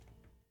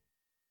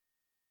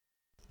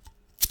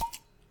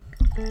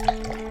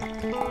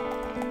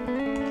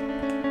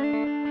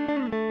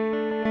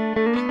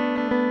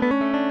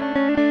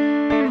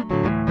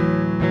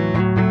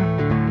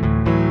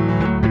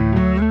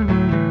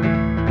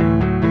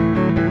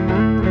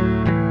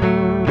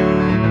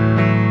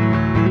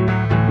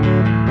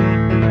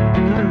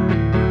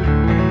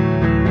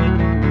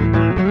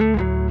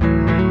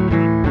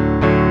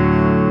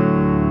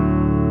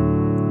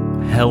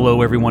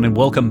Hello, everyone, and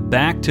welcome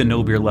back to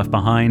No Beer Left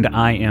Behind.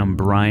 I am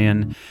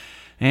Brian,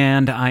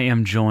 and I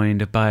am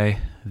joined by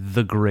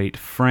the great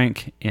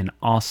Frank in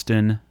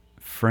Austin.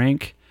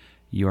 Frank,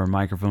 your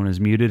microphone is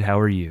muted. How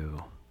are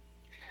you?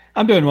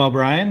 I'm doing well,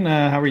 Brian.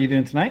 How are you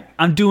doing tonight?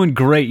 I'm doing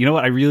great. You know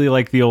what? I really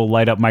like the old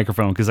light up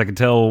microphone because I can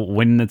tell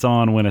when it's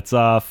on, when it's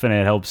off, and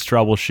it helps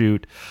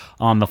troubleshoot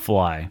on the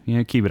fly.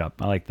 Keep it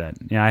up. I like that.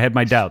 Yeah, I had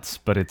my doubts,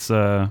 but it's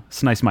a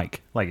nice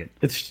mic. Like it.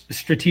 It's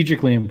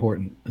strategically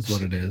important, is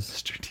what it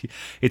is.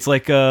 It's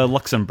like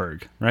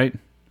Luxembourg, right?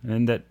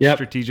 And that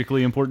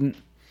strategically important.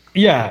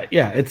 Yeah.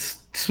 It's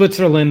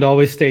Switzerland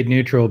always stayed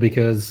neutral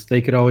because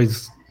they could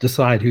always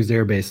decide whose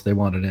airbase they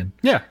wanted in.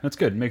 Yeah, that's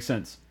good. Makes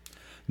sense.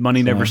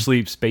 Money never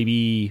sleeps,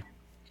 baby.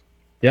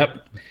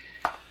 Yep.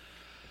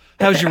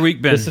 How's your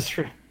week been? This is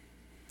true.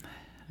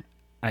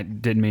 I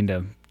didn't mean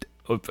to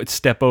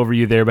step over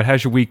you there, but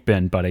how's your week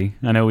been, buddy?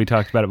 I know we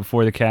talked about it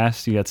before the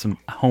cast. You got some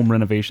home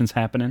renovations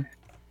happening.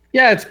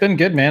 Yeah, it's been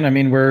good, man. I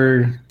mean,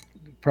 we're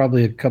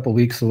probably a couple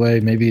weeks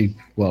away, maybe,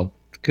 well,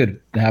 could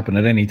happen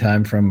at any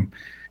time from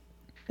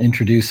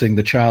introducing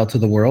the child to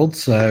the world.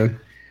 So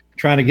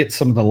trying to get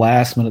some of the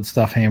last minute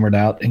stuff hammered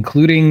out,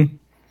 including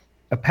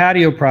a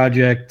patio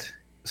project.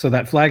 So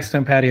that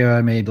flagstone patio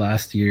I made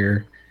last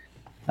year,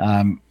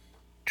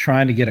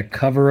 trying to get a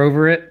cover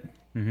over it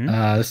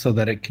so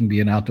that it can be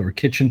an outdoor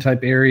kitchen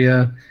type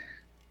area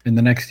in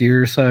the next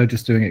year or so,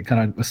 just doing it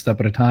kind of a step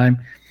at a time.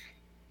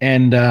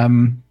 And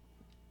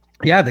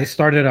they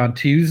started on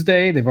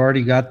Tuesday. They've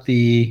already got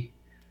the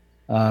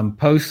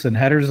posts and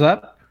headers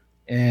up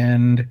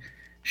and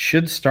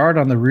should start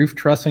on the roof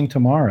trussing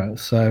tomorrow.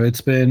 So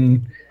it's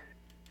been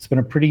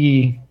a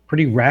pretty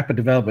rapid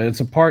development.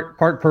 It's a part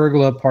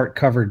pergola, part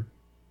covered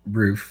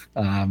roof,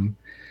 kind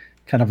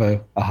of a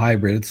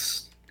hybrid.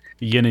 It's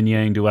yin and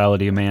yang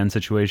duality of man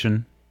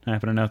situation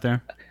happening out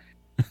there.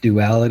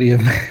 Duality of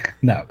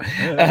no,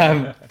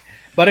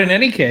 but in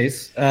any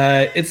case,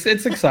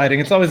 it's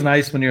exciting. It's always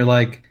nice when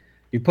you're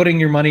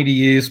putting your money to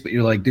use, but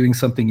you're like doing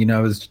something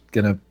is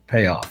gonna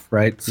pay off,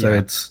 right? So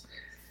it's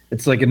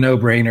like a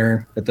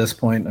no-brainer at this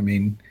point. I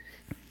mean,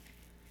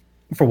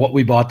 for what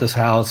we bought this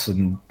house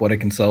and what it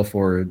can sell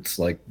for, it's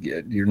like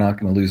you're not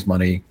going to lose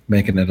money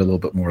making it a little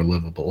bit more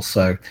livable.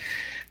 So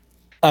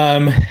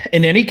in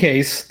any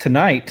case,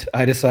 tonight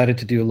I decided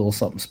to do a little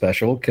something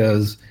special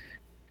because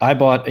I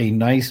bought a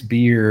nice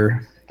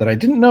beer that I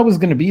didn't know was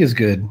going to be as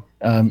good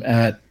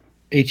at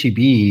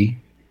HEB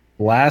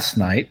last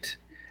night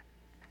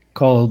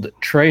called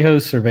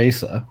Trejo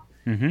Cerveza.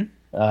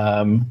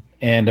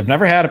 And I've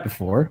never had it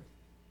before.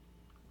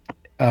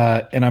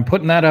 And I'm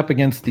putting that up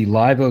against the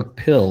Live Oak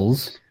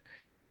Pils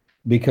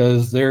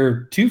because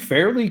they're two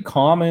fairly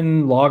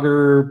common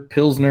lager,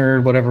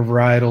 pilsner, whatever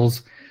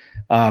varietals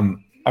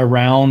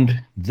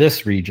around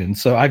this region.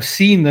 So I've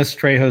seen this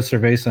Trejo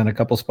Cerveza in a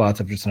couple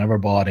spots. I've just never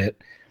bought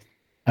it.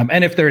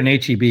 And if they're in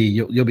HEB,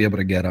 you'll be able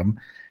to get them.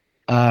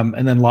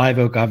 And then Live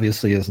Oak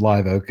obviously is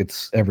Live Oak.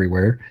 It's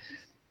everywhere.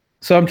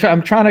 So I'm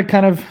trying to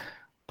kind of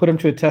put them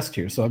to a test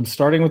here. So I'm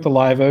starting with the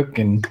Live Oak,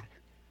 and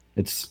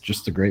it's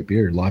just a great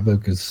beer. Live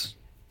Oak is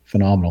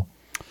phenomenal.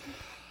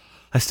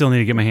 I still need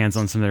to get my hands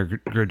on some of their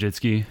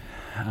Grodzisky,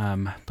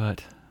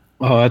 but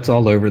that's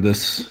all over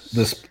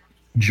this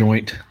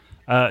joint.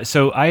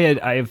 So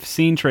I've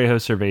seen Trejo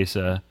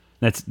Cerveza.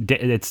 It's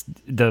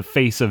the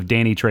face of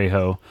Danny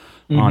Trejo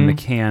on the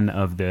can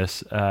of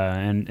this,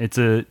 and it's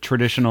a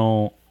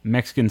traditional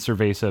Mexican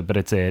cerveza, but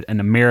it's an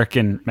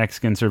American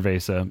Mexican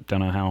cerveza. Don't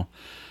know how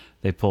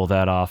they pull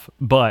that off,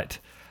 but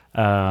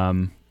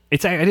I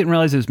didn't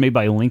realize it was made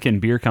by Lincoln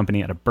Beer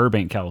Company out of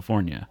Burbank,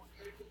 California.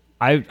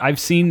 I've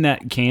seen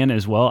that can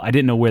as well. I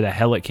didn't know where the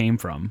hell it came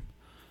from.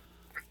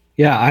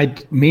 Yeah,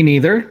 me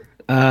neither.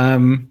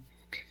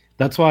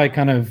 That's why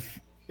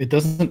it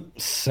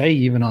doesn't say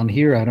even on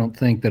here, I don't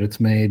think, that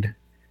it's made.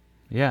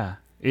 Yeah.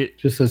 It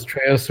just says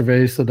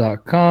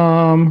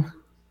trejocerveza.com.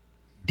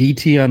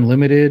 DT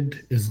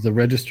Unlimited is the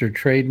registered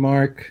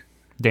trademark.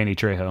 Danny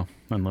Trejo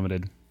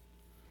Unlimited.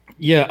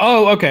 Yeah.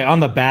 Oh, okay.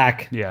 On the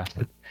back. Yeah.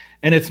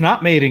 And it's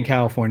not made in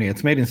California.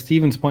 It's made in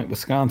Stevens Point,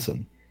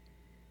 Wisconsin.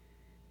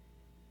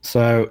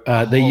 So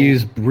they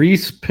use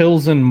Briess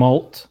Pilsen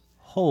malt.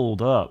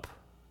 Hold up.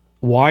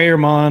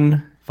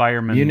 Fireman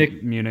Munich.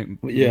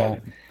 Yeah.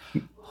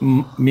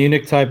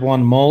 Munich Type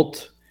 1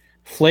 malt,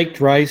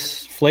 flaked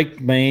rice, flaked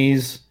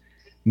maize,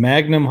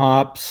 Magnum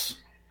hops,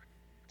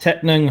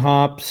 Tettnang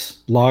hops,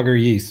 lager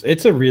yeast.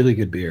 It's a really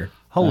good beer.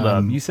 Hold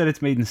up. You said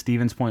it's made in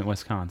Stevens Point,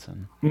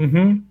 Wisconsin.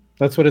 Mm-hmm.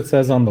 That's what it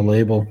says on the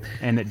label.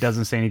 And it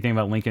doesn't say anything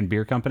about Lincoln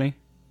Beer Company?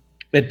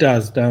 It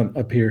does, down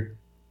up here.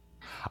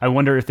 I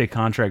wonder if they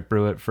contract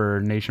brew it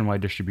for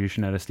nationwide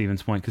distribution out of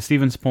Stevens Point, because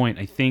Stevens Point,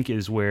 I think,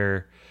 is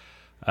where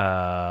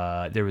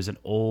there was an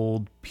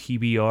old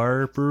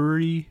PBR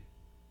brewery.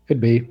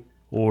 Could be.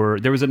 Or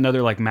there was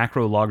another like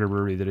macro lager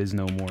brewery that is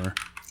no more.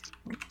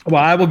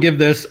 Well, I will give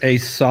this a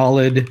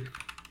solid.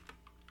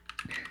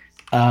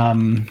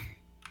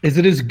 Is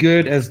it as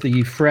good as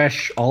the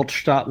fresh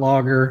Altstadt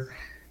lager?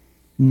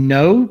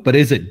 No, but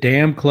is it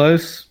damn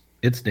close?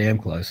 It's damn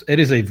close. It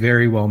is a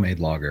very well made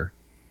lager.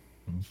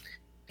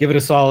 Give it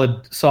a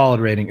solid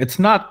rating. It's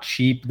not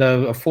cheap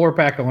though. A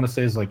 4-pack I want to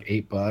say is like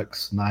 $8,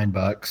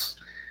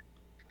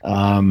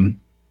 $9.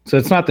 So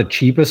it's not the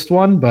cheapest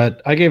one,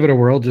 but I gave it a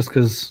whirl just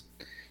because,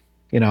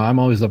 I'm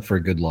always up for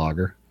a good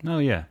lager. Oh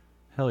yeah,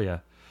 hell yeah.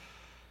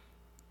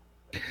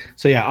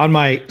 So yeah, on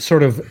my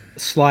sort of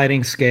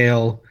sliding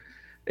scale,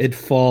 it'd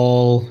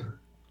fall.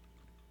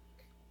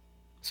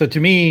 So to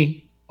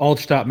me,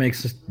 Altstadt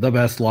makes the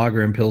best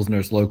lager and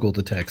pilsners local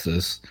to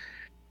Texas.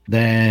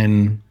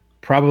 Then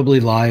probably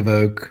Live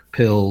Oak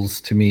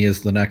Pils to me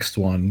is the next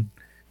one.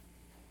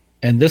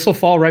 And this will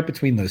fall right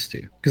between those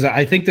two because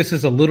I think this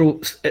is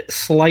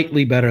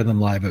slightly better than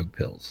Live Oak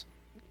Pils.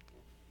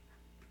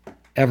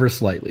 Ever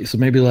slightly. So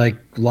maybe like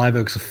Live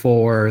Oak's a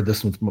 4,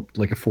 this one's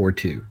like a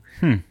 4.2.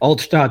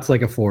 Altstadt's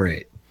like a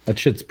 4.8. That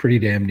shit's pretty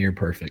damn near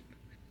perfect.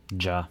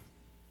 Ja.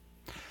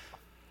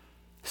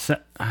 So,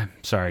 I'm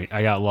sorry,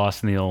 I got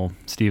lost in the old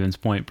Stevens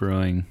Point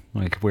Brewing.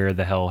 Like, where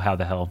the hell, how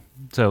the hell?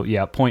 So,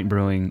 yeah, Point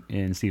Brewing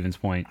in Stevens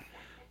Point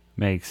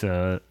makes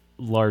a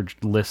large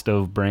list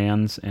of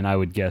brands, and I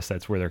would guess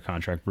that's where their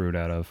contract brewed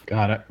out of.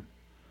 Got it.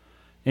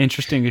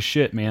 Interesting as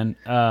shit, man.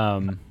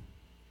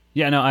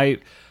 Yeah, no, I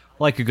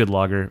like a good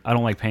lager. I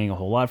don't like paying a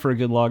whole lot for a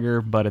good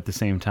lager, but at the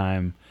same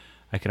time,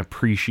 I can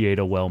appreciate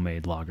a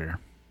well-made lager.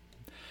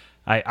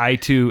 I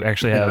too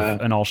actually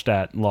have an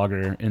Altstadt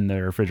lager in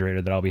the refrigerator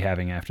that I'll be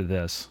having after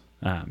this,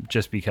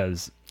 just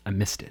because I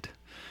missed it.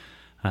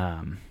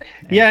 And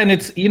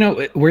it's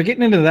we're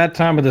getting into that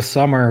time of the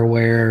summer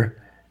where,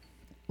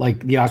 like,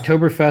 the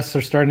Oktoberfests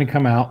are starting to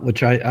come out,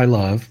 which I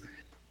love.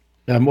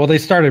 Well, they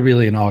started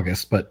really in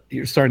August, but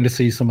you're starting to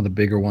see some of the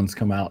bigger ones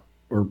come out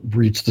or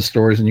reach the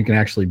stores, and you can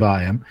actually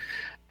buy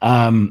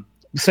them.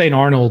 St.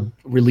 Arnold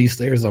released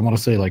theirs, I want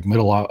to say like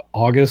middle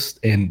August,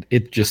 and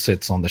it just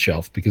sits on the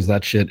shelf because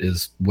that shit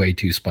is way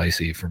too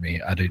spicy for me.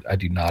 I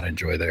do not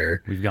enjoy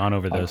their We've gone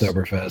over this.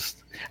 Oktoberfest.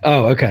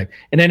 Oh, okay.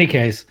 In any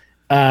case,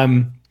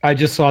 I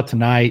just saw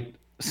tonight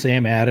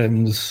Sam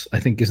Adams,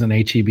 I think, is an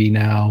HEB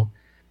now.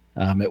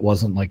 It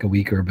wasn't like a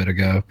week or a bit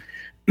ago.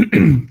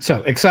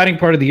 So exciting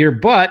part of the year,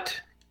 but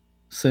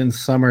since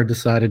summer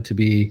decided to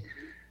be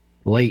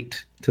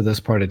late to this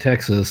part of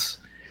Texas,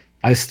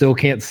 I still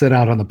can't sit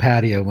out on the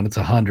patio when it's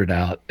 100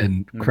 out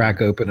and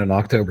crack open an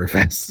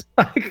Oktoberfest.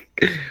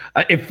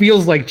 It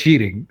feels like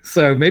cheating.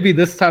 So maybe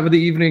this time of the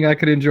evening I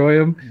could enjoy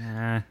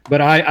them. But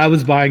I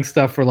was buying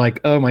stuff for like,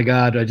 oh my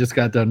God, I just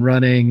got done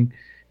running,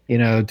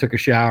 took a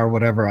shower,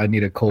 whatever. I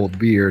need a cold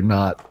beer,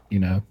 not,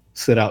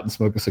 sit out and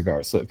smoke a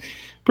cigar. So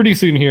pretty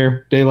soon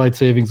here, daylight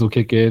savings will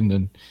kick in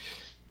and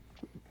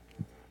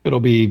it'll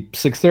be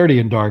 6:30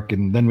 and dark,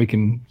 and then we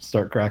can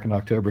start cracking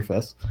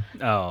Oktoberfest.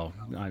 Oh,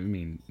 I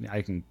mean,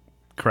 I can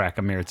crack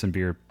a Meritzen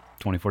beer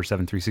 24/7,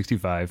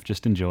 365.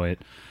 Just enjoy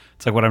it.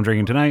 It's like what I'm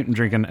drinking tonight. I'm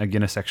drinking a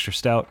Guinness Extra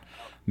Stout,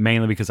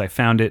 mainly because I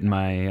found it in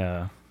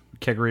my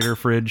kegerator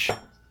fridge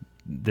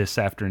this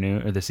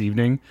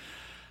evening.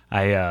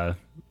 I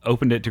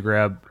opened it to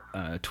grab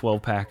a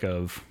 12-pack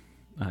of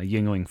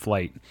Yuengling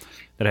Flight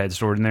that I had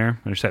stored in there.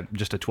 I just had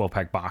just a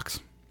 12-pack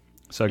box.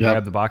 So I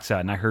grabbed the box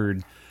out, and I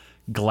heard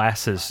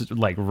glasses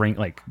like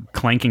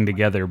clanking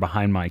together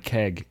behind my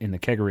keg in the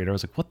kegerator. I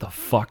was like, what the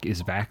fuck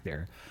is back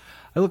there?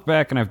 I look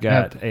back and I've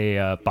got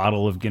a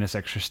bottle of Guinness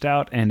Extra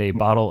Stout and a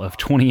bottle of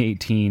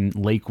 2018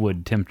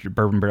 Lakewood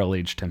Bourbon Barrel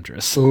Aged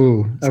Temptress.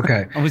 Ooh,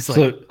 okay. I was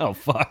like, oh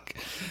fuck.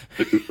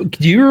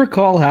 Do you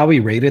recall how we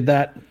rated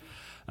that?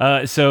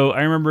 So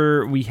I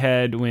remember we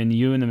had, when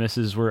you and the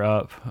missus were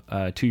up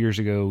 2 years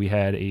ago, we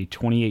had a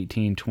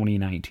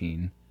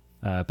 2018-2019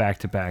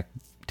 back-to-back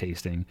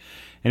tasting,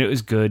 and it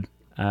was good.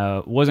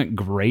 Wasn't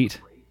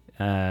great.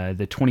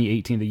 The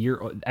 2018, the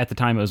year at the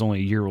time, it was only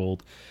a year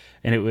old,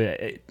 and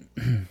it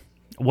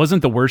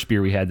wasn't the worst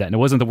beer we had that, and it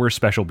wasn't the worst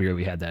special beer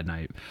we had that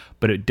night,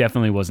 but it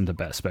definitely wasn't the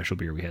best special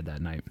beer we had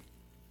that night.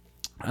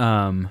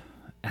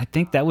 I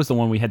think that was the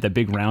one we had that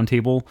big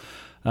roundtable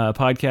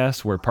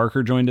podcast where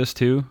Parker joined us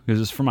too. It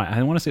was for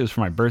I want to say it was for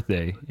my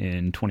birthday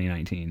in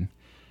 2019.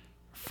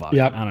 Fuck,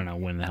 yep. I don't know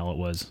when the hell it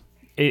was.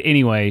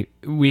 Anyway,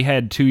 we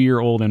had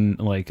 2-year-old and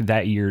like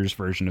that year's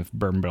version of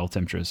Bourbon Barrel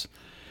Temptress.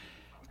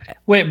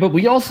 Wait, but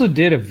we also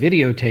did a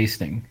video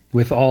tasting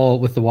with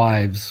the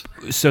wives.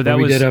 So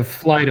we did a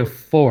flight of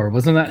 4.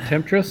 Wasn't that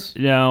Temptress?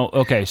 No.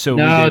 Okay. So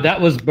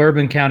that was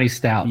Bourbon County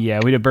Stout. Yeah,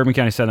 we did Bourbon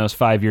County Stout. That was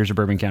 5 years of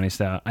Bourbon County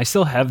Stout. I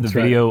still have the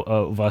video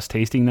of us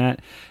tasting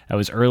that. I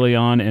was early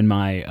on in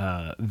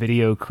my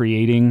video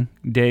creating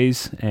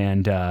days,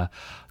 and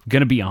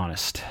gonna be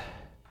honest,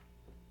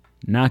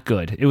 not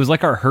good. It was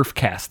like our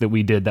Herfcast that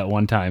we did that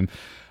one time.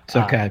 It's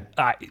okay.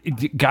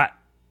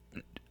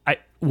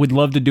 would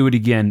love to do it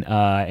again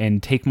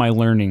and take my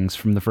learnings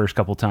from the first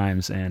couple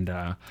times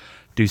and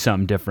do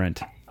something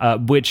different.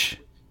 Which,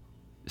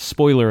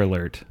 spoiler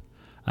alert,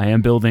 I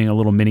am building a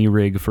little mini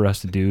rig for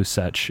us to do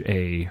such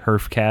a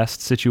Herfcast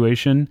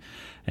situation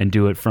and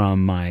do it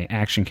from my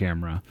action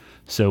camera.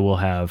 So we'll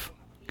have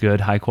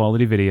good high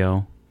quality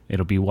video.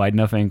 It'll be wide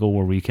enough angle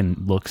where we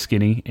can look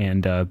skinny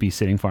and be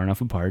sitting far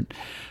enough apart.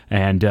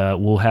 And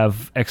we'll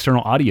have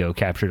external audio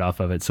captured off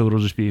of it. So it'll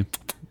just be,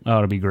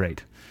 it'll be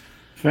great.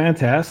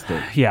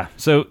 Fantastic. Yeah.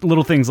 So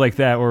little things like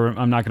that where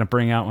I'm not going to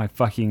bring out my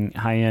fucking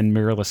high-end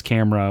mirrorless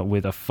camera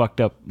with a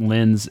fucked up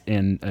lens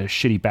and a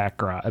shitty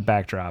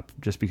backdrop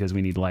just because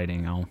we need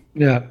lighting.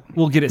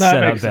 We'll get it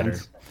set up better.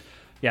 Sense.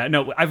 Yeah.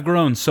 No, I've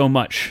grown so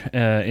much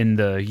in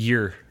the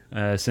year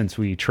since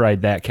we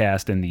tried that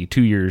cast and the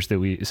 2 years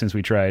since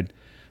we tried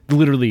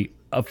literally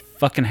a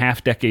fucking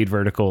half-decade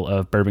vertical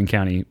of Bourbon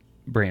County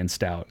brand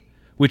stout,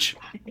 which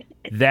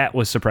that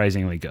was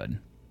surprisingly good.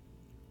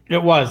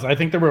 It was. I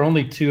think there were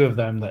only 2 of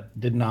them that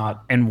did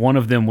not. And one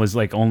of them was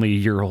like only a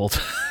year old.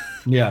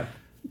 Yeah.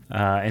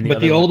 But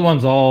the old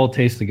ones all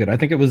tasted good. I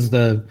think it was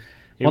the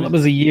one that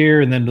was a year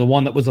and then the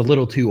one that was a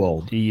little too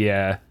old.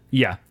 Yeah.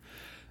 Yeah.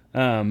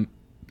 But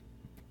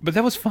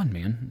that was fun,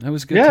 man. That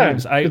was good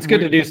times. It's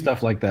good to do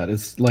stuff like that.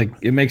 It's like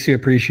it makes you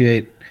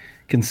appreciate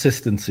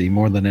consistency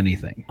more than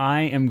anything.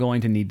 I am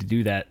going to need to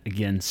do that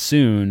again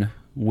soon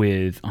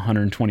with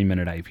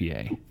 120-minute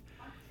IPA.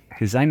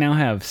 Because I now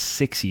have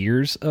 6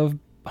 years of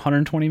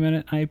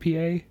 120-minute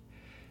IPA.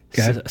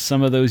 Okay.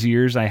 Some of those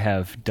years I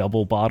have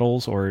double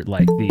bottles or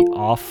like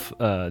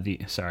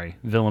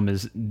Willem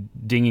is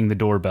dinging the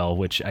doorbell,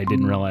 which I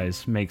didn't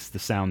realize makes the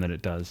sound that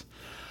it does.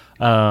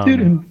 I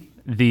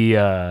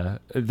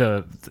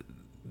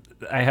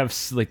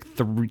have like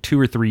 2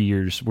 or 3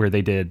 years where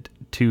they did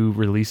 2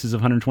 releases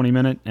of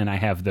 120-minute, and I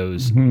have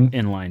those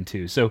in line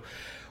too. So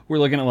we're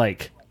looking at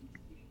like,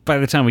 by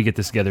the time we get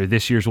this together,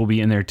 this year's will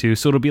be in there too.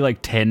 So it'll be like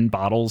 10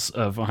 bottles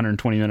of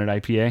 120-minute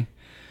IPA.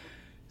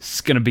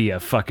 It's going to be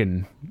I'm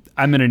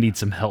going to need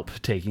some help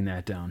taking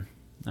that down.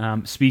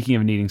 Speaking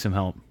of needing some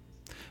help,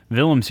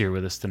 Willem's here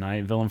with us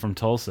tonight. Willem from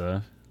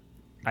Tulsa.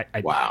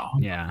 Wow.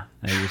 Yeah.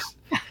 I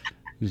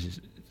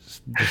just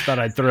thought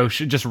I'd throw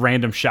just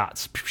random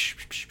shots.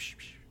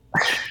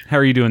 How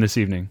are you doing this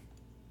evening?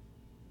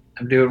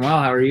 I'm doing well.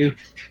 How are you?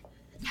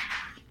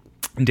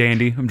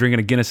 Dandy. I'm drinking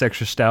a Guinness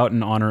Extra Stout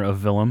in honor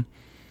of Willem.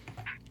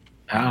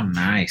 Oh,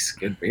 nice.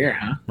 Good beer,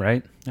 huh?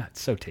 Right?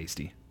 It's so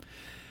tasty.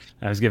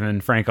 I was giving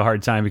Frank a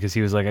hard time because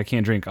he was like, I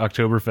can't drink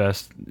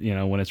Oktoberfest,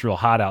 when it's real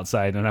hot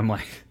outside. And I'm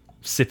like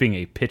sipping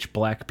a pitch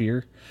black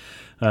beer.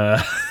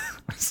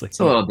 It's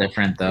a little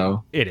different,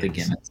 though. It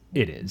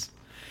is.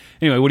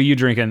 Anyway, what are you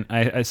drinking?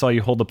 I saw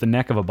you hold up the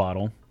neck of a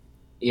bottle.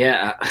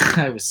 Yeah,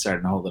 I was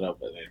starting to hold it up,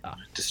 but I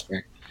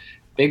distracted.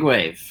 Big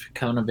Wave.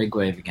 Kona Big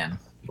Wave again.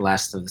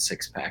 Last of the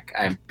 6-pack.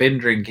 I've been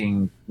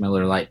drinking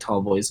Miller Lite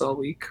Tall Boys all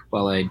week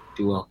while I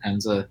do all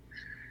kinds of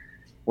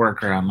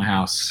work around the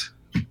house.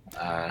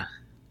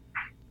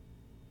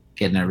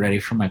 Getting it ready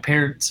for my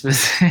parents'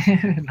 visit.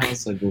 And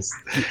also just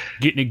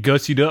getting it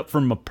gussied up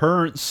from my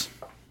parents.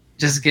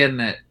 Just getting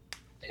it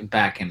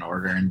back in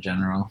order in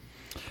general.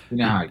 You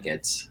know how it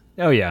gets.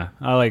 Oh yeah,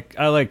 I like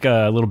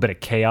a little bit of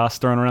chaos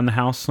thrown around the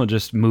house. I'll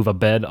just move a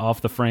bed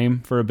off the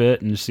frame for a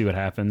bit and just see what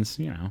happens.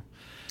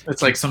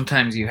 It's like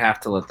sometimes you have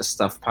to let the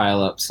stuff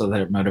pile up so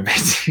that it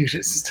motivates you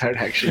to start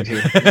actually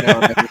doing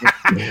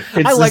it.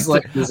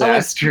 It's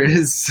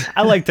disastrous.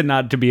 I like to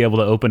not to be able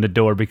to open the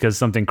door because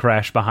something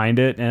crashed behind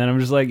it, and I'm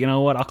just like, you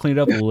know what? I'll clean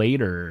it up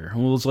later.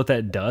 We'll just let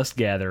that dust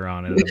gather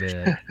on it a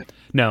bit.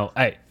 No,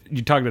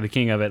 you talk to the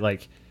king of it.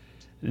 Like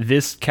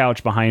this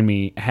couch behind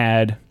me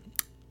had.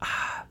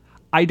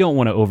 I don't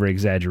want to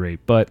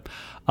over-exaggerate, but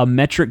a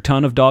metric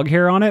ton of dog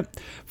hair on it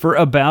for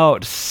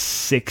about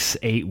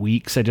 6-8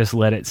 weeks. I just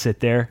let it sit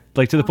there,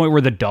 like to the point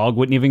where the dog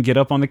wouldn't even get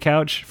up on the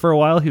couch for a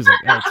while. He was like,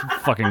 that's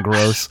fucking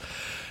gross.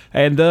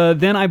 And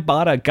then I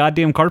bought a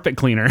goddamn carpet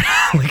cleaner,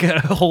 like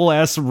a whole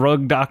ass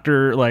Rug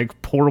Doctor,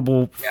 like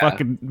portable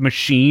fucking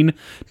machine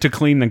to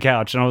clean the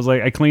couch. And I was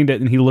like, I cleaned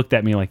it, and he looked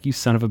at me like, you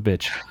son of a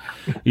bitch,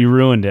 you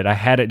ruined it. I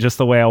had it just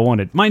the way I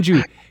wanted. Mind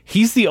you,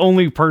 he's the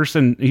only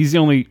person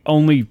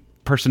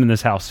person in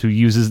this house who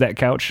uses that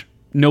couch.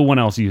 No one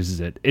else uses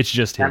it. It's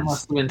just his. That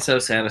must have been so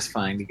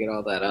satisfying to get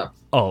all that up.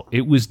 Oh,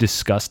 it was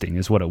disgusting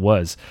is what it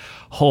was.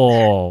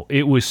 Oh,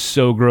 it was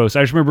so gross.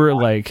 I just remember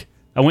like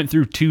I went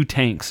through 2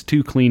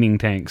 cleaning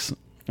tanks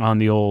on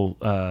the old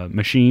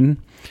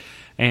machine,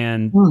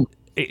 and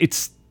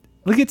it's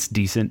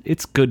decent.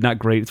 It's good, not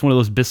great. It's one of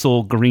those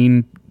Bissell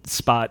green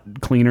spot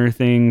cleaner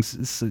things.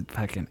 It's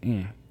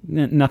fucking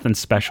nothing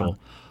special.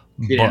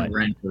 You didn't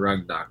rent the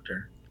Rug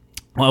Doctor.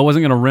 Well, I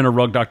wasn't going to rent a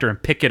Rug Doctor and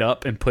pick it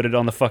up and put it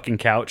on the fucking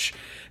couch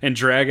and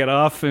drag it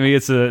off. I mean,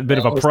 it's a bit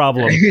of a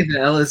problem. The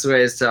Ellis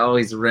way is to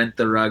always rent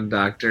the Rug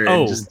Doctor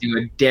and just do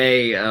a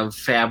day of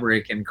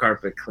fabric and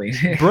carpet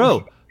cleaning.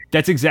 Bro,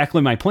 that's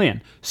exactly my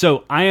plan.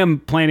 So I am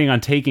planning on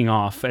taking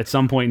off at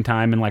some point in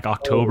time in like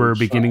October,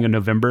 beginning of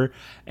November,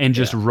 and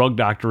just Rug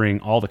Doctoring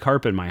all the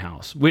carpet in my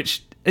house,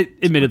 which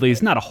admittedly,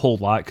 it's not a whole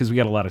lot because we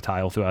got a lot of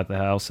tile throughout the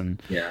house,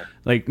 and Yeah.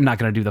 like I'm not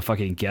gonna do the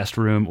fucking guest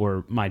room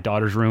or my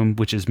daughter's room,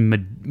 which is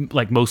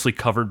like mostly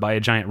covered by a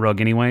giant rug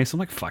anyway. So I'm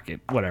like, fuck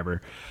it,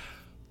 whatever.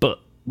 But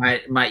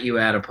Might you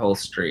add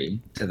upholstery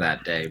to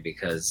that day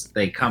because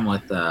they come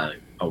with a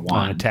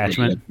wand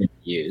attachment that you can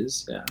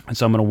use? Yeah.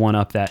 so I'm gonna one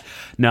up that.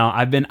 No,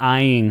 I've been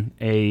eyeing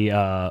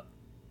an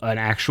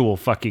actual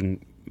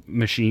fucking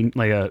machine,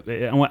 like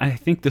I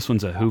think this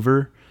one's a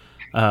Hoover,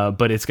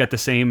 but it's got the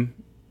same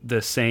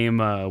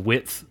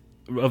width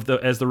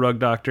as the Rug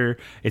Doctor.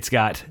 It's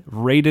got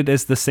rated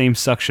as the same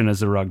suction as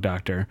the Rug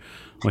Doctor,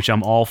 which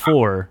I'm all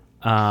for.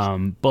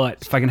 But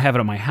if I can have it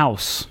at my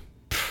house,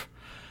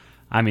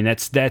 I mean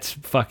that's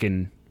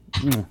fucking.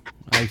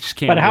 I just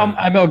can't. But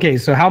I'm okay.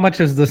 So how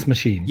much is this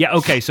machine? Yeah,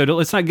 okay. So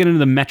let's not get into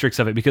the metrics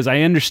of it because I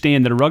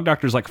understand that a Rug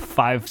Doctor is like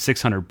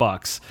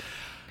 $500-$600.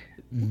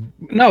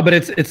 No, but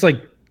it's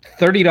like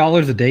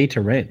 $30 a day to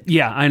rent.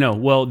 Yeah, I know.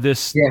 Well,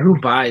 this. Yeah, who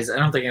buys? I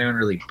don't think anyone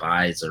really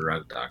buys a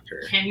Rug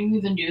Doctor. Can you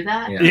even do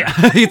that? Yeah,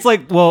 it's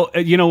like, well,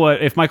 you know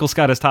what? If Michael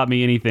Scott has taught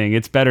me anything,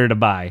 it's better to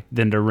buy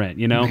than to rent.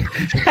 You know,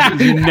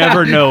 you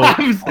never know.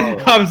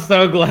 I'm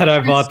so glad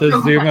I bought this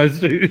Zumo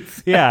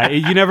suits. Yeah,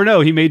 you never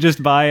know. He may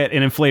just buy it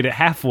and inflate it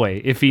halfway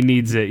if he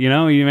needs it. You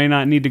know, you may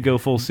not need to go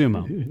full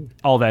sumo.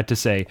 All that to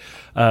say,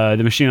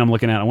 the machine I'm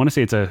looking at, I want to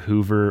say it's a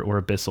Hoover or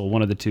a Bissell,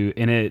 one of the two,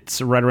 and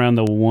it's right around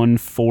the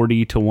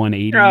 140 to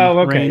 180 Oh,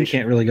 okay. range. You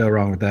can't really go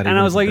wrong with that. And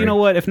I was like, you know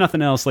what? If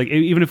nothing else, like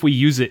even if we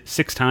use it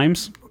 6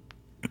 times,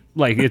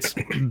 like it's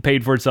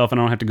paid for itself, and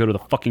I don't have to go to the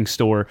fucking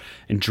store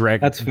and drag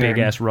That's fair. big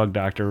ass Rug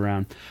Doctor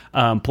around.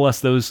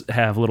 Plus, those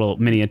have little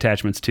mini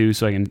attachments too,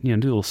 so I can do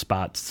little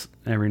spots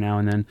every now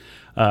and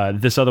then.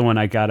 This other one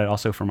I got it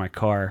also for my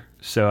car,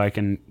 so I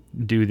can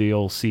do the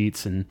old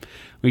seats. And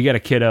we got a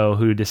kiddo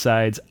who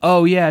decides,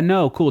 oh yeah,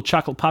 no, cool,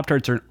 chocolate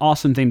Pop-Tarts are an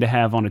awesome thing to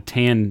have on a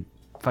tan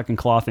fucking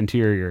cloth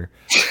interior.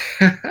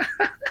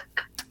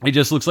 It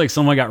just looks like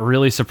someone got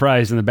really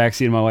surprised in the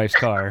backseat of my wife's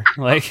car.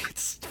 Like,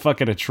 it's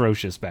fucking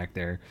atrocious back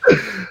there.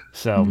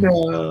 So,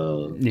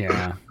 No.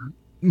 yeah.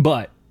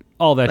 But,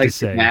 all that Like to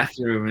say. the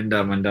bathroom in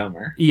Dumb and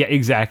Dumber. Yeah,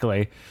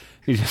 exactly.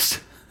 He's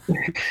just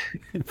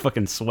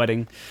fucking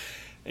sweating.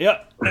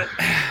 Yeah.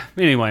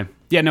 Anyway.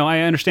 Yeah, no,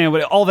 I understand.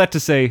 But all that to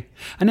say,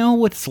 I know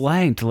what it's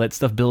like to let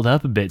stuff build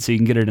up a bit so you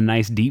can get it a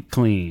nice deep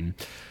clean.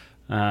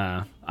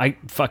 I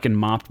fucking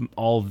mopped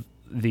all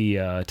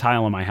the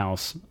tile in my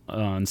house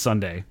on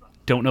Sunday.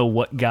 Don't know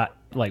what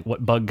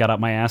bug got up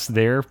my ass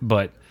there,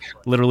 but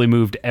literally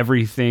moved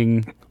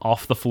everything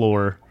off the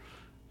floor,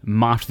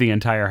 mopped the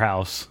entire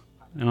house,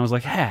 and I was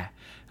like, "Ha,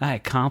 I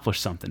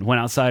accomplished something." Went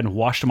outside and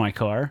washed my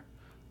car.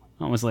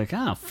 I was like,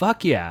 "Oh,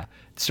 fuck yeah!"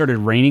 It started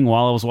raining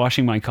while I was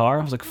washing my car.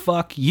 I was like,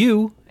 "Fuck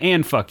you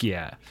and fuck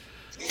yeah!"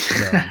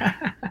 So,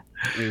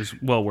 it was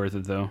well worth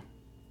it though.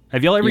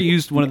 Have y'all ever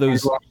used one of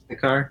those? Hand wash the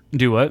car?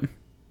 Do what?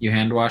 You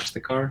hand wash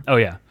the car? Oh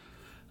yeah.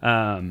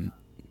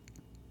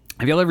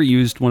 Have y'all ever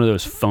used one of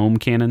those foam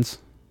cannons?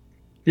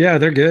 Yeah,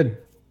 they're good.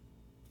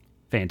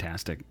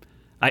 Fantastic.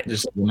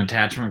 Just an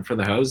attachment for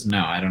the hose?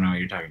 No, I don't know what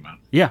you're talking about.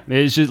 Yeah,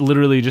 it's just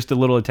literally just a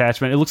little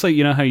attachment. It looks like,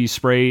 you know how you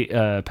spray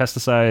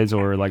pesticides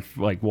or like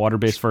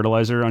water-based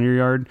fertilizer on your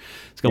yard?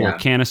 It's got a little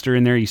canister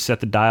in there. You set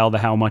the dial to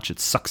how much it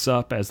sucks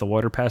up as the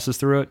water passes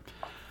through it.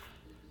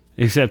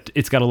 Except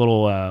it's got a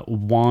little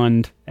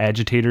wand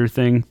agitator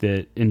thing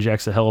that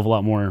injects a hell of a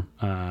lot more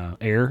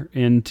air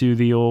into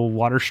the old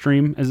water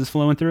stream as it's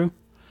flowing through.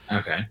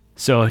 Okay.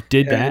 So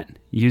did that,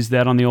 used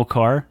that on the old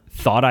car,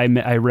 thought I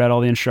read all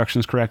the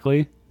instructions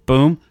correctly.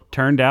 Boom,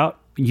 turned out,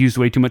 used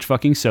way too much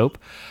fucking soap.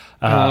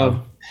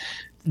 I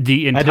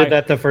did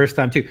that the first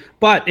time too.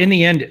 But in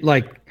the end,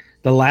 like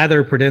the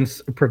lather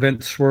prevents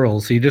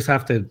swirls. So you just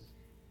have to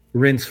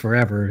rinse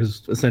forever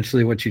is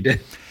essentially what you did.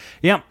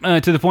 Yeah,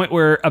 to the point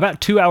where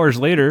about 2 hours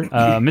later,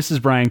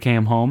 Mrs. Bryan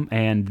came home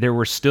and there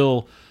were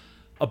still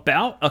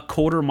about a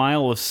quarter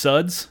mile of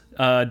suds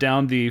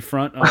down the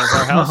front of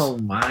our house. Oh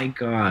my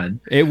god!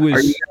 It was.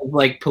 Are you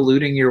like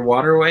polluting your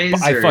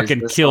waterways? I or fucking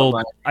is this killed.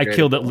 all I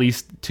killed at biodegradable?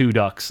 least 2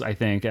 ducks. I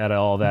think out of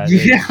all that.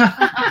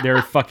 Yeah.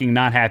 They're fucking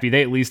not happy.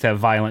 They at least have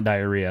violent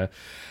diarrhea.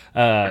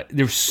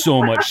 There's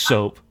so much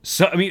soap.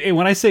 So I mean,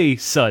 when I say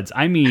suds,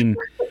 I mean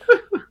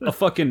a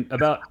fucking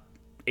about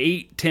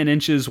 8-10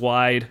 inches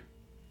wide,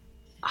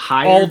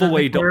 Higher all the than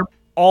way down. curb?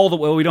 All the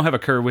way. Well, we don't have a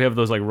curb. We have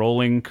those like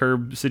rolling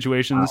curb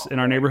situations in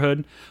our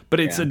neighborhood. But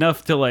it's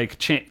enough to like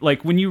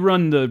like when you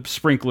run the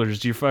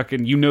sprinklers,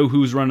 you know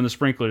who's running the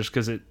sprinklers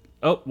because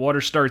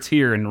water starts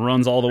here and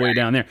runs all the way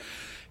down there.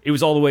 It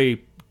was all the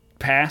way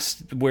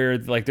past where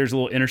like there's a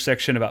little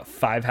intersection about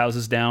 5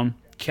 houses down.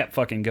 Kept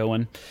fucking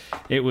going.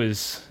 It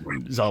was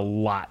a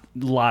lot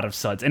of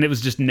suds, and it was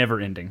just never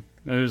ending.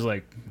 It was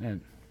like, man.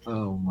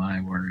 Oh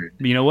my word!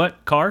 You know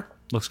what? Car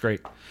looks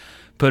great.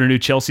 Put a new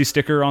Chelsea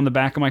sticker on the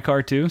back of my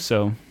car too.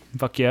 So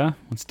fuck yeah,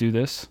 let's do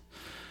this.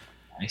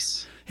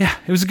 Nice. Yeah,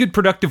 it was a good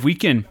productive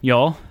weekend,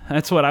 y'all.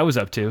 That's what I was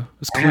up to. It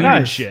was cleaning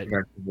Nice. shit.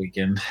 Productive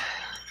weekend.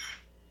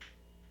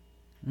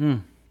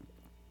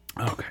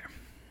 Okay.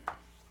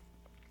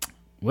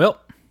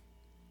 Well,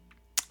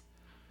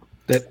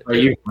 That Are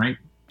you Frank?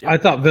 I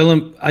thought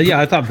Willem.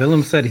 I thought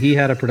Willem said he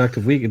had a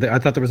productive week. I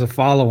thought there was a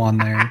follow on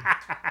there.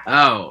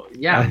 Oh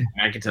yeah,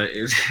 I can tell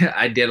you.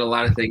 I did a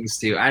lot of things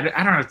too. I don't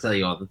have to tell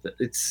you all the.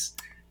 It's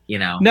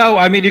No,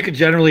 I mean you could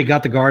generally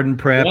got the garden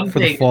prep for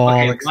the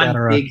fall,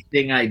 etc. One big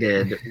thing I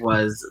did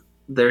was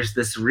there's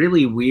this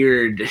really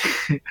weird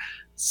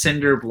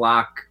cinder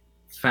block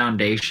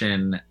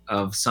foundation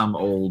of some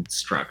old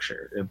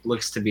structure. It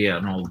looks to be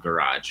an old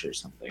garage or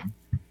something,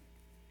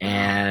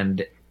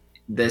 and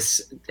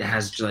this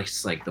has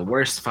just like the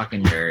worst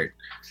fucking dirt,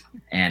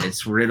 and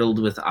it's riddled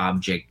with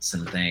objects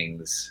and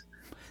things,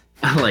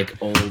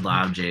 like old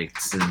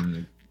objects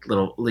and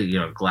little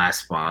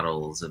glass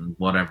bottles and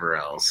whatever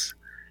else.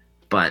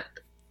 But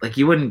like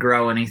you wouldn't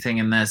grow anything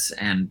in this,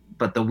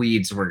 but the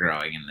weeds were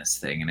growing in this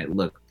thing, and it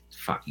looked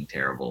fucking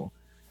terrible.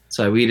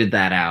 So I weeded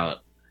that out.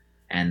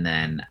 And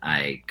then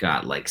I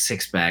got like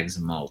 6 bags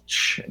of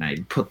mulch, and I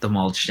put the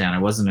mulch down. It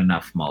wasn't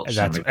enough mulch.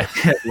 So I'm gonna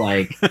get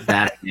like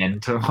that again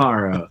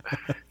tomorrow,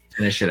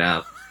 finish it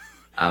up.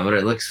 But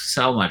it looks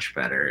so much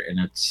better, and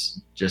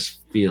it's just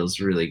feels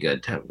really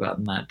good to have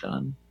gotten that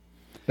done.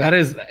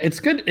 It's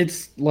good.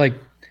 It's like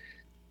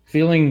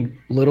feeling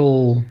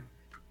little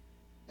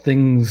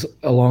things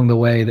along the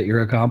way that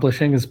you're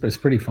accomplishing is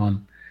pretty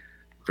fun.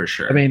 For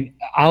sure. I mean,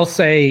 I'll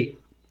say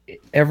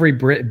every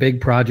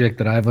big project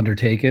that I've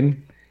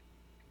undertaken,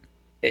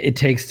 it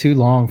takes too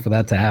long for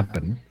that to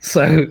happen.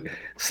 So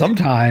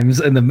sometimes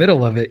in the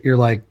middle of it, you're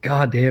like,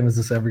 God damn, is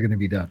this ever going to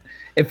be done?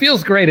 It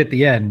feels great at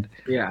the end.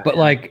 Yeah. But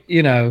like,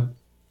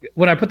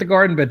 when I put the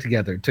garden bed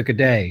together, it took a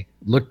day,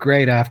 looked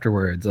great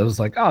afterwards. I was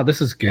like, oh,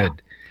 this is good.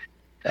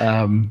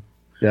 Yeah.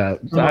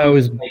 I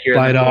always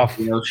bite off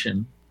the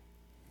ocean.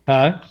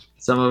 Huh?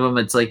 Some of them,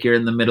 it's like you're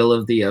in the middle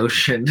of the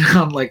ocean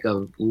on like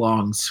a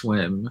long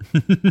swim.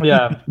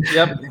 Yeah.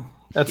 Yep.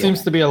 That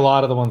seems to be a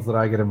lot of the ones that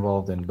I get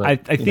involved in.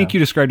 But I think you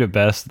described it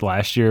best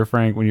last year,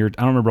 Frank, when I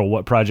don't remember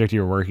what project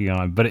you were working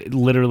on, but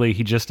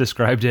he just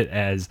described it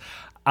as,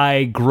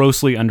 I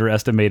grossly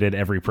underestimated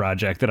every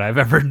project that I've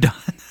ever done.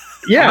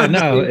 Yeah,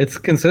 no, it's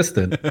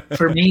consistent.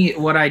 For me,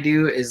 what I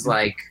do is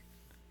like,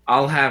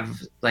 I'll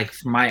have like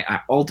my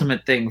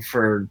ultimate thing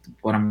for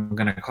what I'm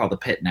going to call the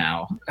pit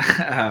now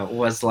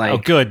was like, oh,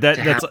 good.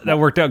 That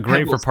worked out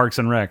great for Parks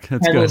and Rec.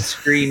 That's good.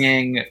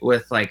 Screening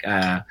with like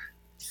a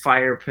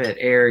fire pit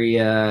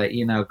area,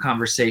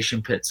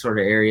 conversation pit sort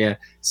of area,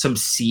 some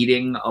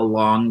seating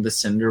along the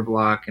cinder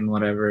block and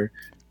whatever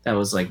that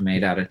was like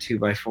made out of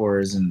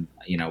 2x4s and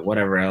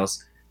whatever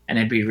else, and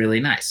it'd be really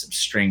nice, some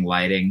string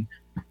lighting.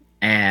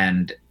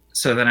 And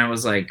so then I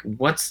was like,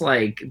 what's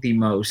the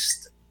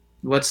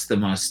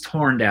most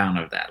torn down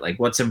of that? Like,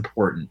 what's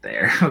important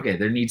there? Okay,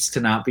 there needs to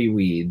not be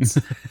weeds,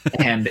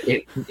 and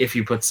if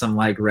you put some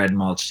like red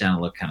mulch down,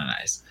 it'll look kind of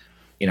nice.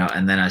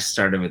 And then I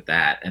started with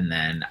that, and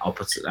then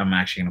I'm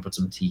actually going to put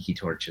some tiki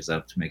torches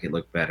up to make it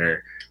look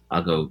better.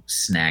 I'll go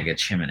snag a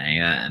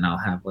chimenea, and I'll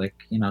have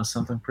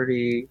something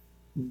pretty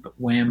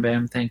wham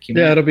bam, thank you.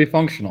 Yeah, it'll be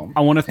functional.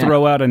 I want to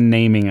throw out a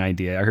naming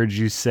idea. I heard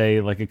you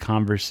say like a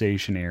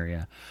conversation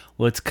area.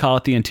 Let's call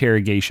it the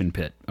interrogation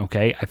pit,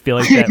 okay? I feel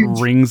like that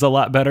rings a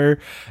lot better,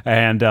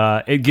 and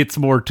it gets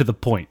more to the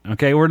point,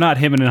 okay? We're not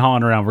hemming and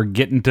hawing around. We're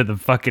getting to the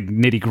fucking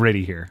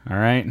nitty-gritty here, all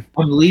right?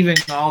 I'm leaving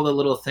all the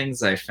little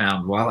things I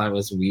found while I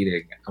was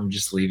weeding. I'm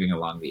just leaving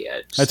along the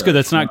edge. That's good.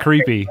 That's not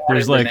creepy.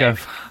 There's like a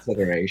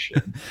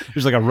consideration.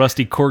 There's like a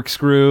rusty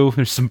corkscrew.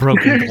 There's some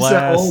broken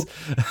glass.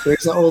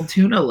 There's an old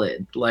tuna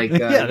lid. Like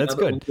yeah, that's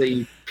good. That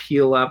you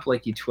peel up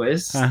like you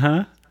twist.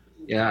 Uh-huh.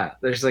 Yeah,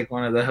 there's like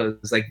one of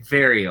those, like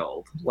very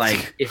old.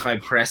 Like if I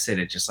press it,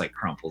 it just like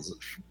crumples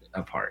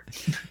apart.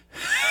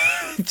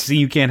 See,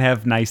 you can't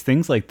have nice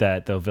things like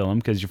that though, Willem,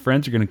 because your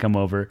friends are going to come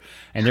over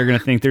and they're going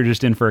to think they're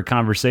just in for a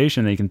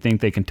conversation. They can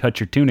think they can touch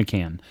your tuna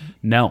can.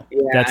 No,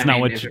 that's not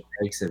what. If it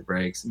breaks, it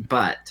breaks.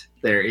 But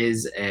there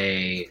is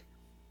there's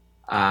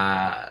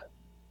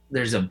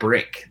a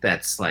brick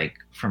that's like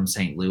from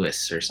St.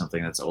 Louis or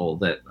something that's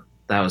old. That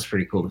was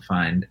pretty cool to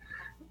find.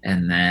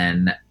 And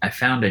then I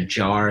found a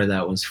jar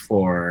that was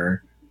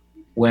for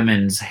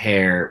women's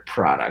hair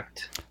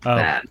product. Oh,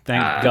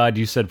 thank God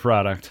you said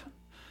product.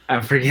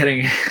 I'm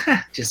forgetting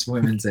just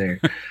women's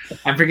hair.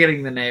 I'm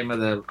forgetting the name of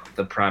the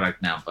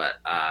product now, but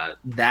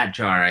that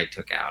jar I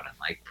took out and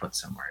like put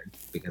somewhere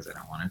because I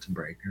don't want it to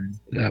break or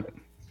anything. Yep.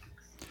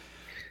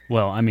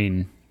 Well, I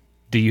mean,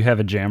 do you have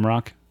a jam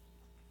rock?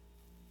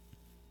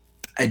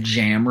 A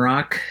jam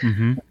rock?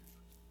 Mm-hmm.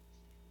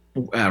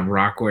 A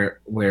rock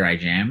where I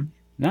jam?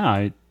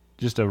 No,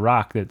 just a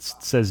rock that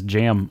says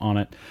jam on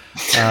it.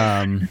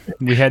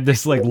 We had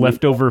this like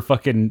leftover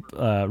fucking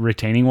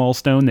retaining wall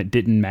stone that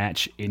didn't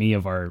match any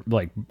of our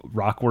like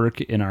rock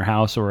work in our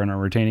house or in our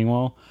retaining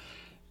wall.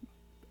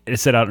 It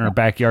sat out in our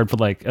backyard for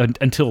like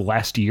until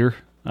last year.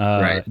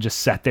 Right. Just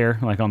sat there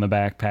like on the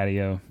back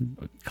patio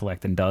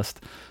collecting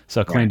dust.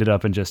 So I cleaned it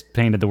up and just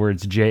painted the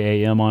words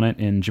JAM on it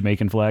in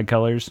Jamaican flag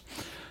colors.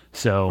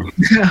 So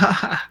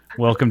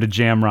welcome to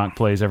Jam Rock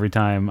plays every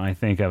time I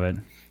think of it.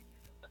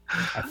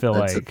 I feel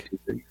like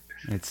amazing.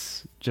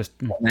 it's just.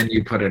 And then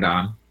you put it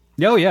on.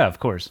 Oh yeah, of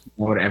course.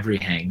 What every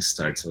hang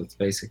starts with,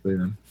 basically.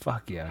 Then.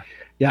 Fuck yeah.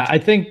 Yeah, I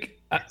think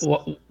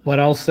what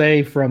I'll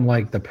say from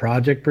like the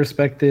project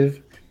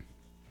perspective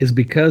is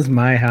because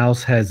my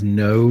house has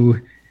no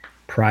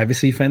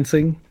privacy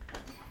fencing.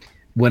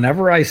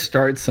 Whenever I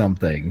start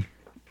something,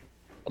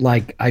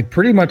 like I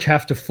pretty much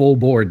have to full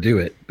bore do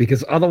it,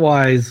 because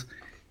otherwise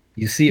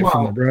you see it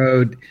from the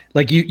road.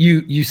 Like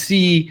you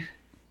see,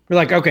 we're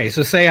like, okay,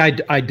 so say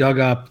I dug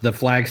up the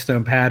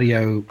flagstone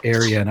patio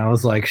area and I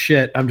was like,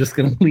 shit, I'm just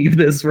gonna leave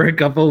this for a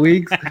couple of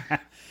weeks.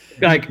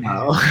 Like,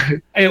 No.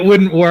 it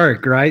wouldn't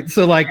work, right?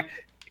 So like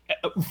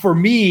for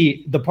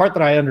me, the part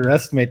that I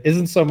underestimate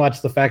isn't so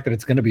much the fact that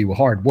it's going to be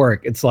hard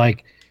work. It's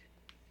like,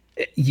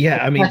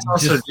 yeah, I mean, that's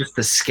also just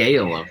the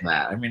scale of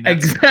that. I mean,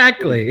 that's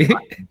exactly.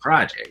 a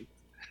project.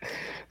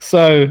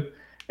 So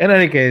in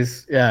any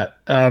case, yeah.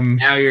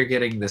 Now you're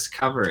getting this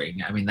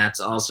covering. I mean, that's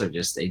also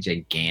just a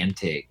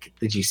gigantic.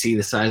 Did you see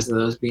the size of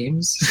those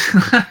beams?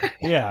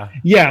 Yeah.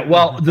 Yeah.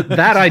 Well,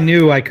 that I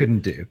knew I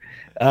couldn't do.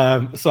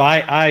 So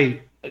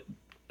I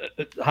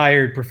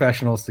hired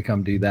professionals to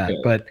come do that. Yeah.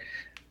 But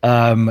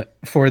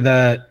for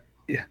the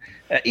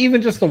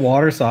even just the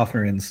water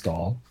softener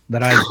install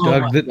that I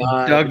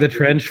dug the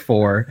trench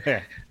for,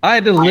 Yeah. I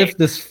had to lift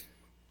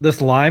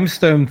this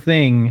limestone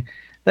thing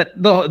that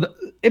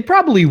it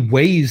probably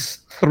weighs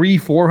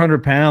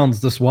 300-400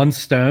 pounds, this one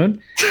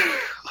stone.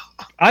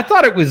 I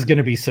thought it was going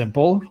to be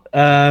simple.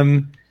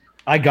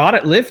 I got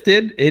it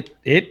lifted.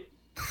 It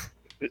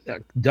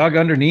dug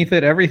underneath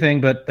it,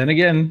 everything. But then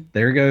again,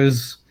 there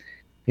goes,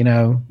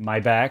 my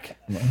back.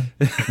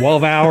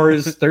 12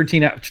 hours,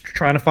 13 hours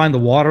trying to find the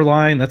water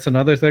line. That's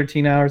another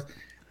 13 hours.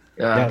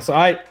 Yeah. So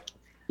I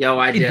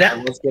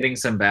was getting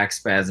some back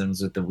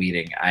spasms with the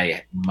weeding.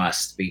 I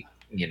must be,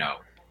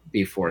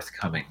 be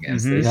forthcoming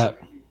as this.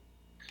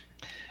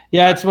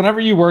 Yeah, it's whenever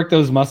you work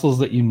those muscles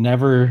that you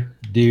never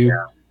do,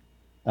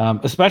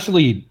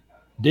 especially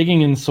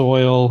digging in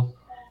soil,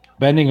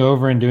 bending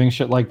over and doing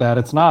shit like that.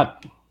 It's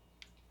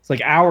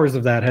like hours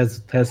of that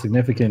has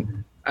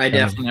significant. I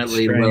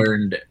definitely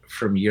learned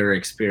from your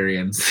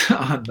experience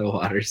on the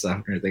water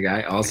softener thing.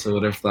 I also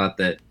would have thought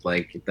that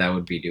that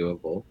would be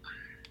doable,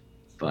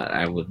 but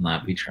I would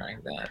not be trying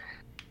that.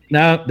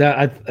 No,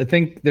 I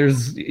think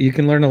you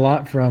can learn a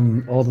lot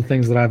from all the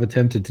things that I've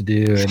attempted to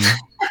do and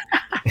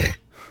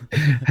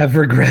have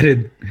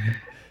regretted.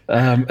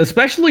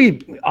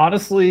 Especially,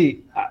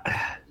 honestly,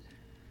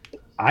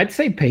 I'd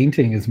say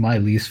painting is my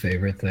least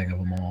favorite thing of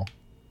them all.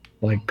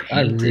 Like,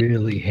 painting. I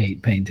really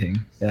hate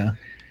painting. Yeah.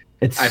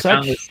 It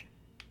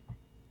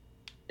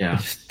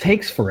just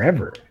takes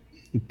forever.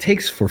 It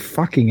takes for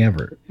fucking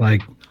ever.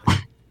 Like,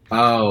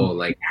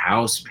 like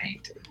house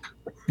painting.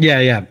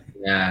 Yeah.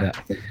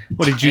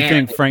 What did you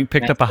think? Frank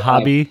picked up a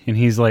hobby, and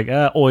he's like,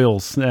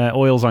 oils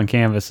on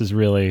canvas is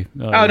really.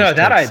 Oh no,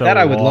 that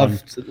I would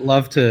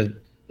love to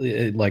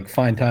like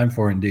find time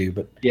for and do,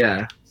 but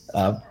yeah,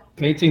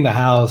 painting the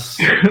house,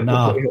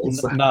 no,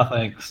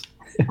 thanks.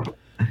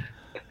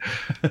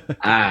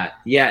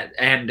 Yeah,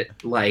 and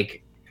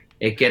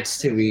it gets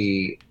to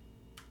be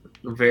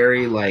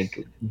very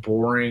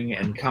boring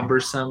and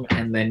cumbersome,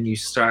 and then you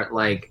start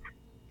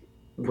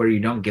where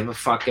you don't give a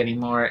fuck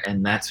anymore,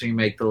 and that's when you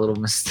make the little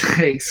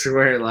mistakes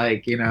where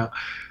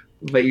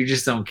but you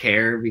just don't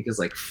care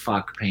because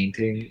fuck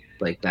painting.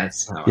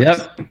 That's how.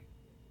 Yep.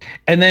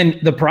 And then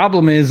the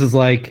problem is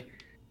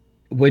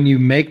when you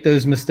make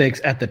those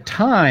mistakes at the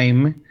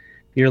time,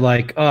 you're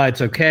like, oh,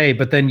 it's okay,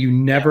 but then you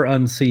never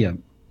unsee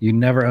them. You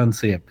never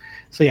unsee them.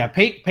 So yeah,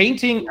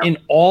 painting in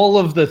all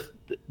of the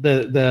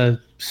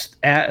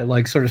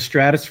sort of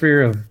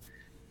stratosphere of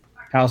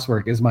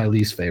housework is my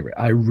least favorite.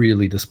 I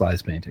really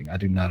despise painting. I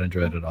do not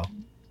enjoy it at all.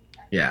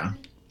 Yeah.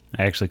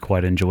 I actually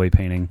quite enjoy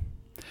painting.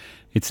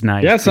 It's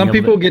nice. Yeah, some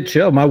people get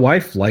chill. My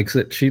wife likes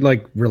it. She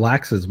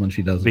relaxes when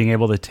she does it. Being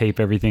able to tape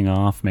everything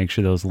off, make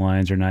sure those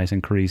lines are nice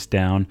and creased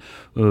down.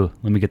 Ooh,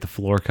 let me get the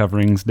floor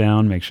coverings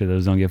down, make sure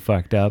those don't get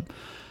fucked up.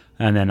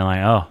 And then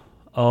I'm like,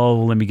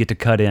 oh, let me get to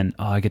cut in.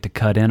 Oh, I get to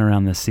cut in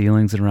around the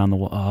ceilings and around the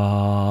wall.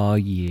 Oh,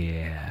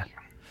 yeah.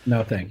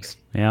 No, thanks.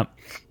 Yep.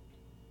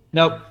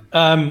 Nope.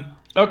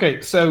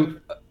 Okay, so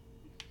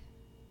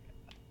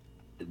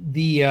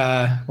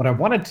what I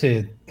wanted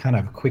to kind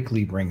of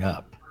quickly bring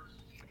up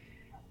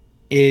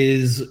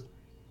is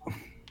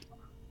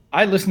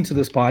I listened to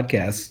this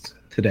podcast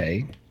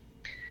today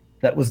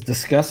that was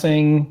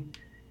discussing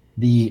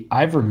the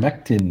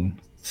ivermectin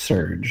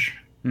surge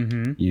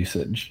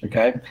usage,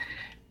 okay?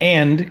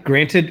 And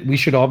granted, we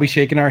should all be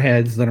shaking our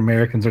heads that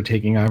Americans are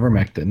taking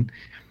ivermectin.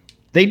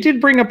 They did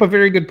bring up a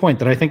very good point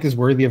that I think is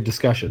worthy of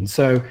discussion.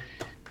 So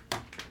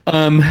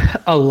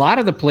a lot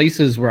of the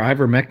places where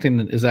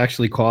ivermectin is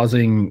actually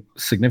causing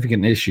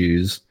significant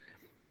issues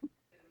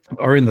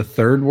are in the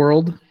third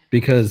world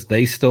because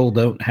they still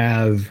don't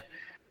have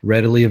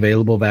readily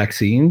available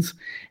vaccines.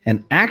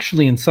 And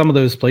actually, in some of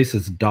those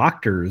places,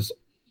 doctors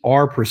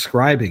are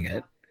prescribing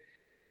it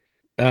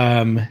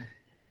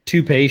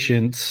to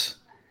patients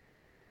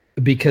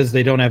because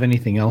they don't have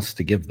anything else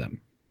to give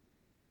them,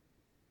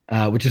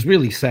 which is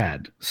really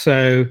sad.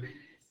 So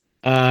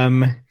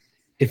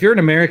if you're an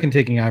American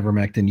taking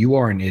ivermectin, you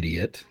are an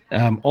idiot.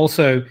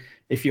 Also,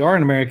 if you are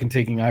an American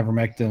taking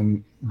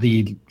ivermectin,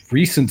 the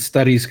recent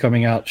studies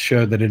coming out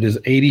show that it is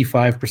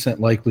 85%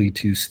 likely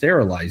to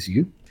sterilize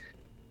you.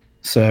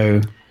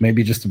 So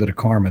maybe just a bit of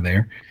karma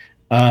there.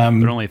 But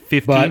only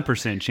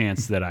 15%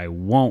 chance that I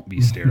won't be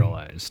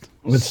sterilized.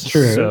 That's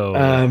true.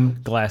 So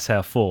glass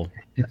half full.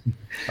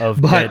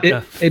 But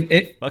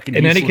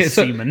in any case,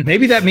 so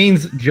maybe that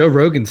means Joe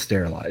Rogan's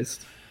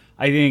sterilized.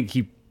 I think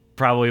he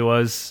probably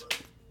was.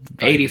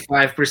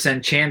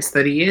 85% chance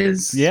that he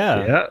is.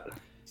 Yeah.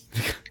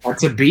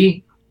 That's a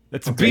B.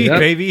 That's a B,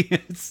 baby.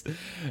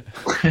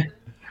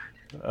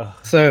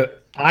 So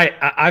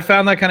I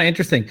found that kind of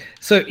interesting.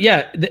 So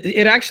yeah,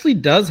 it actually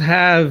does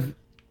have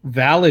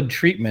valid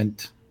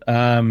treatment.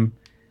 So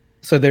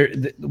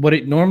what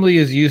it normally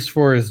is used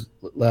for is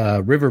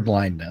river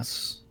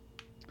blindness,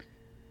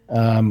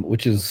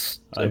 which is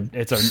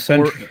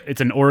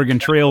it's an Oregon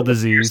Trail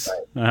disease.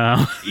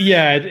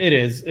 Yeah, it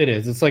is.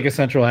 It's like a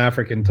Central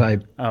African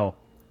type. Oh,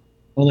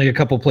 only a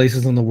couple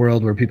places in the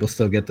world where people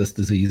still get this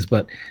disease,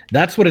 but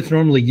that's what it's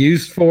normally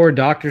used for.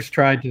 Doctors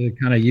tried to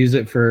kind of use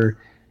it for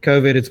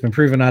COVID. It's been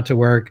proven not to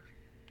work,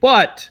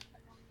 but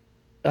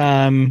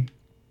apparently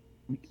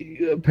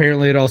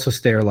it also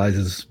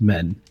sterilizes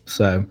men.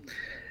 So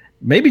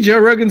maybe Joe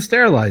Rogan's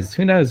sterilized.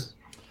 Who knows?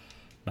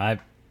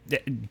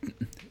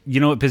 You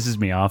know what pisses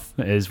me off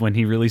is when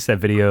he released that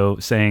video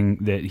saying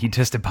that he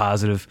tested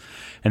positive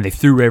and they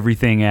threw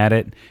everything at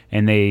it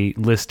and they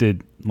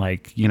listed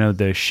like, you know,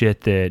 the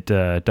shit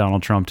that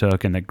Donald Trump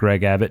took and that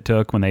Greg Abbott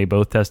took when they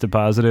both tested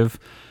positive.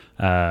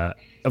 I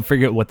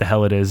forget what the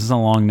hell it is. It's a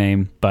long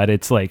name, but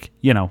it's like,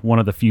 you know, one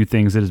of the few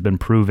things that has been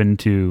proven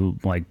to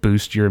like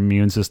boost your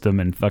immune system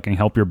and fucking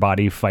help your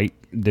body fight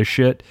this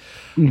shit.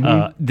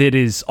 That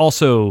is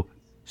also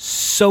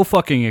so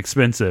fucking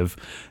expensive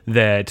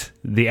that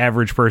the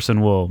average person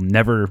will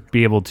never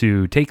be able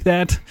to take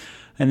that.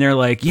 And they're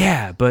like,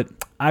 yeah, but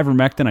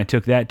ivermectin, I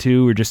took that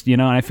too, or just, you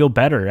know, and I feel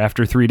better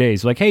after 3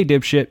 days. Like, hey,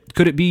 dipshit,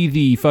 could it be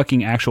the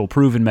fucking actual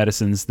proven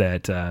medicines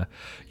that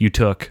you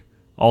took?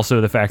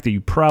 Also, the fact that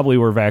you probably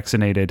were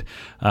vaccinated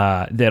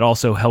that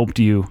also helped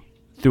you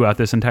throughout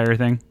this entire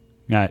thing.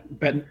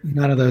 But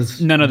none of those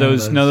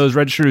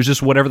registered. It was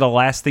just whatever the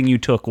last thing you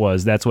took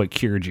was. That's what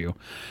cured you.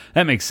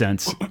 That makes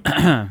sense.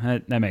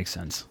 that makes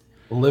sense.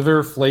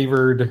 Liver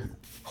flavored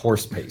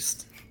horse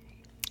paste.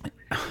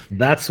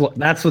 That's what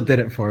did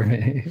it for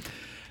me.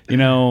 You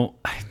know,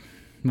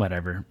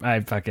 whatever.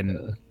 The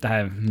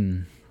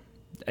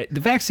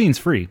vaccine's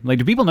free. Like,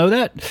 do people know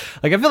that?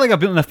 Like, I feel like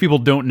enough people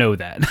don't know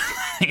that.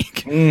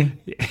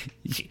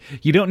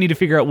 You don't need to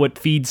figure out what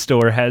feed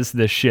store has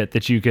this shit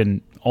that you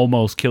can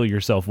almost kill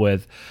yourself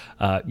with.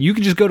 You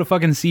can just go to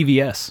fucking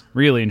CVS,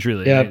 really and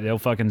truly. Yep. They'll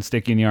fucking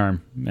stick you in the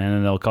arm, and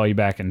then they'll call you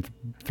back in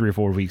 3 or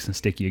 4 weeks and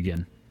stick you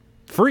again.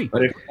 Free.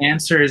 But if the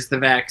answer is the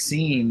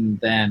vaccine,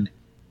 then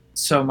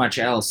so much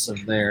else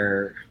of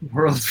their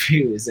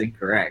worldview is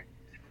incorrect.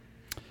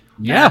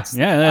 That's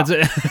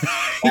it.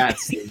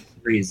 That's the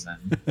reason.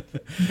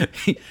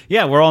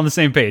 Yeah, we're all on the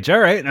same page. All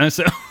right.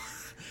 So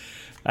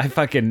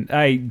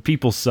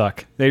people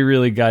suck. They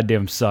really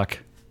goddamn suck.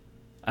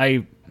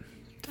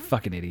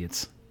 Fucking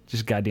idiots.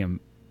 Just goddamn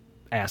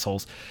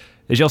assholes.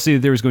 Did y'all see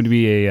that there was going to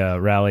be a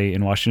rally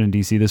in Washington,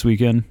 D.C. this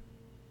weekend?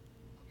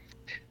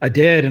 I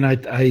did, and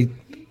I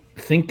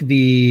think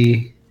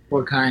the...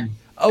 What kind?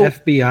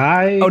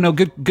 FBI? Oh, no,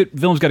 good.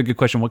 Willem's got a good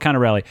question. What kind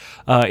of rally?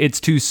 It's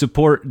to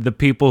support the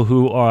people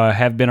who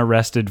have been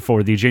arrested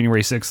for the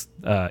January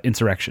 6th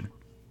insurrection.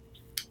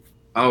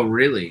 Oh,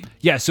 really?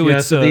 Yeah, so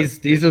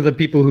these are the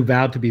people who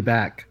vowed to be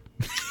back.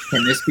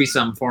 Can this be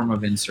some form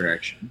of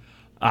insurrection?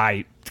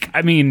 I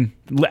mean,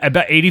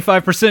 about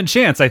 85%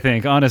 chance, I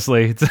think,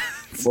 honestly.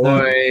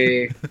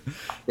 Boy,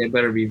 they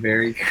better be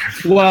very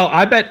careful. Well,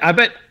 I bet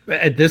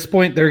at this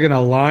point they're going to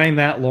line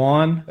that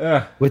lawn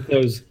with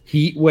those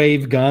heat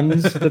wave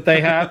guns that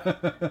they have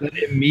that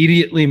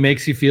immediately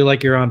makes you feel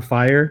like you're on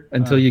fire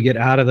until you get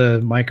out of the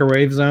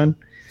microwave zone.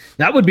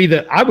 That would be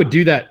I would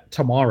do that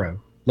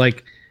tomorrow.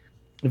 Like,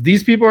 if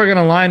these people are going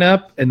to line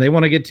up and they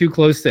want to get too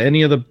close to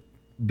any of the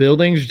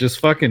buildings,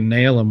 just fucking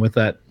nail them with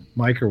that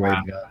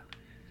microwave gun.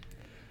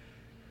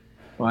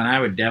 Well, and I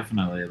would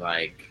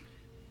definitely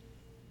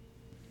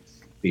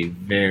be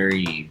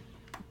very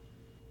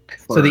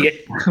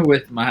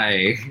with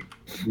my,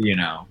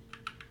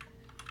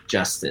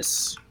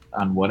 justice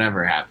on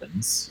whatever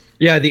happens.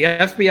 Yeah, the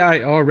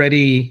FBI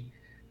already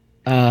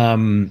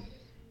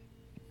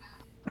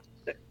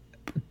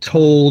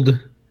told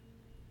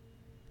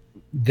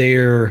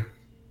their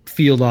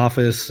field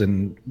office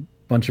and a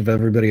bunch of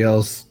everybody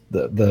else,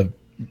 the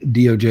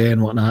DOJ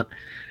and whatnot,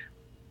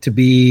 to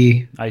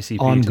be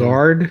ICP on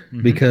guard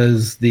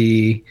because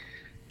the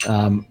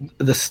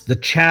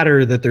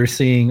chatter that they're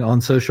seeing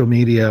on social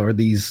media or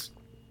these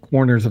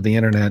corners of the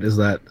internet is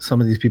that some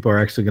of these people are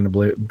actually going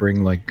to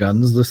bring like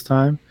guns this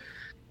time.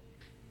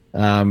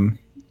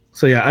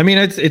 So yeah, I mean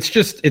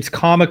it's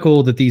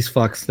comical that these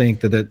fucks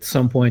think that at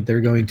some point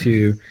they're going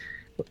to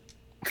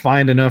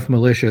find enough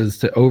militias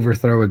to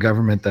overthrow a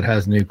government that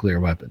has nuclear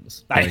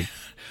weapons. Like,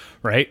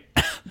 right?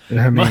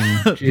 I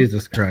mean,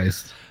 Jesus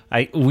Christ.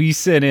 We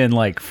sent in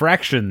like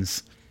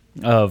fractions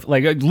of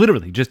like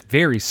literally just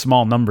very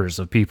small numbers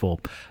of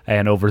people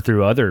and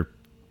overthrew other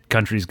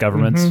countries'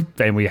 governments,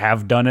 and we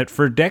have done it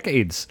for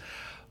decades.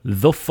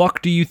 The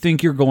fuck do you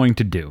think you're going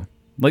to do?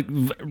 Like,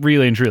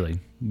 really and truly,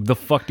 the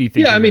fuck do you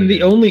think? Yeah, I mean,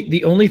 the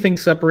only thing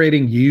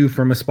separating you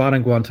from a spot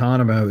in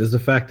Guantanamo is the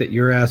fact that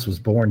your ass was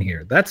born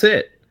here. That's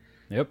it.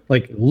 Yep.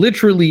 Like,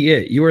 literally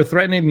it. You are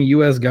threatening the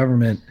U.S.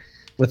 government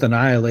with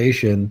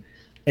annihilation,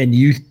 and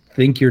you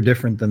think you're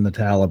different than the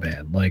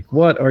Taliban. Like,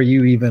 what are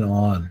you even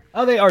on?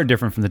 Oh, they are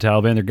different from the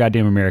Taliban. They're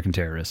goddamn American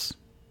terrorists.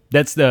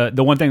 That's the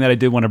one thing that I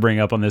did want to bring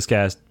up on this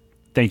cast.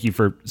 Thank you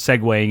for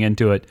segueing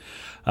into it.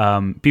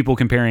 People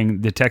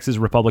comparing the Texas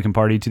Republican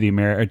Party to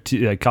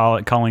the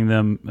calling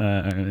them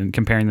and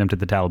comparing them to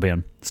the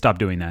Taliban. Stop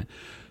doing that.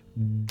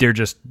 They're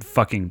just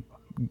fucking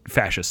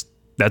fascists.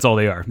 That's all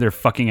they are. They're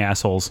fucking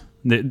assholes.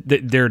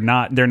 They're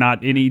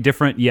not any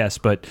different. Yes,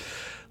 but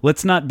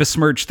let's not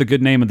besmirch the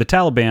good name of the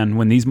Taliban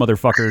when these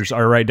motherfuckers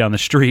are right down the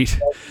street.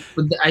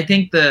 I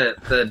think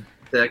the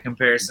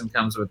comparison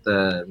comes with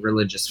the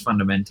religious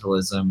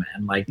fundamentalism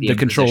and like the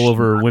control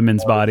over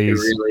women's bodies.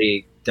 They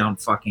really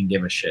don't fucking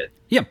give a shit.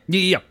 Yeah.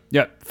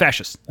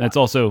 Fascist. That's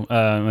also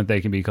what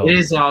they can be called. It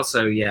is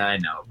also, yeah, I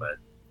know, but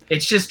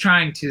it's just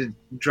trying to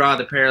draw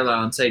the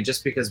parallel and say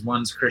just because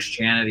one's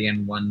Christianity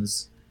and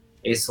one's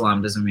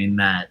Islam doesn't mean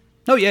that.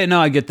 Oh yeah, no,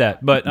 I get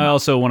that, but I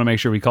also want to make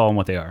sure we call them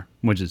what they are,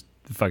 which is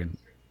fucking.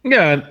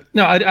 Yeah,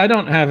 no, I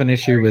don't have an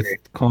issue with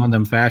calling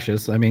them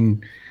fascists. I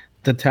mean,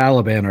 the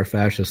Taliban are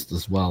fascists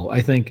as well.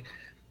 I think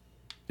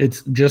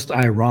it's just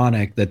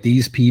ironic that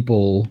these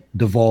people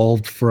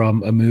devolved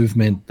from a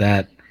movement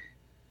that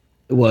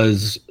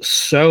was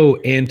so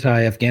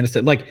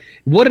anti-Afghanistan. Like,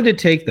 what did it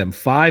take them?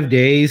 5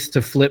 days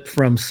to flip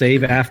from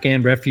save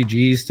Afghan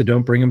refugees to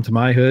don't bring them to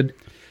my hood?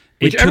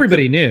 Which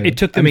everybody knew. It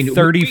took them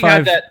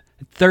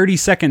 30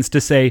 seconds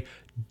to say,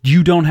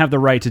 you don't have the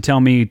right to tell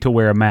me to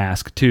wear a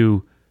mask,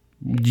 to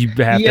you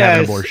have to have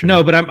an abortion.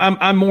 No, but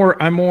I'm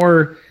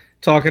more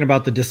talking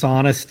about the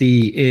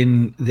dishonesty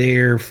in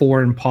their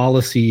foreign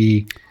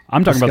policy.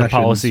 I'm talking about the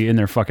policy in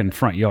their fucking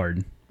front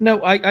yard.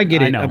 No, I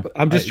get it. I know.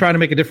 I'm just trying to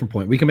make a different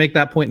point. We can make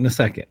that point in a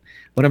second.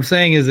 What I'm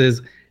saying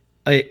is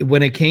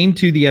when it came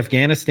to the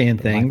Afghanistan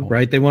thing,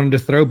 right? They wanted to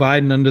throw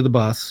Biden under the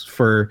bus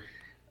for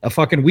a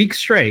fucking week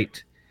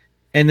straight.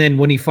 And then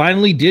when he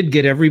finally did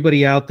get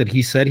everybody out that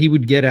he said he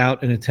would get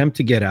out and attempt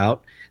to get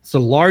out, it's the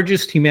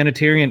largest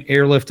humanitarian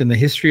airlift in the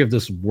history of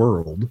this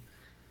world,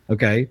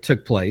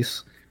 took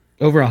place.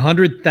 Over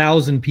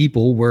 100,000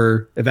 people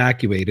were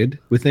evacuated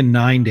within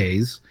 9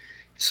 days.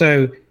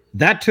 So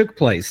that took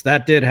place.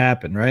 That did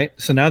happen, right?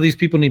 So now these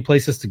people need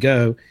places to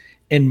go.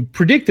 And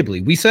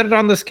predictably, we said it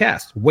on this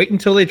cast, wait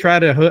until they try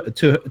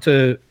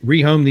to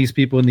rehome these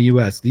people in the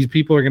U.S. These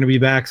people are going to be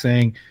back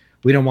saying,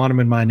 we don't want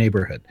them in my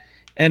neighborhood.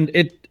 And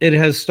it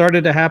has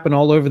started to happen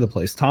all over the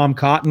place. Tom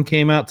Cotton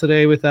came out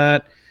today with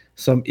that.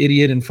 Some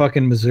idiot in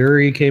fucking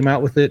Missouri came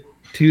out with it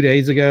 2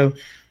 days ago.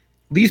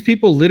 These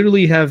people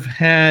literally have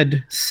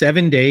had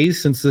 7 days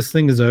since this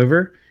thing is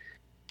over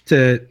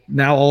to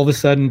now all of a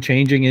sudden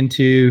changing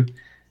into,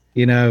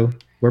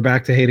 we're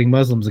back to hating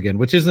Muslims again,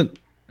 which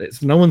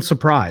it's no one's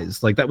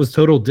surprised. Like, that was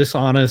total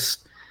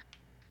dishonest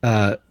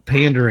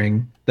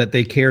pandering that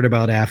they cared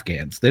about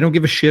Afghans. They don't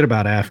give a shit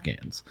about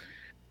Afghans.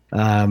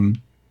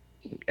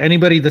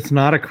 Anybody that's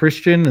not a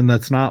Christian and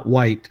that's not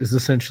white is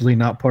essentially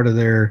not part of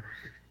their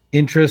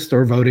interest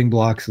or voting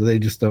block, so they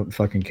just don't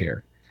fucking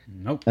care.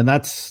 Nope. And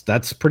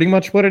that's pretty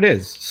much what it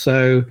is.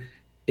 So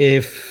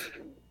if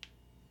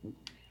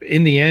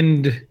in the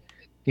end,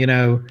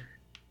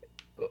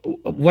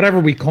 whatever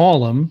we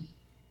call them,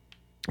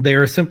 they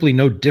are simply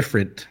no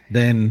different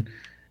than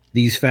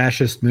these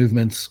fascist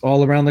movements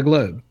all around the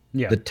globe.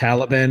 Yeah. The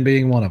Taliban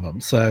being one of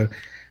them. So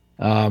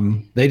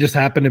they just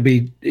happen to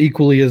be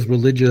equally as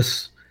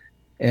religious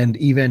and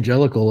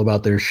evangelical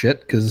about their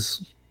shit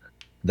because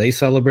they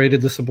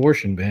celebrated this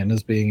abortion ban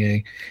as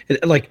being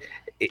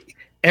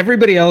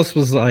everybody else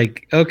was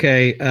like,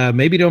 okay,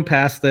 maybe don't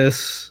pass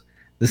this.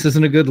 This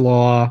isn't a good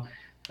law.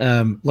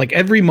 Like,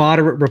 every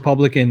moderate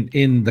Republican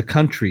in the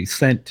country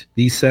sent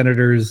these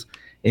senators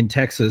in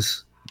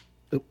Texas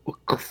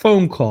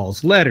phone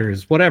calls,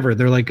 letters, whatever.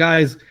 They're like,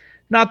 guys,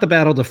 not the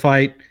battle to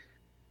fight.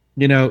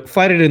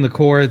 Fight it in the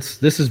courts.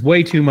 This is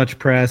way too much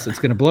press. It's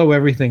going to blow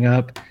everything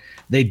up.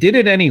 They did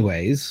it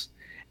anyways.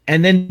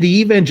 And then the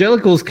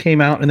evangelicals came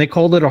out and they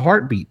called it a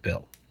heartbeat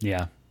bill.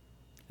 Yeah.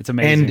 It's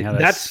amazing how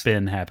that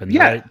spin happened.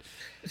 Yeah. Right?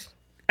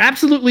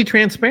 Absolutely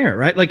transparent,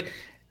 right? Like,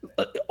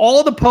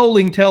 all the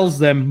polling tells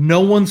them no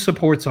one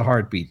supports a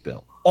heartbeat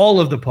bill. All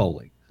of the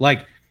polling.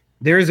 Like,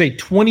 there is a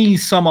 20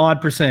 some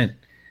odd percent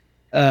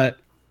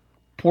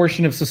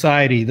portion of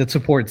society that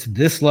supports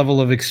this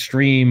level of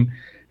extreme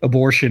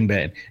abortion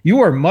ban. You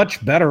are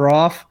much better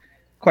off,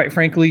 quite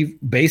frankly,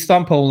 based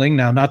on polling.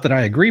 Now, not that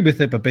I agree with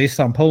it, but based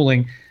on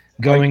polling,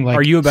 going like.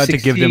 Are you about 16...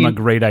 to give them a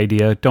great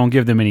idea? Don't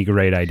give them any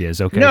great ideas,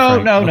 okay?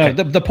 No, Frank? no, Okay.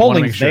 no. The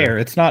polling's sure. there.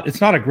 It's not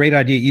a great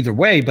idea either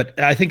way. But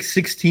I think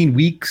 16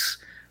 weeks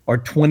or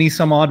 20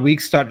 some odd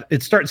weeks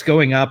starts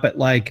going up at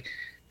like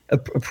a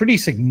pretty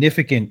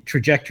significant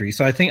trajectory.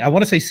 So I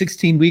want to say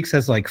 16 weeks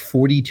has like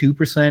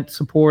 42%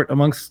 support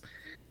amongst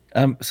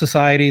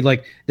society.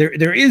 Like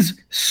there is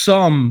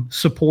some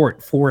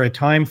support for a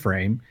time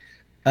frame.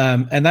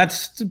 And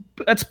that's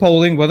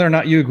polling, whether or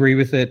not you agree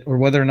with it or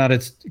whether or not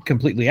it's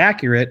completely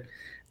accurate.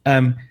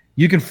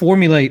 You can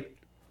formulate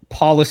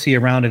policy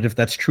around it if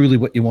that's truly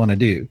what you want to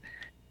do.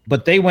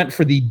 But they went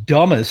for the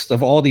dumbest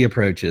of all the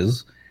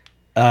approaches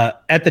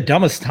at the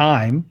dumbest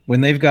time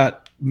when they've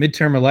got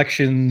midterm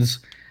elections,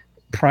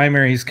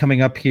 primaries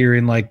coming up here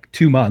in like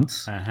 2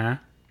 months.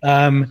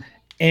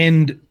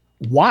 And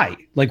why?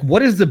 Like,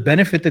 what is the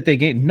benefit that they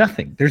gain?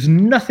 Nothing. There's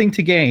nothing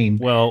to gain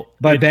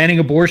by banning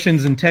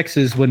abortions in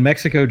Texas when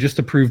Mexico just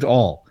approved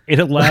all. It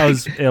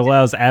allows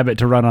Abbott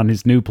to run on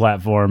his new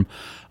platform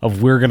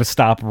of we're going to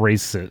stop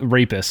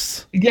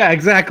rapists. Yeah,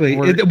 exactly.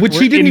 Which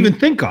he didn't even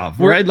think of,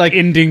 right? Like,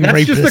 ending that's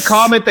rapists. just a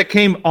comment that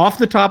came off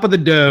the top of the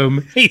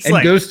dome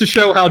and goes to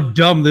show how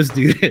dumb this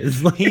dude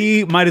is.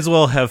 He might as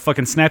well have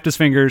fucking snapped his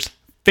fingers.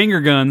 Finger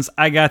guns.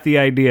 I got the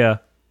idea.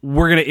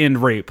 We're going to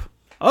end rape.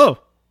 Oh.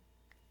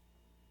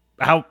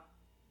 How?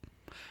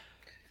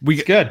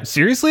 It's good.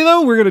 Seriously,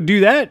 though? We're going to do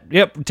that?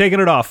 Yep, we're taking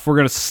it off. We're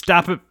going to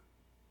stop it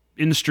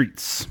in the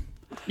streets.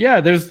 Yeah,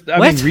 I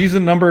mean,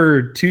 reason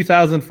number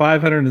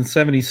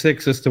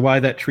 2,576 as to why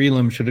that tree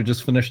limb should have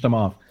just finished them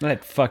off.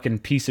 That fucking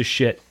piece of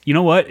shit. You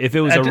know what? If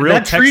it was a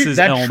real Texas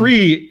elm...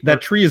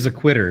 That tree is a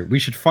quitter. We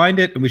should find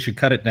it and we should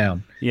cut it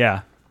down.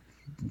 Yeah.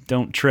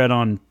 Don't tread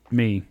on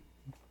me.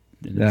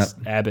 It's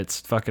Abbott's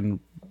fucking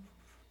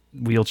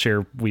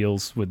wheelchair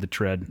wheels with the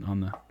tread on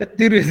the... That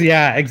dude is,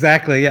 yeah,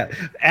 exactly, yeah.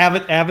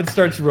 Abbott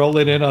starts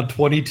rolling in on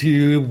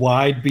 22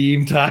 wide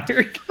beam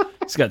tires.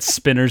 He's got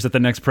spinners at the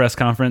next press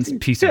conference.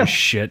 Piece of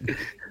shit.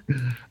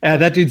 Yeah,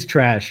 that dude's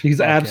trash.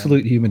 He's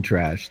absolute human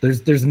trash.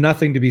 There's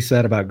nothing to be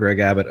said about Greg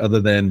Abbott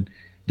other than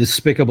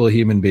despicable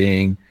human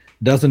being,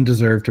 doesn't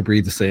deserve to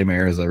breathe the same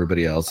air as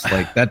everybody else.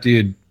 Like, that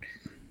dude,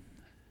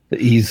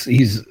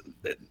 he's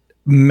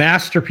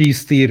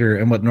masterpiece theater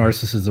and what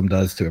narcissism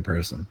does to a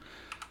person.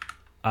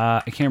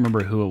 I can't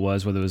remember who it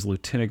was, whether it was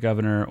Lieutenant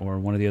Governor or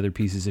one of the other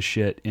pieces of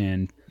shit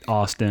in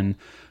Austin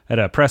at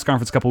a press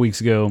conference a couple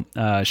weeks ago,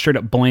 straight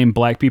up blamed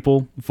black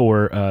people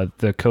for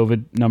the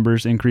COVID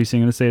numbers increasing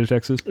in the state of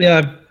Texas.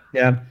 Yeah.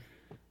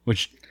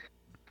 Which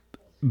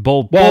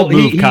bold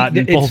move,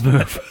 Cotton. Bold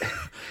move.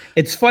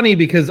 It's funny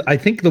because I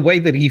think the way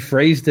that he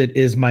phrased it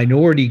is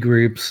minority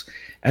groups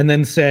and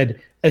then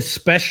said,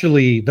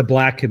 especially the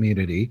black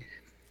community.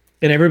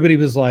 And everybody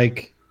was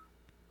like,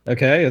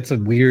 okay, that's a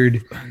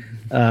weird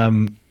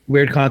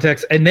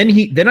context. And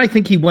then I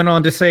think he went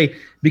on to say,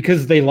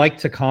 because they like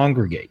to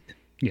congregate.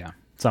 Yeah,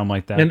 something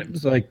like that. And it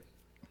was like,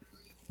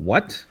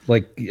 what?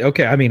 Like,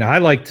 okay, I mean, I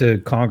like to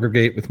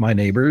congregate with my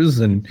neighbors.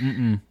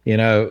 And, you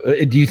know,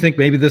 do you think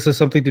maybe this has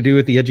something to do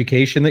with the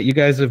education that you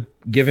guys have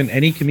given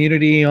any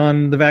community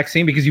on the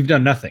vaccine? Because you've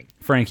done nothing.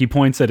 Frank, he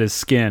points at his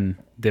skin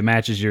that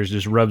matches yours,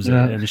 just rubs it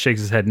and shakes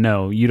his head.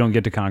 No, you don't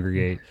get to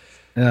congregate.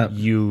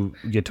 You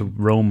get to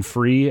roam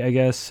free, I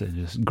guess, and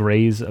just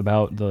graze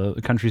about the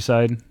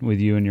countryside with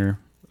you and your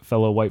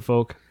fellow white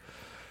folk.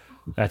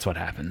 That's what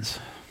happens.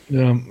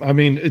 I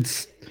mean,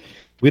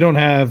 we don't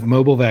have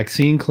mobile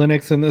vaccine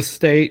clinics in this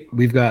state.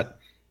 We've got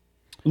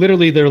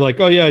literally, they're like,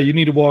 oh yeah, you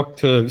need to walk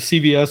to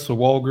CVS or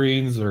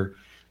Walgreens, or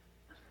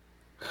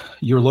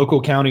your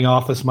local county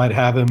office might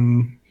have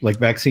them, like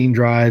vaccine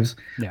drives.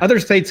 Yeah. Other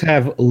states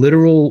have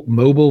literal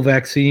mobile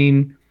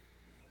vaccine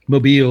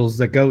mobiles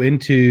that go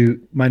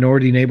into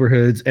minority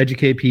neighborhoods,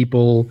 educate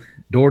people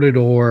door to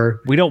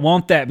door. We don't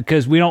want that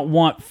because we don't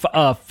want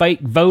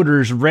fake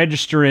voters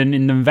registering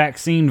in the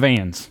vaccine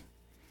vans.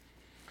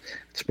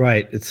 That's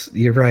right.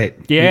 You're right.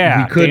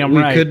 Yeah,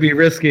 we could be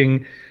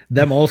risking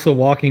them also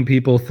walking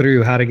people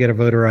through how to get a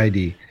voter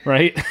ID.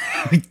 Right?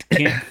 We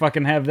can't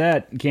fucking have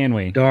that, can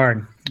we?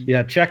 Darn.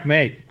 Yeah,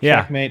 checkmate.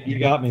 Yeah. Checkmate. You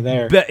got me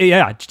there.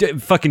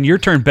 Fucking your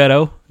turn,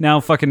 Beto. Now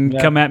fucking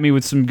come at me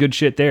with some good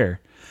shit there.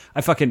 I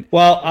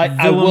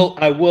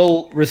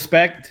will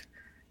respect.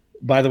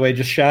 By the way,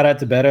 just shout out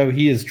to Beto.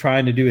 He is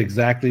trying to do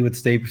exactly what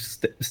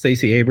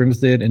Stacey Abrams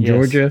did in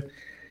Georgia.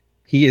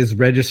 He is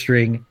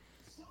registering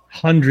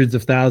hundreds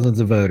of thousands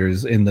of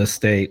voters in the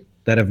state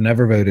that have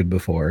never voted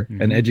before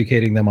and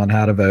educating them on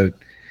how to vote.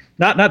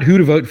 Not who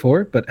to vote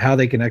for, but how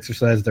they can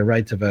exercise their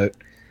right to vote.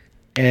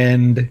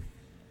 And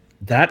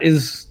that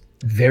is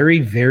very,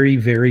 very,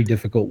 very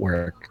difficult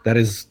work. That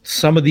is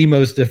some of the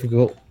most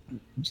difficult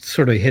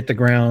sort of hit the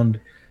ground,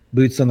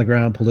 boots on the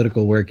ground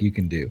political work you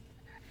can do.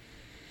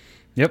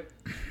 Yep.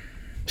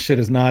 Shit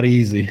is not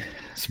easy.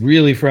 It's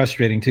really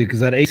frustrating too,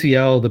 because at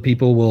ACL, the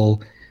people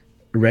will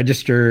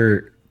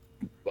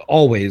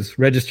always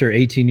register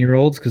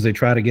 18-year-olds because they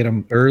try to get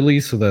them early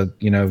so that,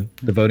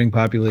 the voting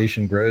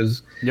population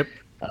grows. Yep.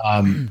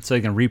 So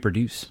they can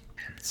reproduce.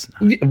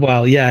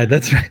 Well, yeah,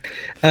 that's right.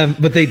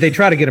 But they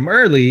try to get them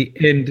early,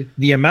 and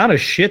the amount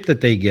of shit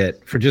that they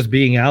get for just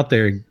being out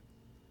there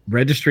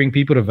registering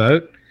people to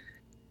vote,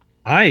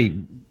 I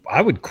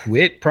would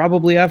quit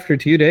probably after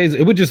 2 days.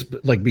 It would just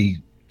like be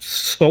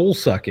soul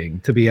sucking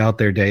to be out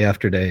there day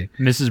after day.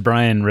 Mrs.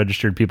 Bryan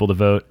registered people to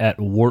vote at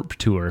Warp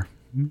Tour.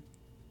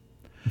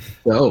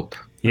 Dope.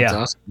 That's Yeah.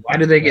 awesome. Why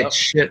do they get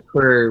shit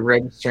for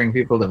registering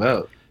people to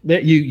vote?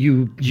 That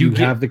you get-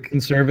 have the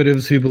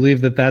conservatives who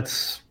believe that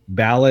that's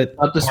ballot.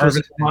 I thought this was a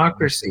harvest.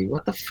 democracy.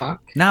 What the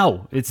fuck?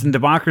 No, it's in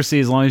democracy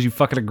as long as you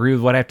fucking agree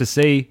with what I have to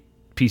say,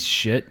 piece of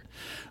shit.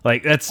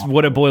 Like, that's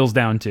what it boils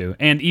down to.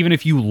 And even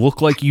if you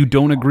look like you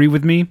don't agree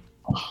with me,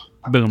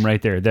 boom,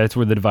 right there. That's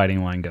where the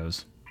dividing line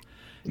goes.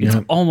 It's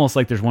Yeah. almost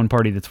like there's one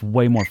party that's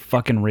way more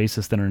fucking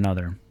racist than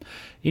another.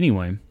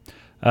 Anyway,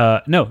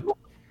 no,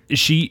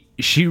 she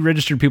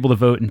registered people to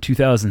vote in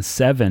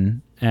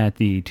 2007 at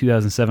the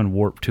 2007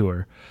 Warp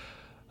Tour,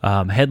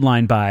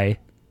 headlined by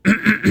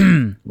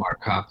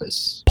Mark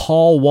Hoppus.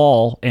 Paul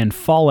Wall and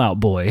Fallout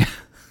Boy.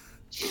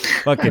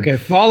 Fucking Okay,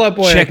 Fall Out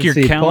Boy. I Check can your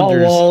see.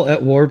 calendars. Paul Wall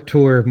at Warp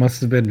Tour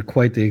must have been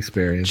quite the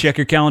experience. check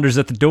your calendars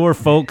at the door,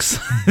 folks.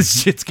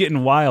 This shit's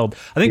getting wild.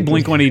 I think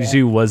Blink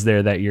 182 was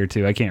there that year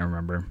too. I can't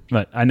remember,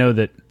 but I know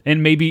that,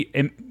 and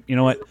you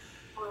know what?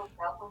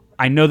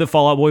 I know that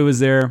Fall Out Boy was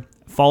there.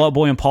 Fall Out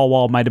Boy and Paul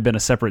Wall might have been a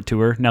separate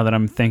tour. Now that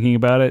I'm thinking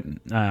about it,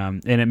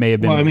 and it may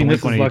have been. Well, I mean, Blink this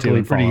is 182 luckily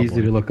and Fall pretty Out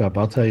easy Boy. to look up.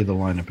 I'll tell you the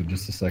lineup in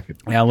just a second.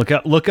 Yeah, look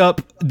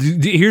up.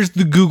 Here's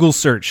the Google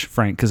search,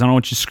 Frank, because I don't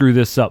want you to screw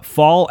this up.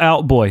 Fall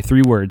Out Boy,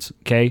 3 words,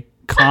 okay,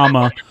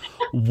 comma,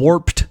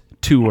 Warped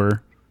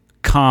Tour,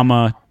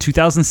 comma,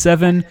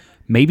 2007,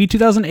 maybe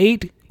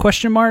 2008,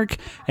 question mark,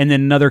 and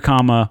then another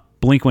comma,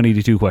 Blink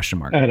 182, question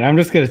mark. And I'm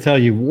just going to tell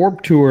you,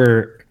 Warp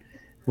Tour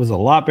was a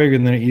lot bigger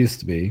than it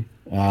used to be,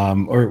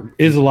 or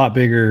is a lot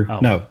bigger. Oh.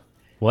 No,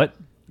 What?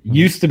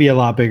 used to be a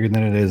lot bigger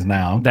than it is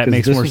now. That 'cause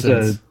makes this more was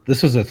sense.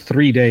 This was a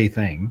 3-day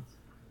thing.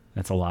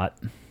 That's a lot.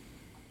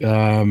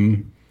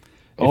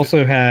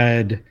 Also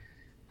had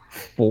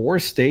 4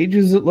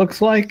 stages, it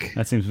looks like.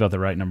 That seems about the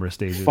right number of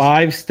stages.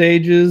 5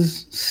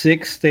 stages,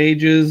 6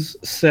 stages,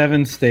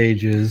 7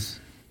 stages.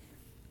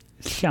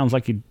 Sounds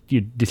like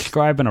you're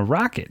describing a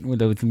rocket with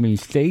those many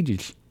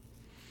stages.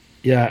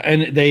 Yeah,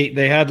 and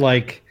they had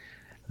like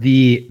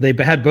they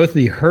had both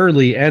the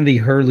Hurley and the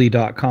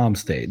Hurley.com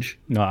stage.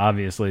 No,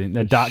 obviously.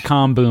 The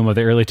 .com boom of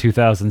the early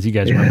 2000s. You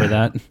guys remember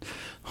that?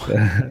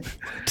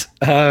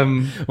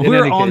 In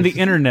We're any on the case,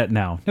 internet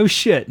now. No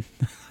shit.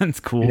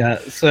 That's cool. Yeah,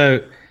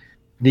 so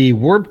the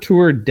Warped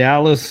Tour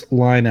Dallas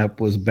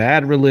lineup was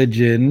Bad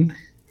Religion,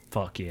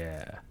 Fuck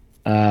yeah.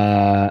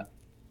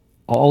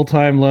 All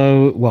Time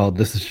Low. Well,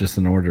 this is just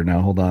an order now.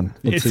 Hold on.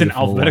 Let's It's see in the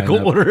full alphabetical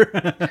lineup.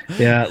 order.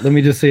 Yeah, let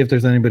me just see if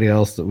there's anybody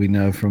else that we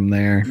know from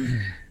there.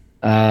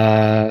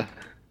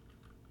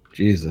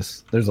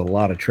 Jesus, there's a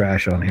lot of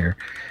trash on here.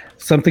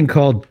 Something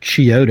called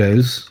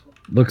Chiodos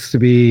looks to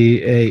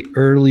be a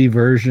early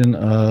version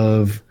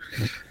of,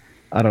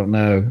 I don't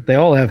know. They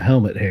all have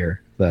helmet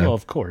hair though. Well,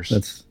 of course.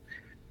 That's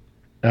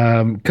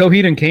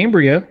Coheed and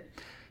Cambria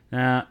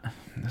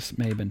This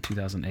may have been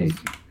 2008.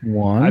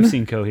 one. I've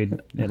seen Coheed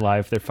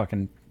live.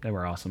 They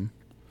were awesome.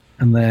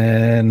 And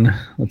then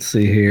let's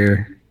see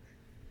here.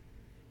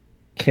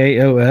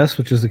 KOS,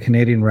 which is a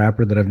Canadian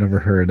rapper that I've never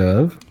heard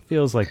of.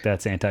 Feels like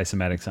that's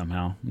anti-Semitic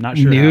somehow. Not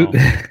sure New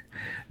how.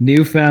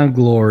 Newfound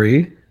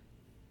Glory,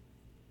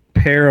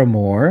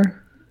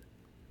 Paramore,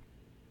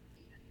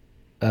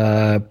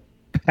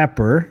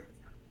 Pepper,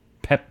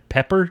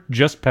 Pepper?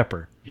 Just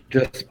Pepper.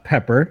 just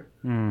Pepper,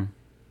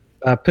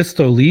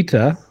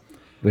 Pistolita,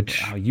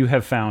 which Oh, you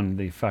have found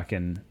the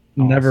fucking...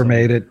 never awesome-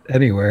 made it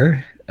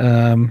anywhere.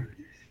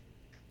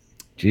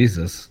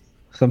 Jesus,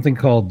 something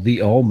called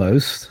The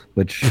Almost,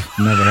 which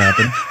never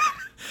happened.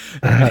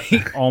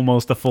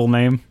 Almost a full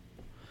name.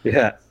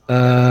 Yeah,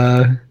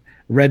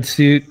 red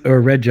suit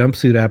or red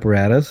jumpsuit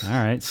apparatus. All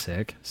right,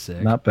 sick.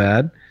 Not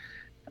bad.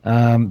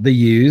 The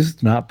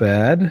Used, not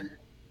bad.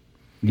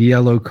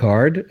 Yellow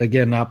Card,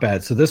 again, not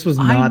bad. So this was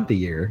not the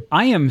year.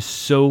 I am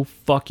so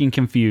fucking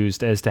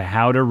confused as to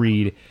how to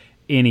read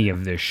any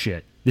of this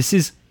shit. This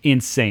is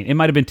insane. It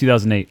might have been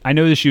 2008. I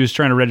know that she was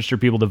trying to register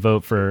people to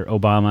vote for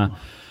Obama,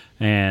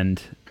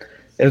 and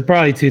It was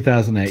probably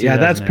 2008. Yeah,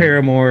 that's 2008.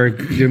 Paramore,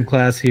 Gym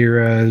Class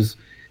Heroes,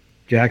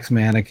 Jack's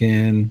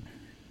Mannequin.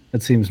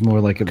 That seems more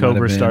like it might have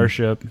Cobra been.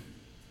 Starship.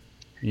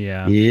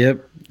 Yeah.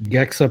 Yep.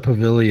 Gexa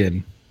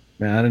Pavilion.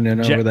 Man, I don't know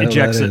where the hell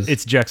that is.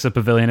 It's Jexa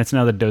Pavilion. It's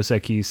now the Dos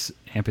Equis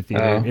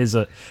Amphitheater.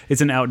 Oh.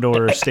 It's an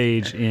outdoor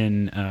stage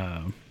in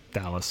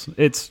Dallas.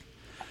 It's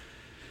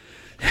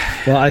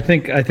Well, I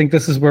think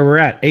this is where we're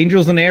at.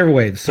 Angels and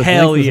Airwaves. So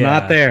hell Blink was yeah.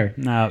 not there.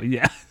 No,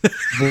 yeah.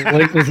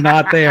 Blink was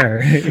not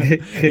there.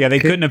 Yeah, they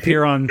couldn't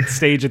appear on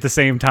stage at the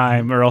same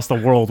time, or else the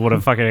world would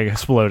have fucking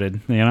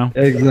exploded. You know?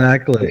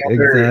 Exactly.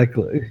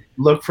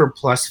 Look for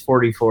Plus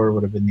 44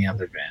 would have been the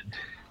other band.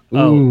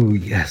 Oh. Ooh,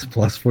 yes.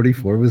 Plus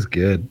 44 was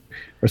good.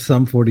 Or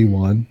some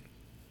 41.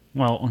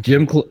 Well,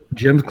 Gym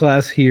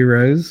Class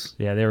Heroes.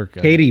 yeah, they were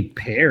good. Katy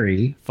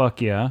Perry.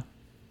 Fuck yeah.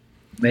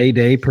 May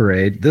Day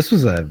Parade. This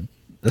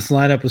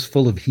lineup was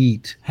full of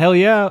heat. Hell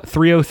yeah,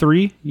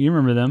 303. You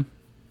remember them?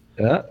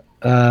 Yeah.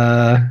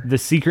 The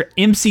Secret,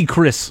 MC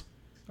Chris.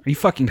 Are you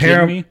fucking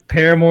kidding me?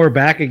 Paramore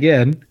back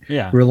again.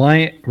 Yeah.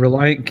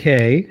 Reliant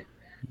K.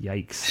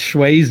 Yikes.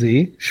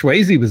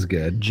 Swayze was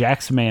good.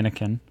 Jack's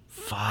Mannequin.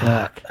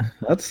 Fuck.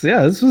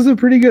 This was a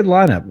pretty good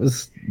lineup.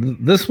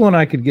 This one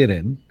I could get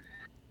in.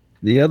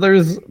 The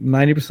others,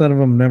 90% of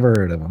them, never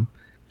heard of them.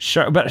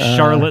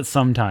 Charlotte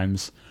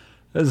sometimes.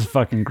 This is a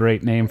fucking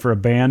great name for a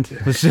band.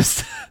 Let's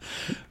just,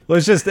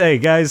 hey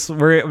guys,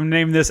 we're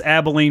naming this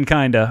Abilene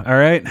kinda. All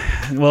right,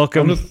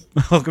 welcome to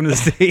the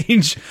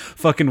stage.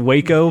 Fucking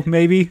Waco,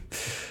 maybe.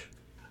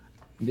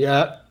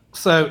 Yeah.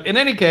 So in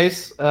any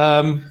case,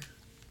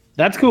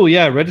 that's cool.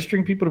 Yeah,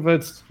 registering people to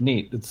vote's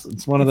neat.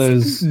 It's one of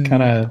those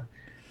kind of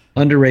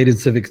underrated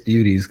civics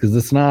duties because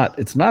it's not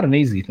an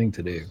easy thing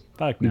to do.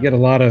 Fuck you no. get a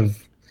lot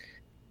of.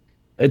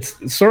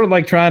 It's sort of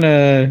like trying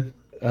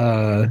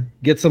to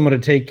get someone to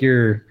take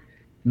your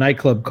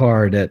nightclub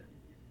card at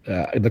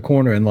the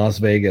corner in Las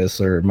Vegas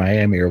or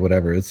Miami or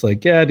whatever. It's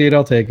like, yeah, dude,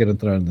 I'll take it and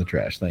throw it in the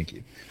trash. Thank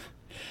you.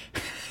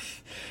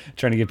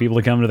 Trying to get people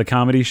to come to the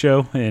comedy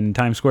show in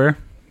Times Square.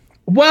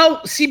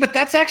 Well, see, but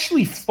that's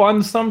actually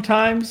fun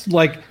sometimes.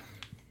 Like,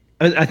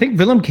 I think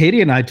Willem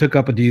Katie and I took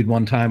up a dude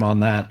one time on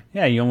that.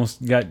 Yeah, you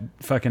almost got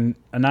fucking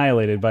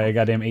annihilated by a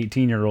goddamn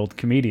 18-year-old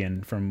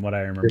comedian, from what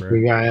I remember.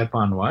 The guy up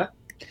on what?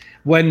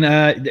 When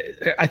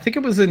I think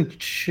it was in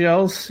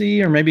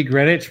Chelsea or maybe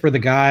Greenwich, where the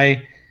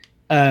guy,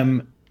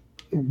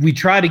 we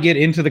tried to get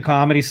into the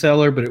Comedy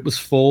Cellar, but it was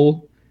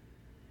full.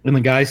 And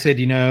the guy said,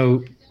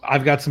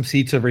 I've got some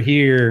seats over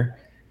here.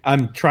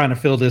 I'm trying to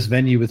fill this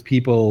venue with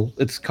people.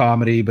 It's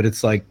comedy, but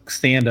it's like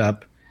stand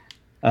up,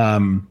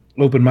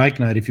 open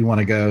mic night if you want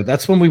to go.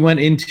 That's when we went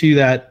into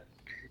that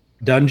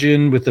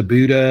dungeon with the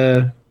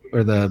Buddha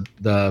or the.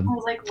 It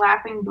was like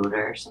Laughing Buddha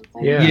or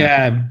something.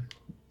 Yeah.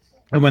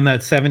 And when that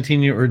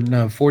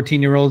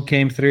 14-year-old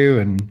came through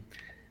and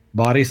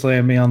body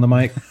slammed me on the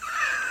mic.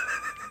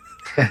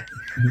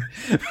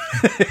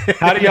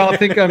 How do y'all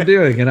think I'm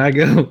doing? And I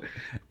go,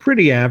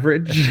 pretty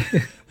average.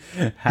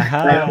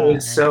 That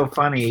was so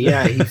funny.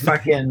 Yeah, he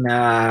fucking.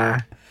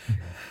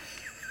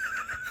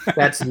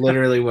 That's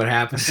literally what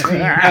happens to me.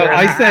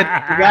 I said,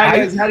 the guy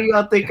goes, "How do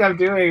y'all think I'm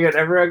doing?" And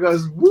everyone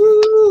goes,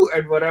 "Woo!"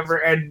 and whatever.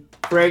 And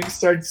Frank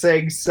starts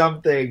saying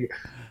something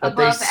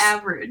above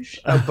average,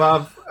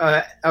 above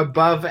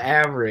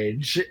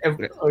average,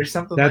 or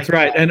something. That's like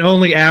right, that. and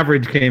only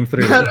average came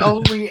through. But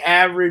only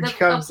average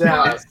comes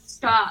out.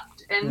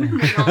 Stopped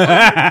and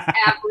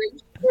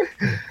average.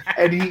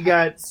 And he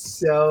got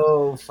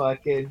so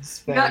fucking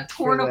spanked. Got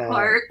torn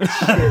apart.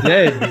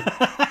 Yeah,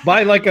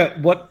 by like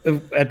what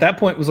at that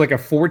point was like a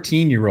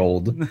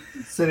 14-year-old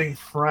sitting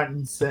front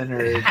and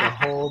center the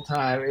whole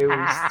time. It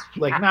was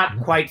like not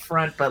quite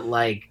front, but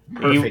like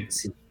perfect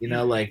seat.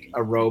 Like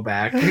a row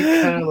back,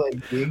 kind of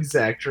like the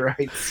exact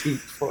right seat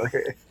for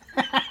it.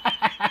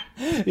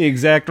 The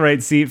exact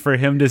right seat for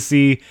him to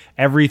see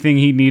everything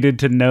he needed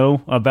to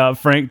know about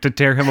Frank to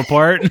tear him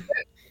apart.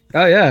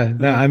 Oh yeah,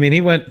 no, I mean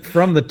he went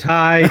from the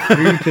tie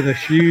through to the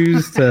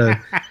shoes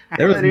to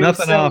there was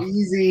nothing off.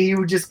 Easy. He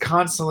would just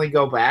constantly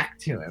go back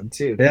to him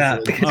too. Yeah.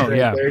 Like,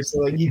 right there. So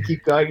like you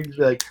keep going, and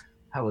be like,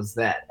 "How was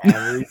that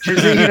average?"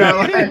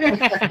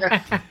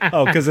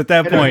 Because at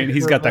that point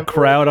he's got the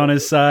crowd on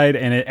his side,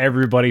 and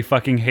everybody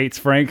fucking hates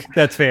Frank.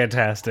 That's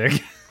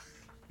fantastic.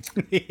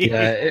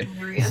 Yeah, it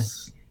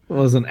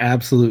was an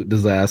absolute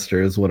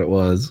disaster, is what it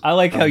was. I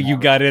like how you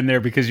got in there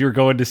because you were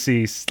going to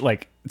see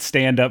like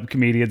stand-up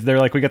comedians. They're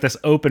like, we got this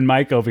open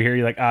mic over here.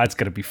 You're like, it's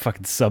gonna be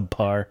fucking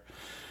subpar.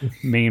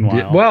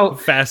 Meanwhile,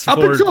 fast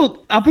forward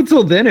up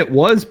until then, it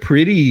was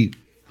pretty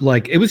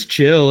like it was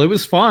chill. It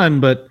was fun,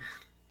 but it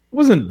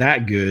wasn't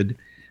that good.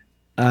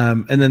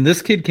 And then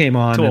this kid came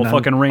on. Until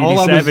fucking Randy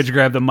Savage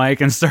grabbed the mic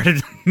and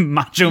started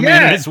Macho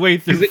Man his way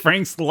through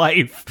Frank's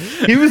life.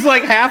 He was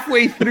like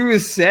halfway through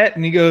his set,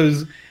 and he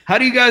goes, "How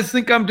do you guys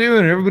think I'm doing?"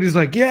 And everybody's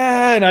like,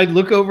 "Yeah." And I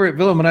look over at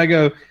Willem and I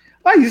go,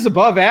 "Oh, he's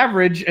above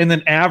average." And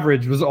then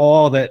average was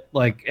all that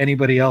like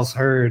anybody else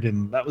heard,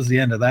 and that was the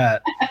end of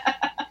that.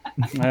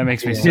 That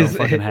makes me so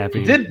fucking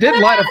happy. Did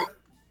light up.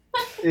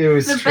 It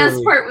was the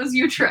best part was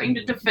you trying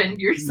to defend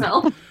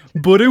yourself.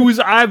 But there was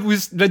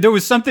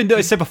something that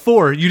I said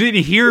before. You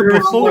didn't hear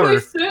before. I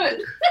said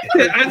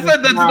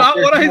that's not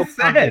what I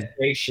said.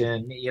 There's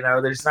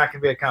not going to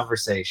be a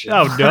conversation.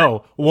 Oh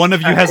no, one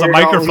of you has a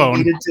microphone.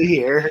 Needed to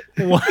hear.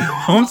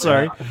 I'm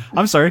sorry.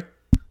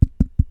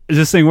 Does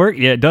this thing work?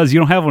 Yeah, it does. You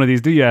don't have one of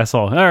these, do you,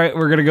 asshole? All right,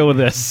 we're gonna go with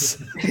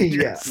this.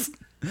 Yes.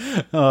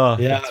 Oh,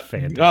 yeah. That's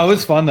fantastic. Oh, it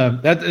was fun though.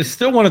 That is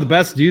still one of the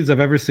best dudes I've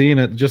ever seen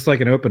at just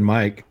like an open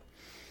mic.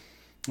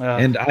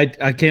 And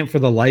I can't for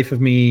the life of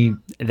me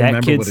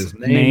remember what his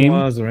name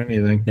was or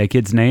anything. That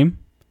kid's name?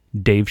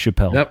 Dave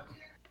Chappelle. Yep.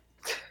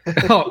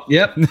 Oh,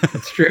 yep,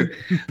 that's true.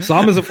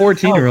 Saw him as a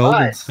 14-year-old.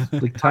 It's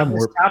like time on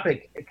warp. This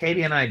topic,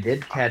 Katie and I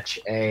did catch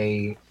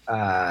a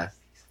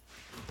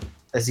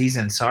Aziz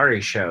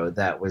Ansari show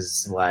that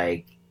was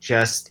like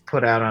just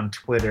put out on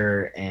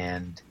Twitter,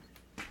 and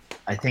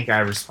I think I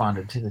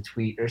responded to the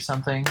tweet or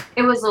something.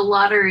 It was a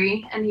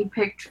lottery, and he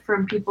picked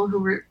from people who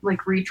were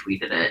like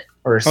retweeted it.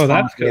 Or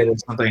that's good. or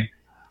something.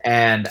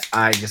 And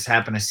I just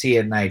happened to see it,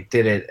 and I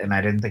did it, and I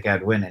didn't think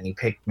I'd win, and he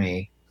picked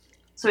me.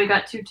 So we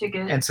got 2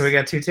 tickets. And so we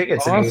got 2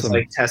 tickets, and he was Awesome.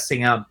 like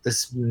testing out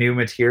this new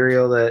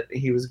material that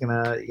he was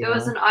gonna. It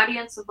was an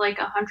audience of like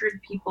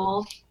 100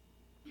 people.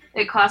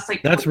 It cost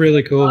like That's $20.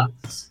 really cool.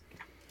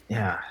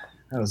 Yeah,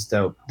 that was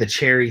dope. The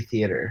Cherry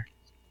Theater.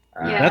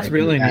 Yeah, That's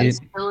really neat.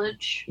 East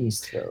Village.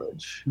 East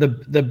Village.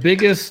 The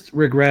biggest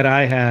regret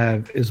I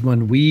have is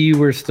when we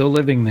were still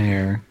living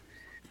there.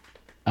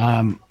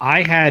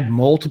 I had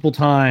multiple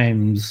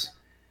times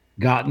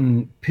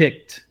gotten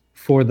picked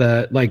for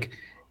the like.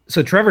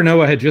 So Trevor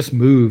Noah had just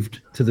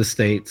moved to the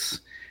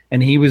States,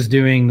 and he was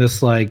doing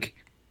this like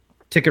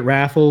ticket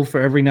raffle for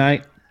every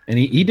night, and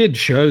he did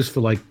shows for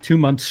like 2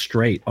 months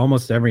straight,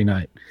 almost every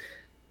night.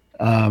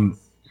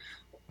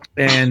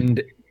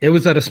 And it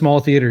was at a small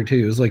theater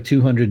too. It was like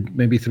 200,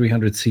 maybe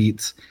 300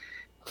 seats,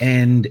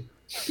 and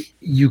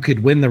you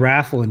could win the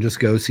raffle and just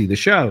go see the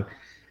show.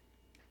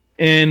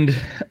 And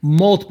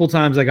multiple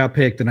times I got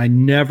picked, and I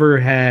never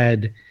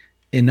had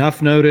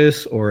enough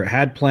notice or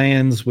had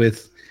plans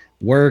with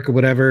work or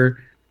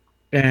whatever.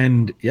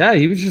 And yeah,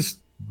 he was just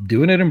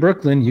doing it in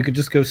Brooklyn. You could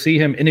just go see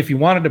him. And if you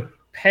wanted to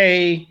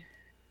pay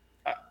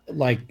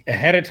like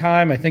ahead of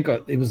time, I think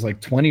it was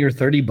like 20 or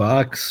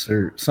 $30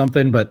 or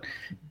something, but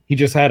he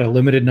just had a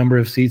limited number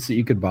of seats that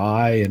you could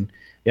buy. And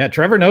yeah,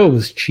 Trevor Noah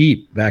was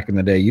cheap back in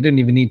the day. You didn't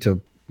even need to,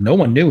 no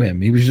one knew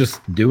him. He was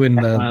just doing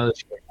the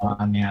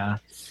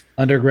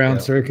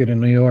underground circuit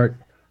in New York.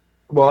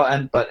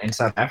 Well, but in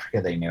South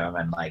Africa they knew him,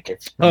 and like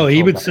if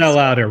he would sell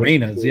out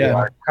arenas. Yeah,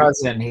 our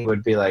cousin, he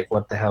would be like,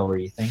 "What the hell were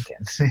you thinking?"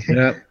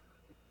 Yeah,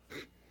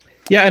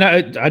 yeah,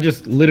 and I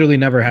just literally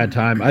never had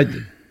time.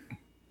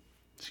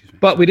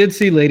 But we did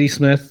see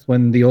Ladysmith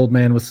when the old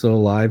man was still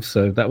alive,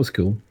 so that was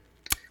cool.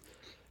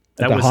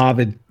 At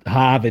the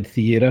Harvard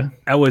Theater.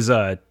 That was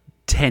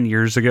 10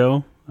 years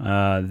ago.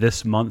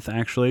 This month,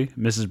 actually.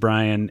 Mrs.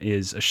 Bryan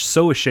is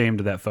so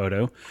ashamed of that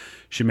photo.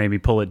 She made me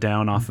pull it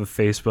down off of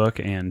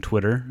Facebook and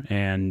Twitter.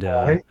 And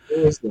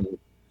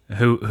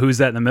who's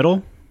that in the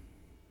middle?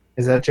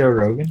 Is that Joe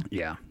Rogan?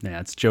 Yeah,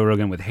 it's Joe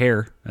Rogan with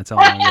hair. That's how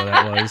long ago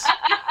that was.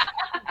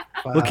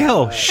 Wow. Look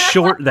how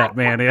short that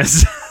man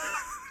is.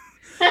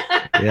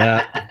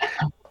 Yeah.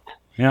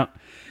 Yeah.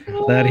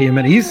 That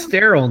he's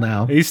sterile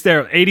now. He's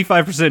sterile.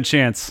 85%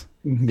 chance.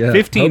 Yeah,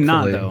 15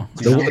 not,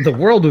 hopefully. though. The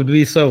world would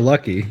be so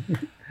lucky.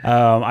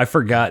 I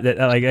forgot that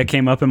like it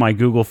came up in my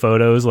Google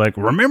Photos. Like,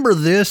 remember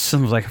this? I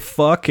was like,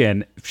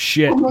 fucking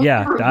shit.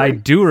 Yeah, I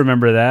do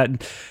remember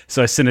that.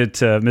 So I sent it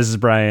to Mrs.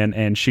 Bryan,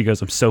 and she goes,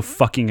 "I'm so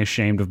fucking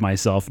ashamed of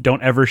myself.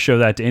 Don't ever show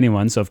that to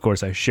anyone." So of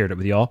course I shared it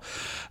with y'all.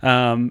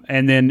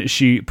 And then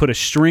she put a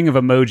string of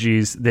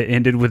emojis that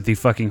ended with the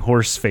fucking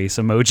horse face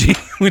emoji,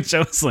 which I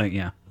was like,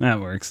 yeah, that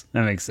works.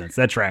 That makes sense.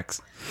 That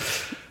tracks.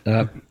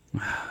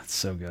 It's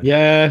so good.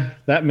 Yeah,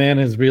 that man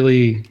is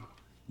really,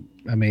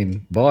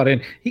 bought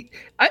in.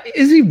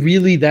 Is he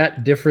really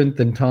that different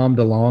than Tom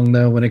DeLonge,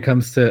 though, when it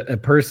comes to a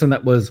person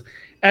that was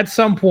at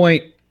some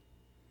point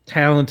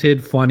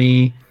talented,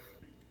 funny,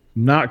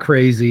 not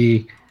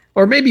crazy,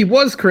 or maybe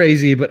was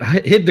crazy, but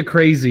hid the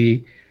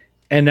crazy,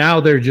 and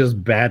now they're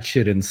just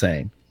batshit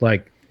insane.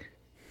 Like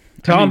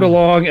Tom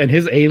DeLonge and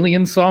his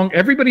Alien song,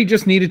 everybody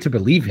just needed to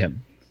believe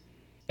him.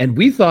 And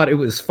we thought it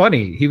was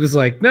funny. He was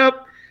like, nope.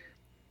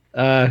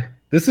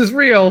 This is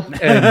real.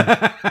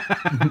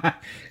 And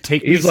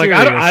he's like,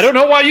 I don't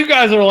know why you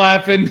guys are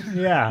laughing.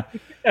 Yeah.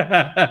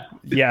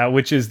 Yeah,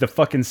 which is the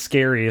fucking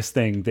scariest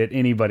thing that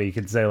anybody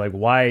could say. Like,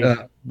 why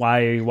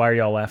are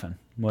y'all laughing?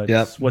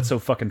 What's so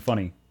fucking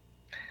funny?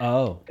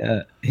 Oh.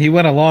 He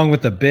went along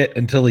with the bit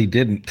until he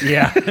didn't.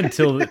 Yeah,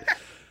 until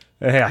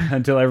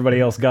everybody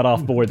else got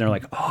off board and they're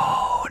like,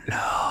 oh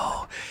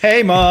no.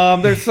 Hey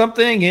mom, there's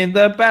something in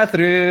the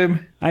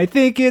bathroom. I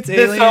think it's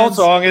this aliens. whole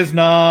song is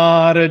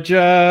not a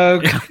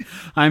joke.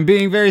 I'm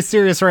being very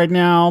serious right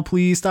now.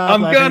 Please stop.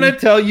 I'm gonna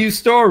tell you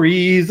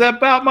stories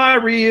about my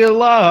real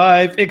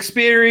life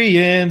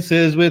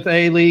experiences with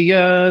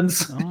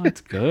aliens. Oh,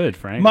 that's good,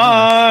 Frank.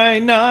 My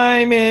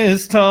name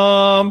is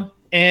Tom,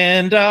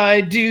 and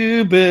I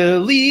do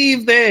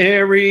believe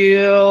they're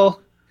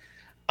real.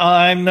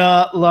 I'm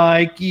not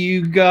like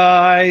you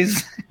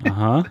guys.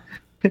 Uh-huh.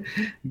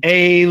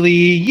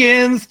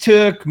 Aliens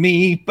took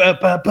me. Wow,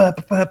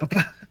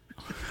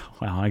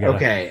 I got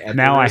okay.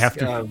 Now I have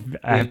to.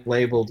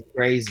 Labeled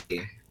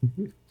crazy.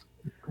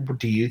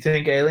 Do you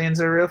think aliens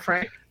are real,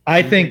 Frank?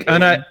 I think,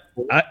 I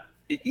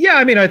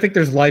think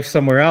there's life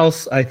somewhere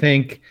else. I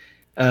think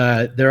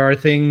there are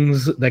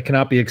things that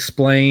cannot be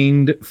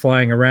explained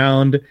flying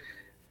around.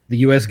 The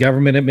U.S.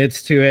 government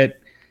admits to it.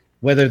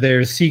 Whether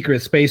there's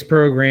secret space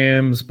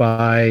programs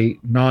by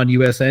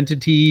non-U.S.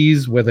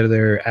 entities, whether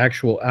they're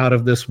actual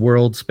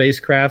out-of-this-world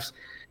spacecrafts,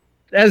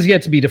 has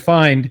yet to be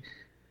defined.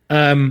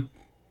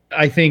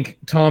 I think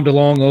Tom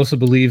DeLonge also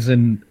believes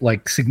in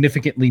like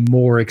significantly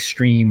more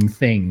extreme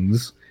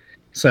things.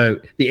 So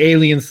the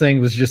aliens thing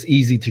was just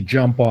easy to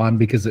jump on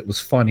because it was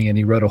funny, and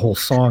he wrote a whole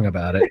song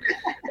about it.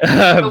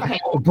 Okay.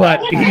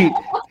 But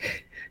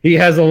he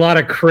has a lot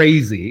of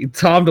crazy.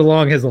 Tom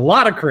DeLonge has a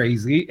lot of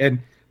crazy, and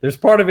there's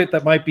part of it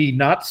that might be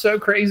not so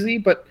crazy,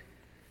 but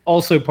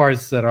also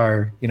parts that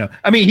are,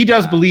 I mean, he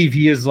does believe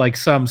he is like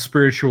some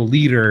spiritual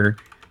leader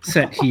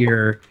sent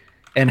here,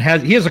 and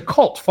he has a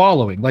cult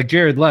following, like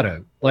Jared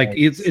Leto. Like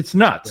it's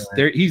nuts.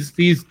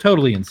 He's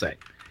totally insane.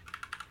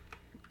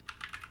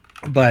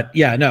 But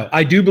yeah, no,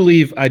 I do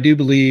believe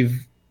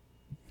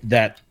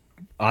that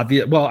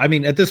obvious. Well, I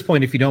mean, at this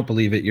point, if you don't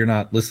believe it, you're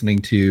not listening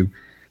to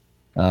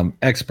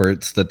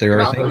experts. That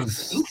there are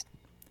things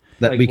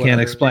that we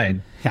can't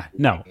explain. Yeah,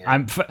 no,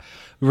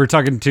 we're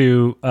talking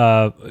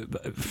to.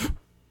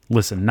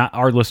 Listen, not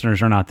our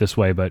listeners are not this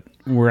way, but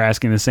we're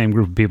asking the same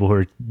group of people who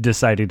are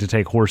deciding to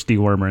take horse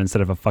dewormer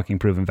instead of a fucking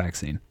proven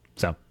vaccine.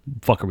 So,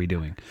 fuck are we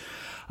doing?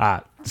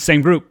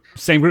 Same group.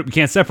 You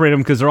can't separate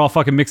them because they're all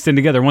fucking mixed in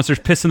together. Once there's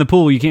piss in the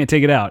pool, you can't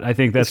take it out. I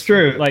think that's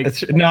true. Like,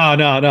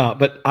 no.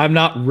 But I'm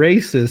not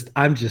racist.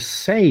 I'm just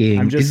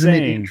saying. Isn't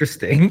it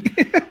interesting?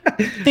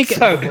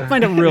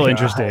 Find it real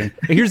interesting.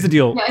 Here's the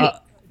deal.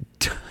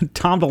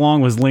 Tom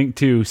DeLonge was linked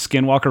to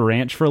Skinwalker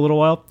Ranch for a little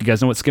while. You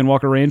guys know what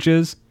Skinwalker Ranch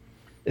is?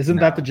 Isn't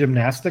that the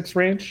gymnastics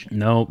ranch?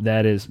 No,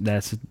 that's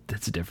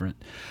different.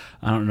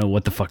 I don't know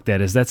what the fuck that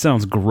is. That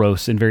sounds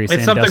gross and very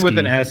It's something with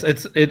an S.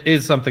 It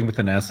is something with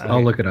an S.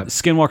 I'll look it up.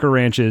 Skinwalker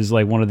Ranch is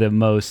like one of the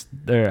most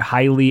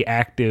highly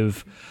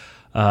active,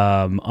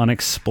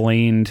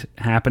 unexplained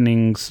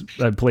happenings,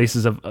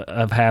 places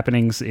of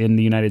happenings in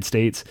the United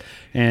States,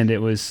 and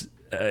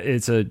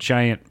it's a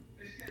giant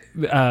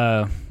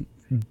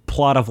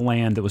plot of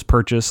land that was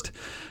purchased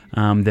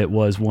that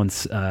was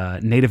once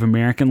Native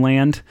American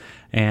land.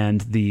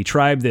 And the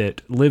tribe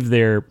that lived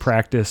there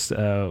practiced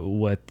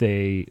what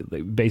they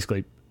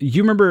basically.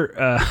 You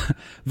remember,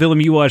 Willem?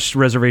 You watched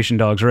Reservation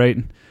Dogs, right?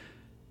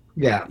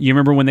 Yeah. You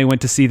remember when they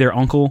went to see their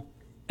uncle,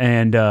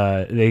 and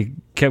they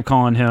kept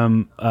calling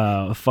him.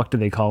 Fuck, did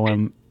they call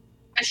him?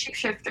 A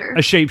shapeshifter.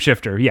 A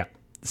shapeshifter. Yeah.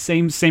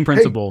 Same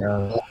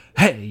principle.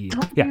 Hey,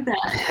 Don't yeah. do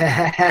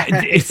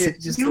that. It's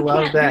just You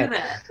love can't that. do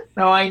that.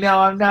 No, I know.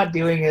 I'm not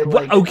doing it.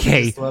 Like, okay.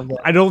 I just love that.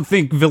 I don't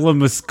think Willem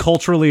was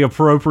culturally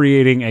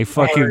appropriating a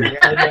fucking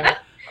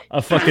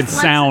a fucking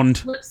sound.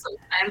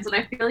 Sometimes, and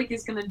I feel like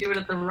he's gonna do it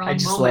at the wrong I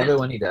just moment. love it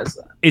when he does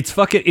that. It's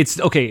fucking. It's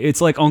okay.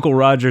 It's like Uncle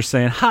Roger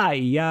saying "Hi,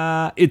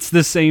 yeah." It's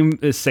the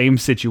same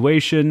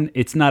situation.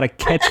 It's not a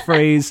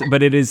catchphrase,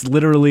 but it is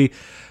literally.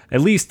 At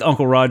least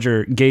Uncle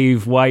Roger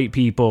gave white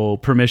people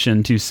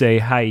permission to say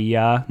 "Hi,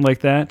 yeah"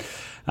 like that,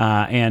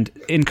 and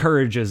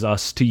encourages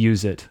us to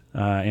use it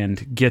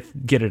and get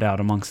it out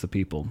amongst the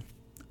people.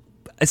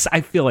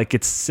 I feel like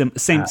it's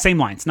same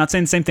lines. Not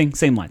saying the same thing,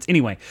 same lines.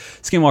 Anyway,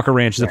 Skinwalker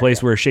Ranch is a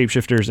place where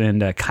shapeshifters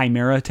and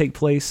chimera take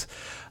place,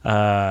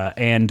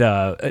 and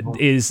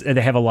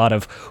they have a lot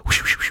of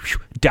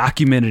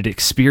documented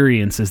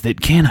experiences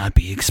that cannot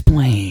be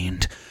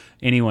explained.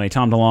 Anyway,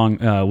 Tom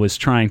DeLonge was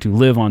trying to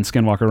live on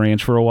Skinwalker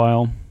Ranch for a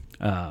while.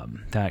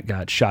 That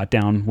got shot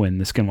down when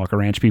the Skinwalker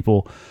Ranch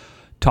people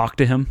talked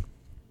to him.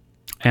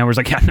 And was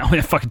like, yeah, no,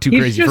 that's fucking too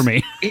crazy for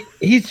me.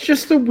 He's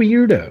just a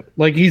weirdo.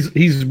 Like,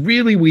 he's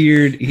really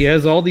weird. He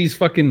has all these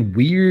fucking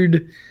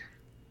weird,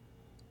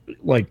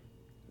 like,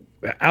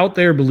 out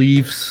there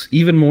beliefs,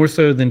 even more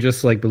so than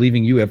just, like,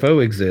 believing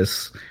UFO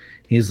exists.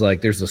 He's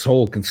like, there's this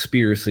whole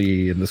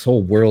conspiracy and this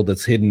whole world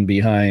that's hidden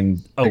behind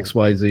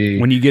XYZ.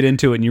 When you get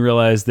into it and you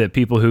realize that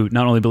people who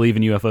not only believe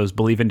in UFOs,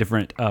 believe in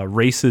different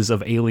races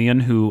of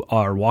alien who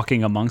are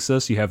walking amongst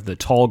us. You have the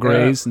tall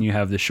grays and you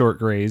have the short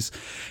grays.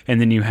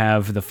 And then you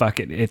have the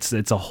fucking, it's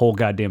a whole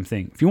goddamn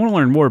thing. If you want to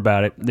learn more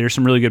about it, there's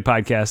some really good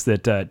podcasts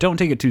that don't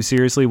take it too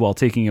seriously while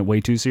taking it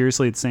way too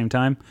seriously at the same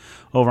time.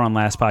 Over on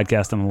Last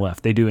Podcast on the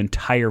Left. They do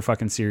entire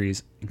fucking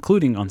series,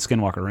 including on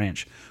Skinwalker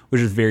Ranch,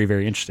 which is very,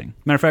 very interesting.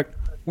 Matter of fact,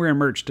 we're in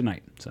merch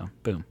tonight, so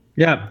boom.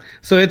 Yeah,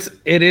 so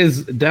it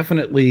is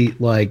definitely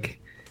like,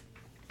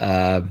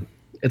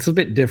 it's a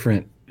bit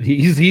different.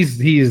 He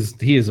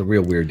is a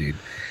real weird dude.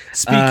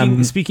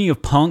 Speaking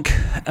of punk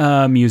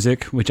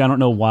music, which I don't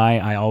know why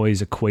I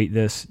always equate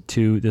this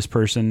to this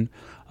person,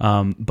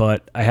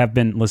 but I have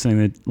been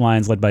listening to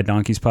Lions Led by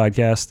Donkeys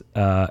podcast.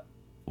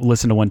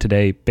 Listen to one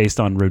today based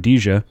on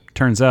Rhodesia.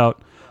 Turns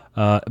out,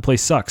 the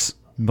place sucks.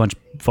 Bunch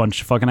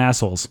of fucking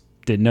assholes.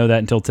 Didn't know that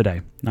until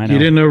today. I know. You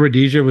didn't know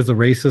Rhodesia was a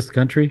racist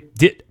country?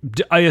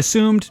 I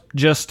assumed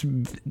just,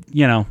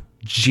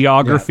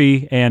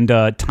 geography and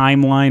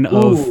timeline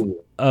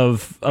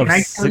of Can I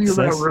tell success. you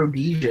about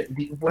Rhodesia?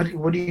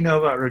 What do you know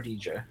about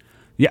Rhodesia?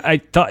 Yeah, I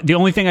thought the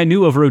only thing I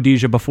knew of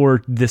Rhodesia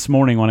before this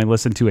morning when I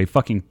listened to a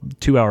fucking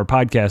 2-hour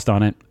podcast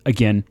on it,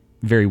 again,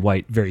 very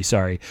white, very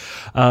sorry,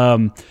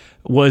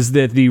 was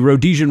that the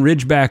Rhodesian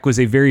Ridgeback was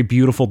a very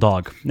beautiful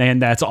dog.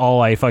 And that's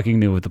all I fucking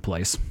knew of the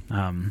place.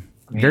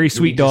 Very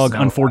sweet dog,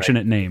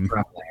 unfortunate name.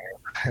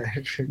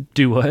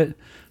 Do what?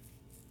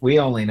 We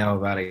only know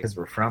about it because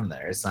we're from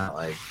there. It's not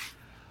like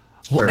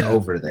we're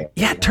over there.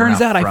 Yeah, it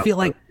turns out I feel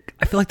like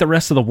the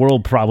rest of the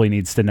world probably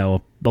needs to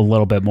know a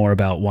little bit more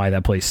about why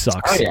that place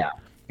sucks. Oh yeah.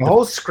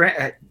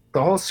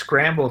 The whole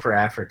scramble for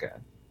Africa.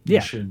 You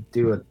should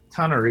do a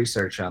ton of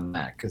research on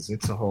that because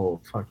it's a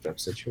whole fucked up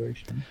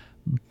situation.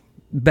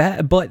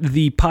 But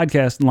the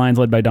podcast Lions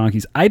Led by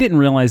Donkeys, I didn't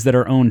realize that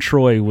our own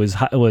Troy was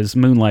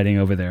moonlighting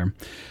over there.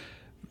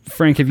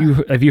 Frank, have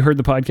you heard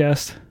the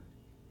podcast?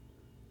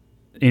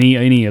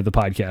 Any of the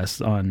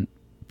podcasts on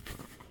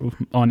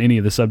any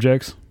of the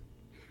subjects?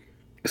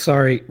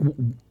 Sorry,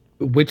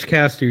 which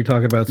cast are you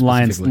talking about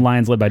specifically?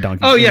 Lions Led by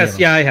Donkeys. Oh, yes.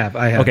 Yeah, I have.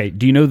 Okay,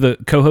 do you know the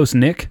co-host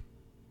Nick?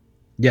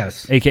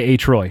 Yes. AKA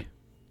Troy.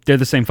 They're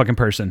the same fucking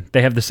person.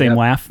 They have the same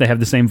laugh. They have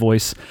the same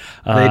voice.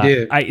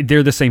 They do.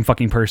 They're the same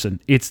fucking person.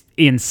 It's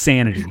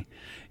insanity.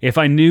 If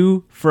I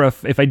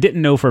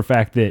didn't know for a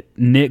fact that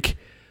Nick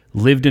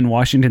lived in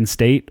Washington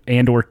State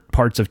and or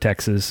parts of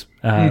Texas,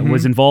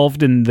 was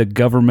involved in the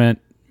government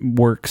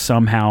work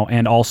somehow,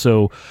 and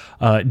also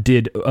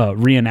did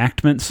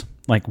reenactments,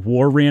 like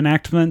war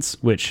reenactments,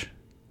 which...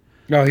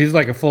 Oh, he's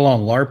like a full-on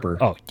LARPer.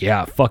 Oh,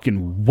 yeah,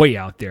 fucking way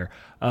out there.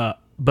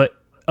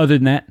 But other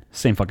than that,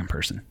 same fucking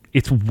person.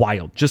 It's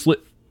wild. Just let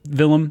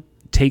Willem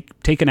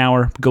take an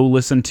hour, go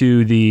listen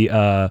to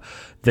the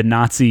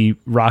Nazi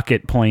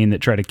rocket plane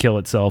that tried to kill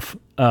itself.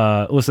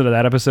 Listen to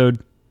that episode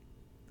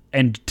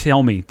and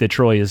tell me that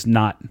Troy is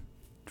not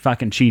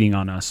fucking cheating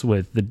on us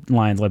with the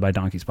Lions Led by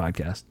Donkeys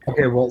podcast.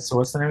 Okay, well, so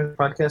what's the name of the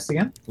podcast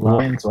again?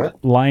 Lions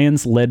what?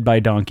 Lions Led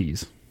by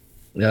Donkeys.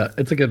 Yeah,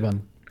 it's a good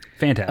one.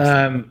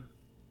 Fantastic.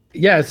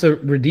 Yeah, so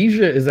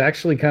Rhodesia is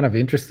actually kind of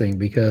interesting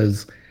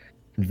because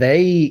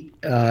they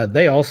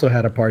also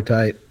had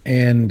apartheid,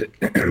 and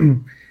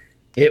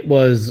it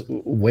was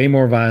way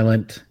more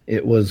violent.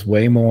 It was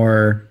way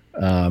more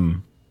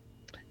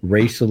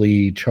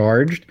racially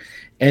charged.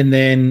 And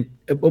then,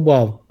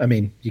 well, I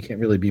mean, you can't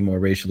really be more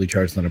racially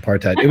charged than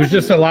apartheid. It was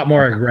just a lot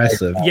more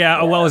aggressive.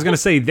 Yeah, well, I was going to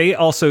say,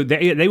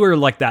 they were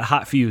like that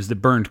hot fuse that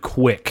burned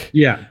quick.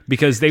 Yeah.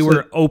 Because they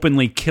were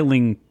openly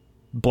killing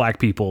black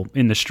people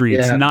in the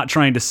streets, not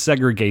trying to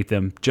segregate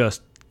them,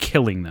 just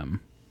killing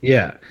them.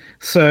 Yeah.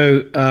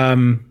 So,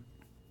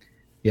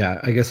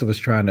 I guess I was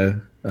trying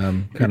to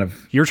kind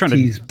of... You're trying to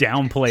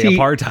downplay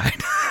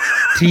apartheid.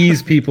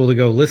 Tease people to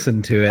go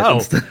listen to it.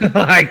 Oh.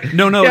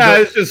 No. Yeah,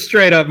 it's just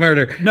straight up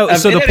murder. No,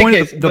 so the point...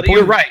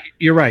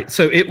 You're right.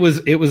 So it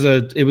was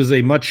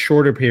a much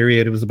shorter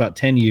period. It was about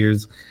 10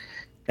 years.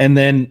 And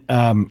then,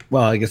 I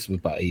guess it was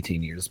about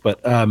 18 years. But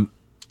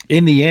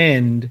in the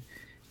end,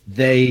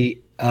 they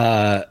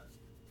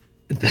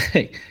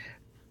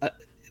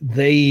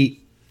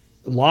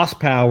lost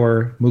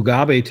power.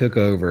 Mugabe took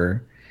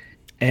over,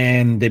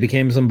 and they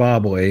became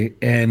Zimbabwe.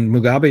 And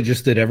Mugabe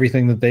just did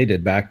everything that they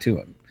did back to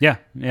him. Yeah.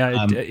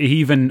 He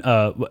even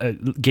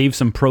gave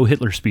some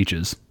pro-Hitler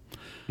speeches.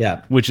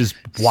 Yeah, which is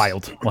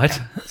wild. What?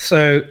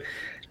 So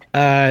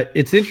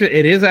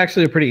it is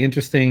actually a pretty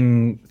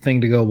interesting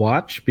thing to go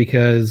watch,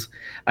 because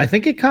I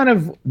think it kind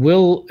of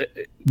will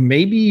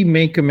maybe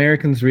make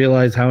Americans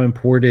realize how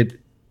important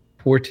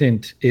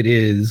it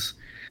is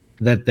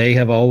that they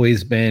have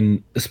always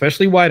been,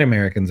 especially white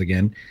Americans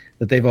again,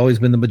 that they've always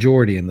been the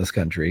majority in this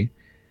country.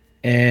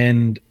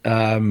 And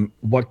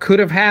what could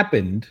have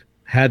happened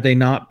had they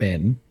not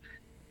been,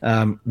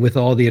 with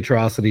all the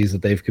atrocities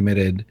that they've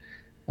committed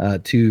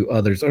to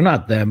others, or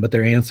not them, but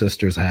their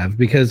ancestors have,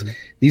 because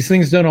these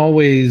things don't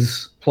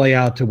always play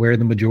out to where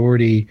the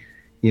majority,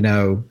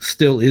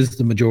 still is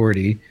the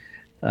majority,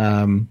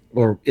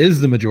 or is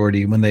the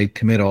majority when they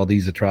commit all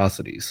these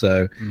atrocities.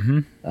 So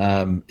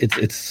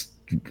it's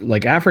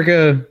like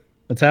Africa,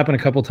 it's happened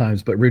a couple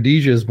times, but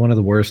Rhodesia is one of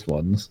the worst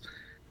ones.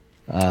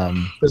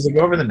 Does it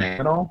go over the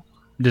name at all?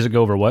 Does it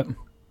go over what?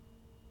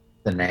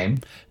 The name?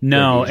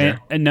 No,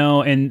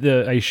 and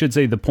I should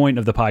say the point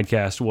of the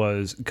podcast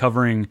was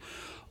covering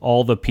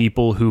all the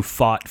people who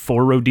fought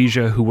for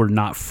Rhodesia who were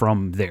not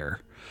from there.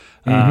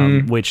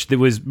 Which that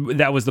was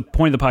the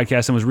point of the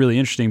podcast, and was really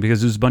interesting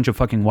because there's a bunch of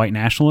fucking white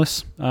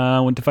nationalists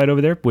went to fight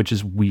over there, which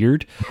is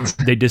weird.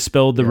 They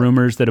dispelled the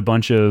rumors that a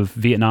bunch of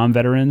Vietnam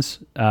veterans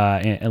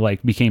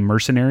became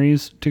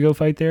mercenaries to go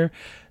fight there.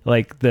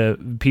 Like the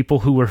people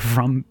who were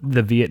from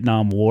the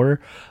Vietnam War,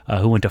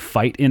 who went to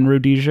fight in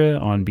Rhodesia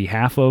on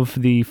behalf of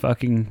the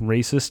fucking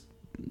racist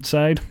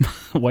side,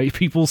 white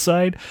people's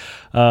side,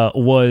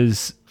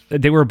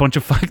 they were a bunch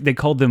of they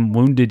called them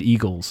wounded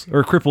eagles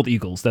or crippled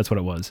eagles. That's what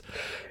it was,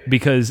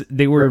 because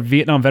they were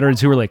Vietnam veterans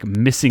who were like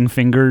missing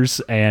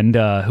fingers and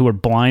who were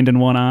blind in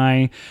one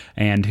eye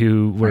and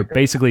who were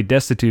basically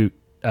destitute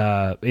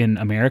in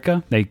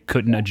America. They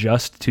couldn't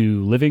adjust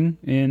to living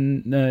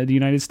in the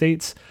United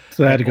States.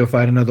 So they had to go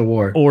fight another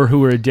war. Or who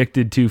were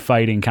addicted to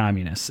fighting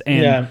communists.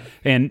 And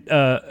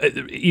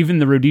even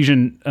the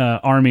Rhodesian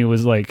army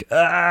was like,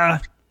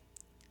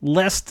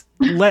 let's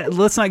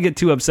not get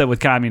too upset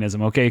with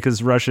communism, okay?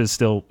 Because Russia's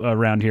still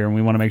around here, and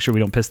we want to make sure we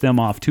don't piss them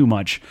off too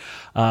much.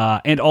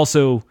 And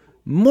also,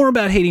 more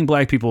about hating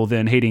black people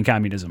than hating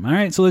communism. All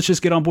right, so let's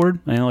just get on board,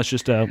 and let's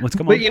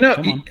come on.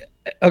 But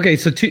okay,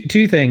 so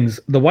two things.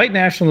 The white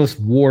nationalist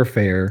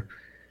warfare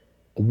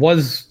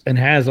was and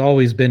has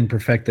always been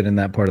perfected in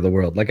that part of the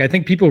world. Like, I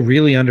think people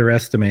really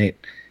underestimate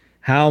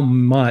how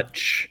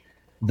much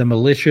the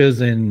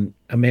militias in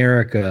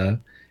America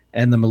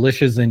and the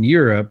militias in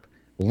Europe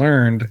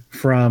learned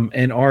from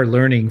and are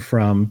learning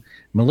from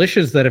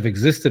militias that have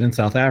existed in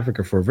South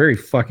Africa for a very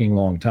fucking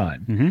long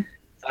time.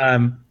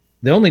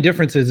 The only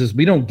difference is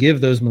we don't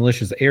give those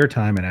militias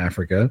airtime in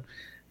Africa,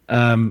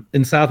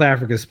 in South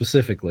Africa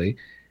specifically,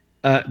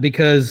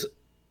 because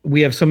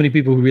we have so many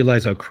people who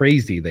realize how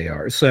crazy they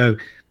are. So,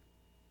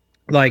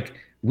 like,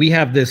 we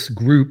have this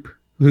group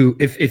who,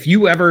 if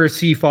you ever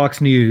see Fox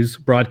News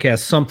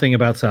broadcast something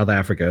about South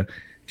Africa,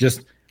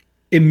 just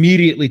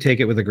immediately take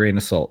it with a grain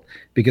of salt,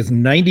 because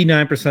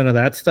 99% of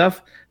that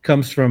stuff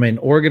comes from an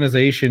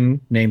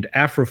organization named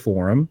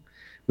AfriForum,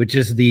 which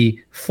is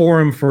the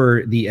forum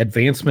for the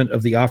advancement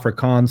of the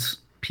Afrikaans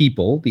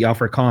people, the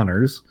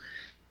Afrikaners.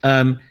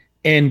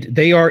 And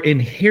they are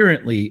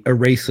inherently a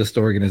racist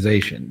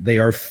organization. They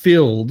are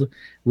filled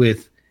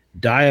with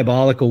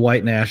diabolical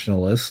white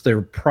nationalists.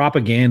 There's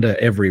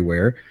propaganda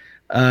everywhere.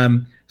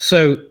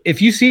 So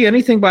if you see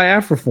anything by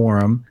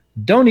AfriForum,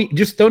 don't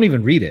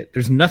even read it.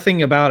 There's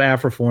nothing about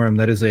AfriForum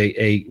that is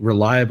a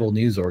reliable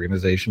news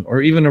organization,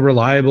 or even a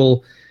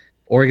reliable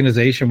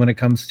organization when it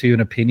comes to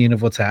an opinion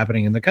of what's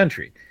happening in the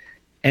country.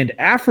 And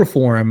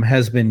AfriForum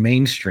has been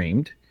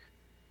mainstreamed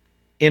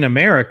in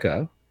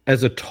America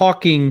as a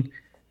talking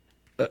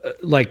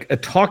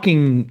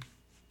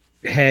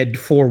head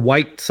for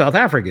white South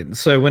Africans.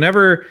 So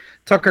whenever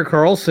Tucker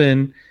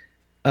Carlson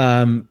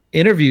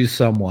interviews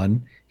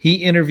someone, he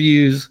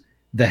interviews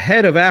the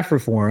head of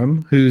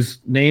AfriForum, whose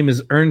name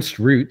is Ernst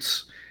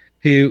Roots,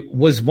 who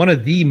was one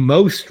of the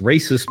most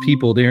racist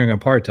people during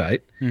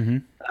apartheid.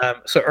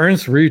 So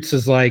Ernst Roots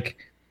is like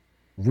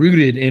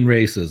rooted in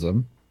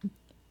racism,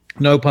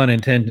 no pun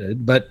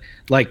intended, but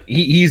like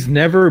he's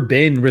never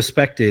been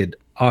respected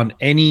on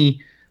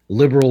any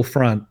liberal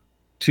front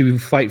to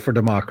fight for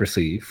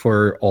democracy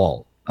for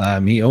all.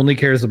 He only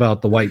cares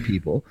about the white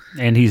people.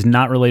 And he's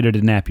not related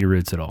to Nappy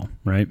Roots at all,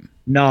 right?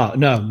 No,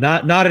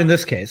 not in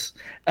this case.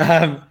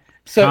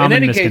 So Common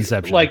in any case,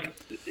 misconception. like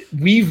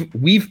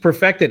we've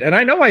perfected, and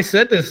I know I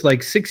said this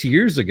like 6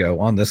 years ago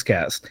on this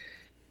cast,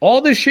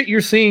 all this shit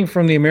you're seeing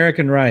from the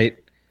American right,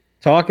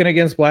 talking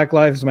against Black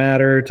Lives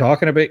Matter,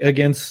 talking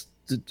against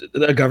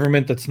a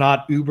government that's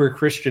not uber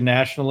Christian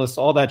nationalist,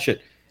 all that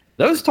shit.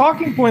 Those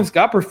talking points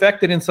got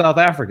perfected in South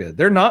Africa.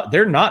 They're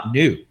not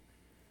new.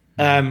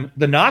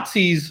 The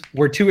Nazis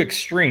were too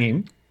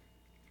extreme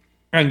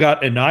and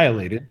got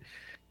annihilated.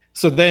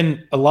 So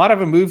then a lot of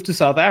them moved to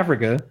South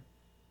Africa.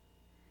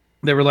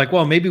 They were like,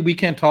 well, maybe we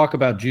can't talk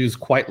about Jews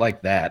quite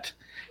like that.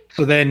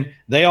 So then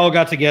they all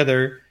got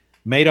together,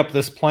 made up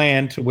this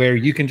plan to where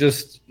you can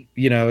just,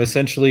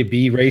 essentially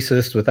be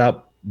racist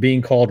without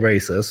being called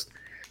racist,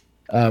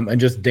 and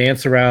just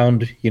dance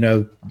around,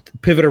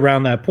 pivot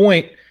around that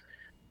point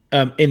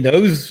in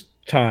those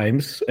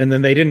times. And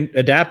then they didn't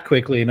adapt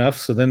quickly enough.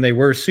 So then they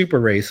were super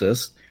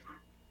racist.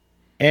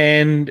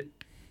 And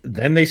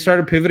then they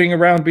started pivoting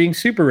around being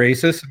super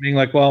racist and being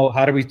like, well,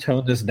 how do we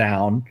tone this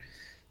down?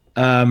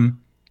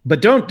 But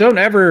don't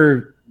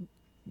ever,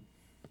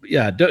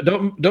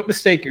 don't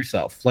mistake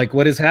yourself. Like,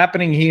 what is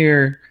happening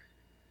here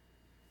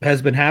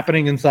has been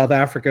happening in South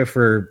Africa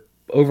for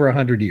over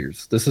 100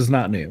 years. This is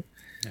not new.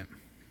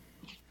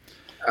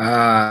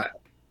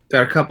 There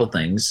are a couple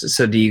things.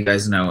 So do you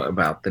guys know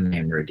about the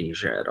name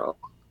Rhodesia at all?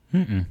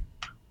 Mm-mm.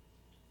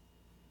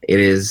 It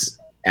is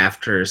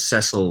after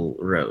Cecil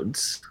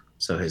Rhodes.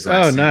 So his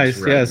last name nice.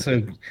 is Yeah, Rhodes. so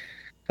The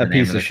a name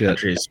piece of of the shit.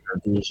 country is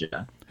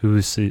Rhodesia.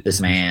 Who's This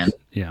man.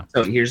 Yeah.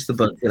 So here's the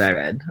book that I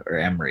read or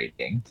am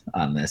reading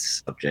on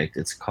this subject.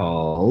 It's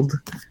called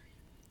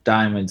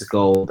Diamonds,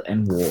 Gold,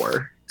 and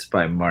War. It's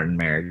by Martin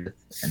Meredith,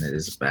 and it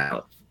is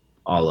about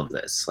all of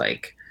this,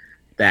 like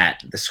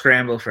that, the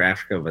scramble for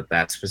Africa, but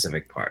that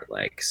specific part,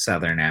 like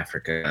Southern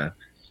Africa.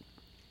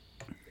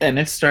 And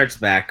it starts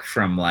back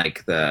from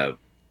like the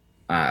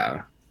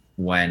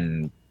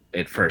when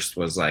it first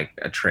was like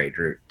a trade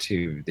route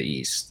to the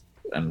east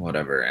and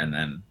whatever, and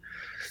then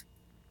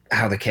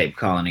how the Cape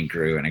Colony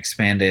grew and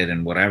expanded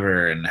and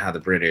whatever, and how the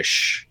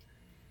British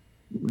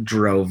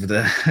drove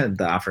the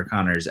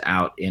Afrikaners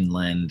out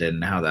inland,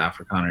 and how the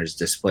Afrikaners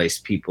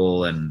displaced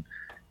people and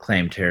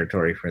claimed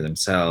territory for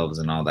themselves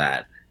and all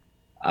that.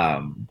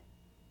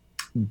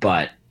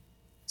 But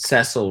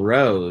Cecil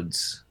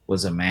Rhodes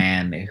was a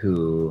man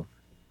who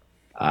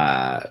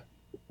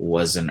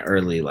was an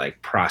early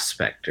like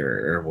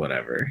prospector or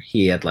whatever.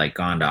 He had like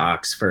gone to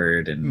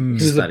Oxford and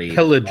He was a studied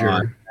pillager.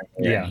 law,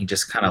 Yeah. and he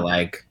just kind of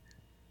like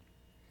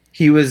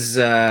he was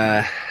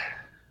the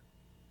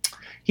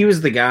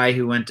guy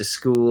who went to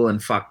school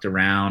and fucked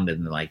around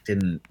and like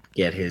didn't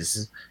get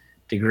his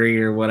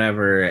degree or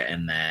whatever,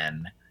 and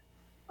then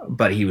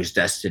but he was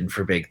destined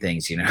for big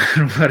things,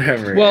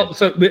 whatever. Well,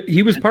 so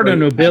he was part of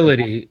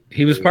nobility.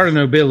 He was part of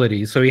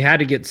nobility, so he had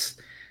to get.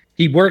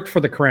 He worked for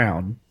the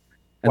crown,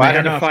 and Well, they I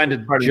had don't know to if find a he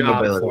was part of job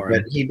nobility, for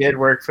him. but he did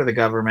work for the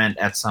government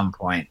at some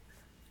point.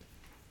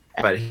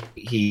 But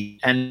he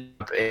ended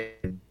up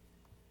in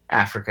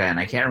Africa, and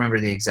I can't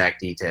remember the exact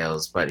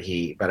details, but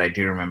I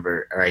do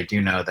remember, or I do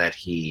know that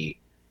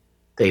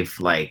they've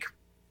like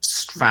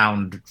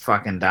found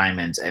fucking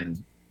diamonds,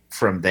 and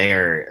from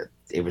there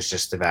it was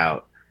just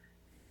about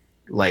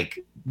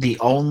like the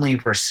only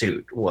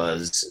pursuit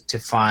was to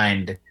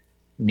find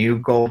new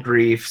gold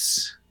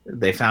reefs.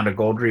 They found a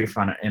gold reef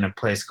in a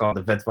place called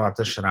the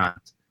Witwatersrand,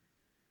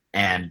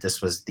 and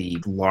this was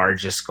the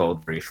largest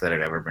gold reef that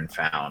had ever been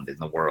found in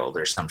the world,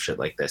 or some shit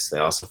like this. They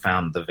also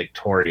found the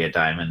Victoria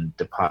diamond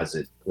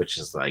deposit, which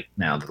is like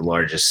now the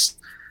largest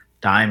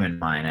diamond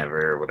mine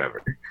ever, or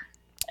whatever.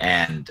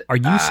 And Are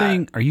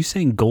you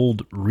saying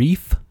gold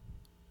reef?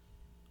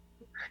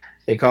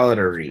 they call it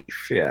a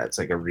reef. Yeah, it's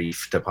like a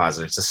reef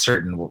deposit. It's a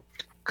certain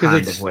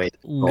kind of way.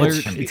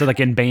 It's like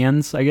in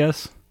bands, I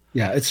guess.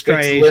 Yeah, it's It's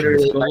striations.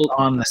 literally Gold- like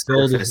on the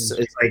gold surface. is-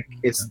 It's like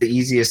it's the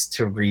easiest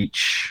to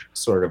reach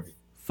sort of.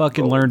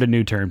 Fucking Gold. learned a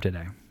new term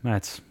today. I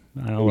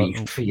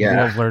Reef,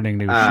 yeah. love learning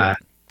new Uh,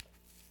 shit.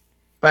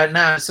 But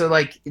no, so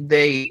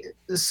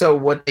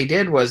what they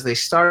did was they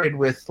started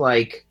with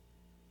like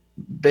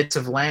bits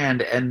of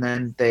land, and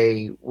then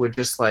they would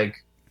just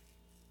like,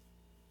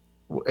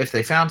 if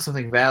they found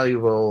something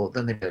valuable,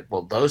 then they'd be like,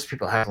 well, those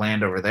people have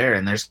land over there,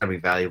 and there's gonna be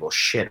valuable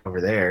shit over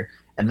there.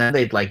 And then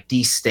they'd like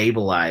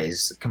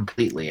destabilize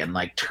completely and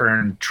like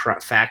turn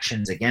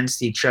factions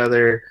against each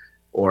other,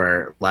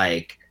 or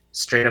like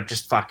straight up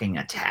just fucking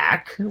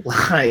attack,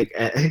 like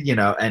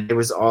and it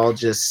was all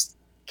just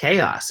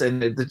chaos.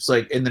 And it's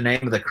like in the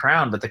name of the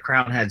crown, but the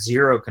crown had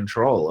zero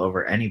control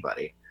over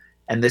anybody.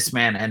 And this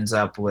man ends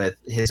up with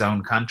his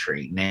own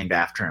country named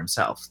after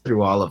himself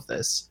through all of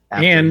this.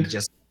 After And- he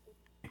just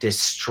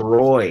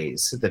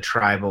destroys the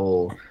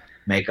tribal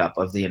makeup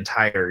of the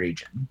entire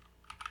region.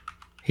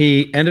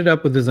 He ended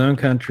up with his own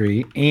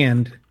country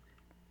and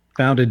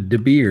founded De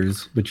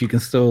Beers, which you can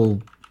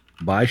still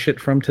buy shit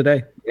from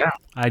today.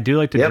 I do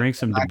like to Yep, drink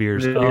some back to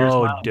beers. the beers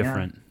Oh, now, yeah.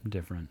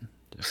 different.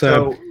 So,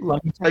 So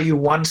let me tell you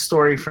one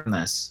story from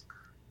this.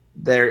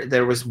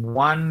 There was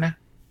one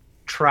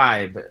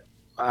tribe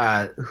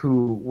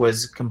who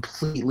was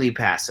completely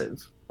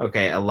passive.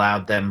 Okay,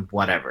 allowed them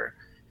whatever.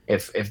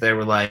 If they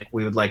were like,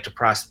 we would like to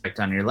prospect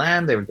on your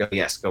land, they would go,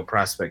 yes, go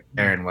prospect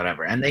there and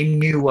whatever. And they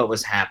knew what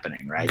was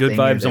happening, right? Good They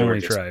knew vibes they were only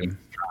just tribe.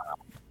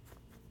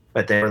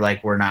 But they were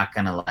like, we're not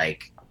gonna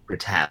like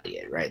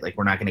retaliate, right? Like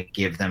we're not gonna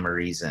give them a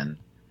reason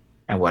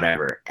and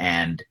whatever.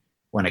 And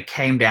when it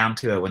came down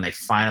to it, when they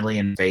finally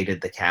invaded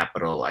the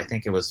capital, I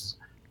think it was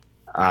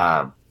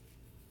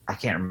I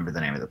can't remember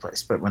the name of the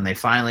place, but when they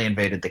finally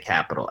invaded the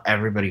capital,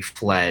 everybody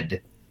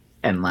fled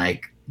and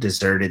like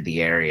deserted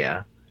the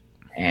area.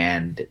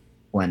 And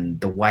when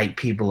the white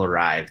people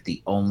arrived,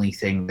 the only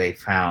thing they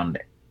found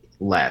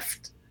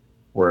left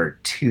were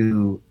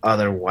two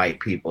other white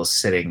people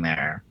sitting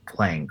there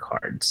playing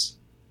cards.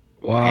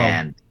 wow.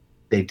 And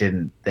they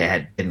didn't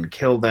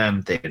kill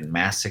them, they didn't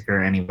massacre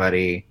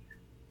anybody,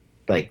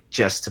 like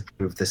just to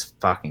prove this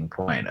fucking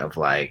point of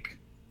like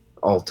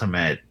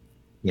ultimate,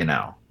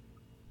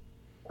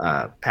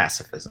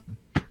 pacifism.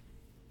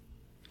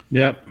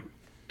 Yep.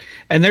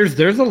 And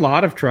there's a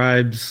lot of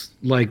tribes,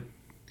 like,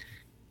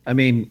 I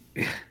mean,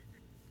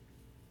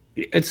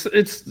 it's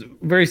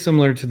very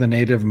similar to the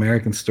Native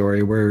American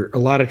story, where a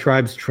lot of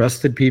tribes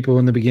trusted people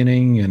in the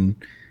beginning, and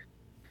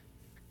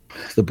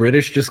the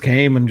British just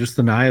came and just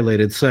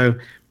annihilated. So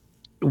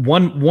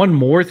one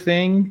more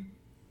thing,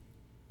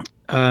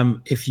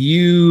 if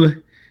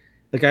you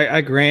like,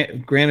 I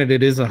granted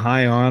it is a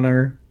high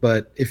honor,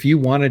 but if you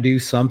want to do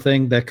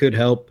something that could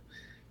help,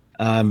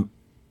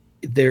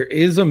 there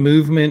is a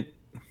movement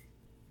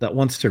that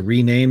wants to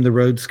rename the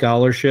Rhodes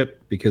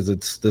Scholarship, because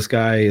this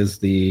guy is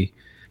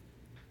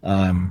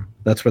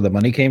that's where the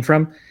money came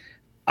from.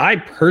 I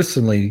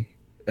personally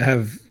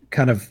have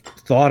kind of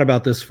thought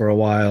about this for a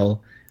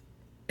while,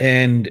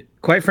 and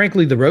quite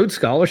frankly, the Rhodes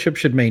Scholarship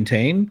should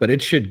maintain, but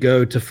it should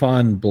go to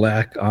fund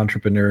Black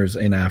entrepreneurs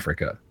in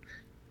Africa.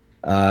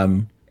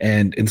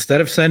 And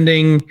instead of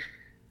sending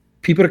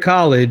people to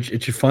college,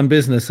 it should fund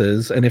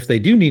businesses. And if they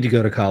do need to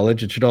go to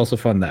college, it should also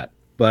fund that.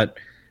 But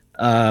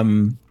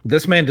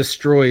this man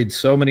destroyed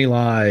so many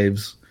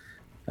lives.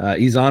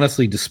 He's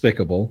honestly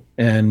despicable.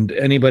 And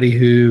anybody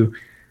who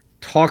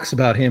talks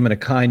about him in a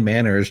kind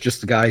manner is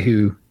just a guy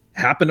who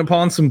happened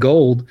upon some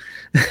gold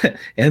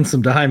and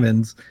some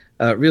diamonds.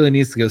 Really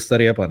needs to go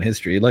study up on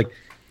history. Like,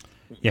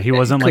 Yeah, he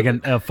wasn't like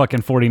a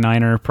fucking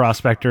 49er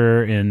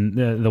prospector in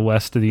the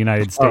west of the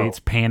United States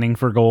panning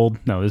for gold.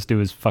 No, this dude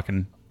was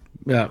fucking...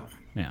 yeah.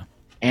 Yeah.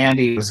 And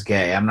he was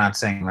gay. I'm not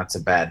saying that's a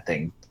bad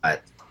thing,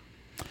 but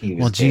he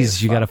was Well, gay geez,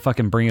 as you fuck. got to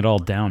fucking bring it all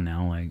down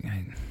now.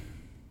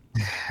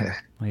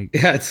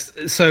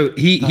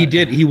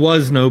 Yeah, he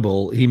was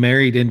noble. He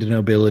married into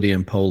nobility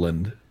in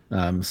Poland.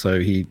 So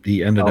he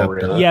ended up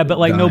really? Yeah, but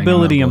like dying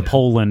nobility in unemployed.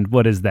 Poland,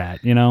 what is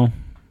that? You know?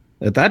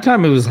 At that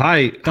time, it was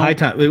high time.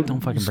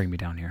 Don't fucking bring me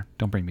down here.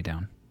 Don't bring me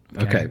down.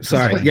 Okay,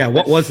 sorry. Yeah,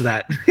 what was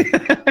that?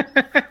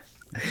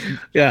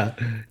 Yeah,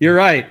 you're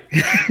right.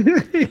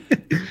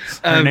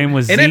 Her name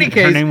was in any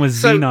case, her name was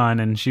so Xenon,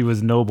 and she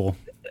was noble.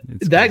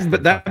 It's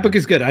that that book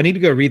is good. I need to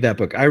go read that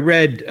book. I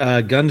read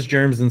Guns,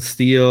 Germs, and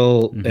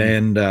Steel, Mhm.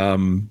 and a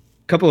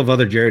couple of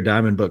other Jared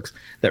Diamond books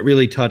that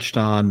really touched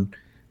on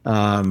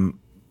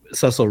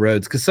Cecil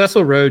Rhodes, because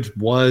Cecil Rhodes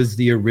was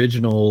the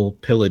original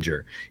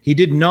pillager. He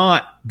did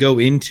not go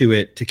into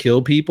it to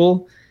kill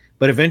people,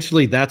 but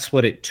eventually that's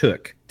what it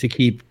took to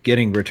keep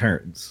getting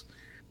returns,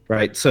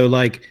 right? So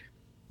like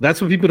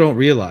that's what people don't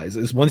realize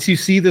is once you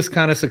see this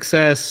kind of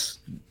success,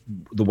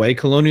 the way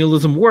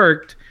colonialism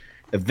worked,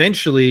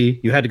 eventually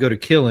you had to go to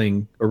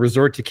killing or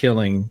resort to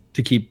killing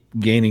to keep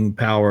gaining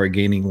power,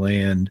 gaining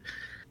land.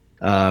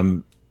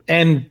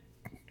 And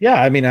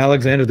yeah, I mean,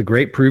 Alexander the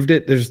Great proved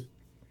it.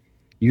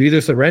 You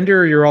either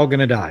surrender or you're all going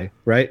to die,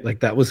 right?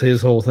 Like that was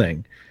his whole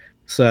thing.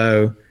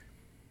 So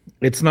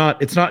it's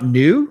not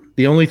new.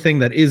 The only thing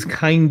that is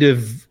kind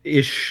of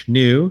ish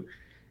new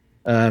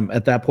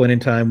at that point in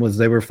time was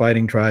they were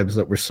fighting tribes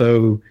that were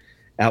so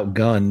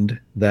outgunned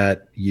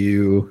that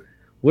you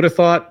would have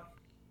thought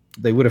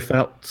they would have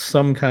felt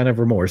some kind of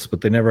remorse, but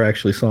they never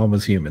actually saw them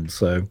as humans.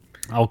 So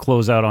I'll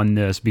close out on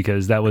this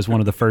because that was one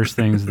of the first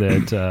things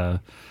that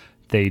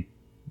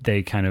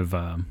they kind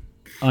of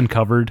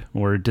uncovered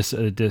or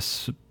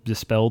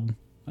dispelled,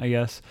 I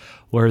guess,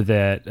 were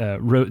that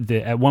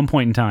at one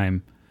point in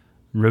time,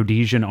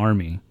 Rhodesian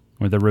army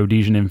or the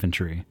Rhodesian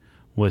infantry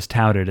was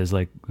touted as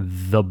like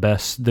the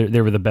best.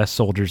 They were the best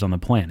soldiers on the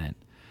planet.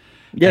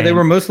 Yeah, and they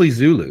were mostly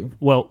Zulu.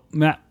 Well,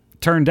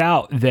 turned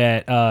out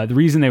that the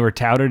reason they were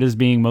touted as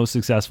being most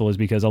successful is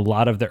because a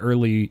lot of the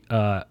early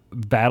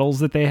battles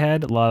that they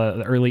had, a lot of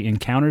the early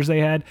encounters they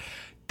had,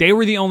 they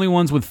were the only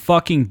ones with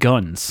fucking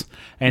guns,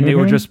 and they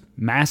were just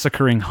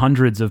massacring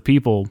hundreds of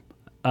people.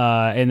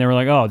 And they were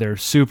like, oh, they're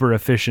super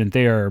efficient.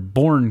 They are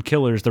born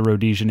killers, the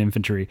Rhodesian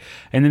infantry.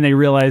 And then they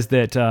realized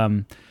that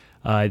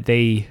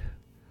they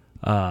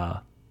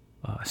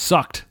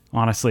sucked.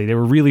 Honestly, they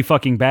were really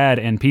fucking bad,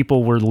 and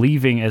people were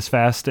leaving as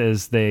fast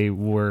as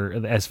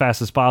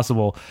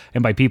possible.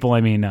 And by people,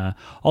 I mean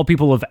all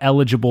people of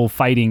eligible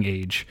fighting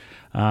age,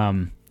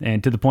 and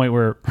to the point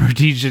where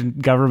Rhodesian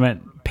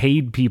government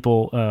paid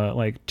people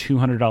like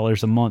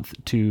 $200 a month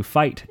to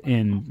fight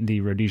in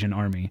the Rhodesian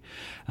army.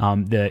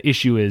 The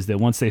issue is that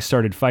once they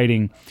started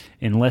fighting,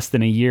 in less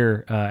than a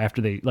year after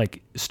they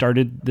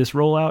started this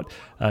rollout,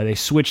 they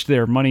switched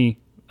their money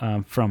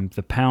from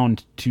the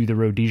pound to the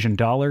Rhodesian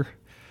dollar.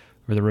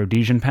 Or the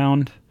Rhodesian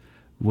pound,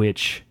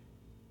 which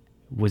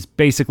was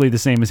basically the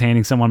same as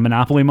handing someone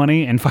Monopoly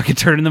money and fucking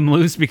turning them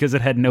loose because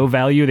it had no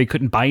value. They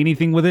couldn't buy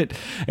anything with it.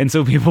 And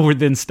so people were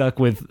then stuck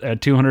with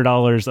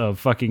 $200 of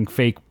fucking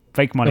fake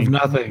money. Of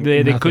nothing.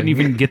 They couldn't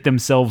even get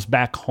themselves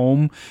back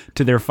home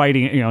to their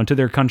fighting, to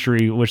their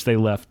country, which they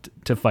left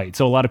to fight.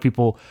 So a lot of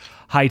people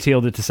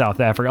hightailed it to South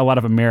Africa. A lot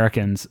of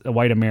Americans,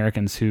 white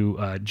Americans who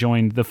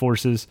joined the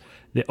forces,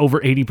 over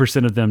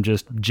 80% of them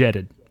just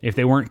jetted. If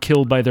they weren't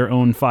killed by their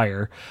own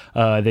fire,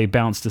 they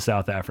bounced to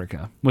South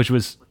Africa, which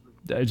was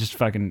just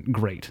fucking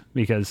great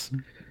because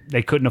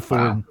they couldn't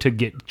afford to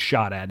get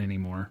shot at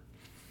anymore.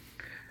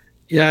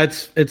 Yeah,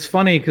 it's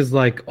funny because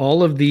like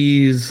all of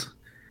these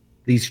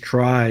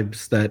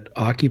tribes that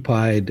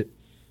occupied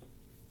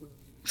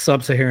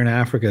sub-Saharan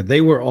Africa,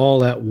 they were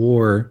all at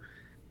war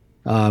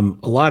a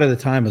lot of the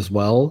time as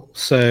well.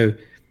 So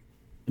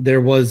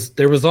there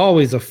was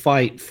always a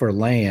fight for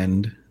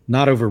land,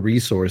 not over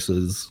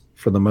resources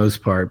for the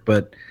most part.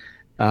 But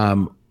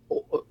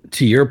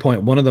to your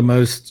point, one of the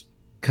most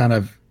kind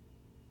of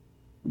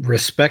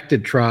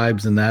respected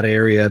tribes in that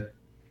area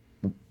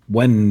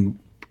when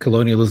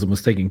colonialism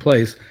was taking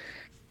place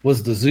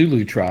was the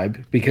Zulu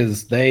tribe,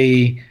 because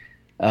they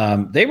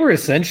were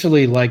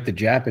essentially like the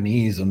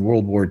Japanese in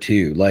World War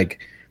II. Like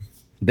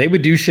they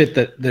would do shit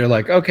that they're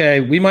like,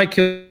 okay, we might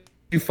kill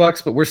you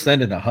fucks, but we're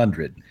sending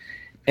 100.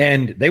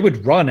 And they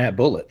would run at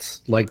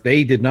bullets. Like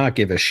they did not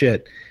give a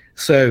shit.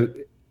 So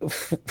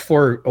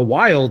for a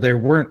while, there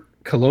weren't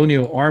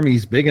colonial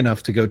armies big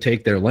enough to go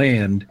take their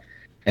land.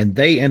 And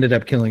they ended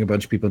up killing a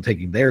bunch of people and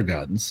taking their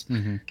guns.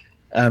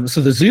 Mm-hmm.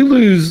 So the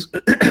Zulus,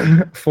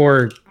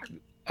 for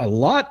a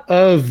lot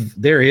of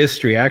their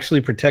history,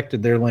 actually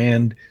protected their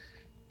land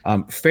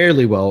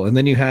fairly well. And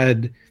then you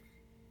had,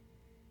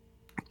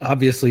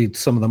 obviously,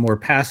 some of the more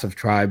passive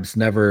tribes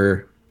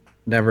never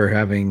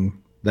having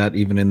that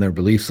even in their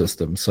belief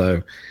system.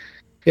 So,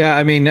 yeah,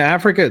 I mean,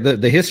 Africa,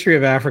 the history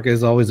of Africa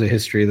is always a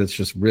history that's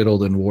just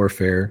riddled in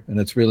warfare. And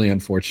it's really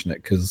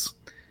unfortunate because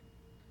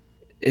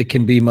it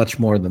can be much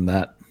more than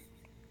that.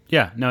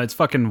 Yeah, no, it's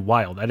fucking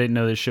wild. I didn't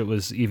know this shit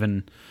was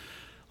even,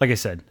 like I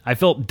said, I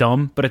felt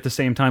dumb, but at the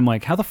same time,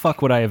 like, how the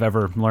fuck would I have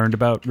ever learned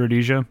about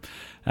Rhodesia?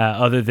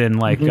 Other than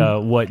like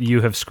what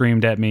you have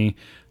screamed at me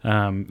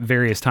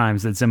various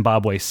times that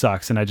Zimbabwe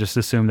sucks, and I just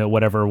assumed that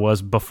whatever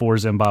was before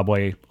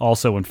Zimbabwe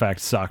also in fact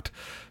sucked.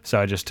 So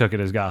I just took it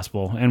as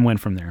gospel and went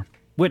from there,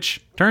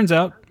 which turns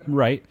out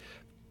right,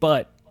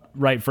 but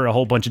right for a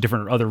whole bunch of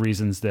different other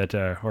reasons that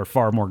are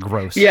far more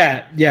gross.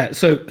 Yeah.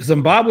 So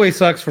Zimbabwe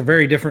sucks for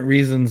very different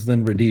reasons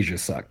than Rhodesia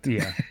sucked.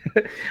 Yeah.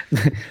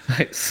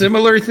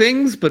 Similar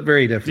things, but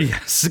very different.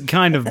 Yes,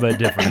 kind of, but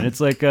different. It's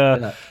like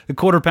the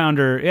quarter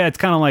pounder. Yeah, it's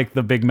kind of like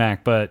the Big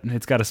Mac, but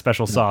it's got a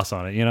special sauce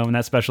on it, and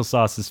that special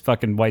sauce is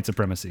fucking white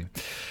supremacy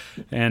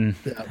and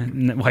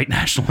white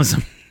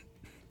nationalism.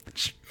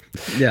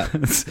 Yeah.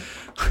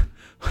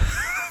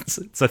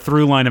 It's a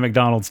through line of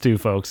McDonald's too,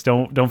 folks.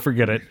 Don't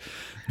forget it.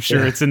 I'm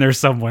sure it's in there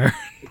somewhere.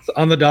 It's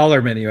on the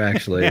dollar menu,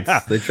 actually. Yeah.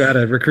 They try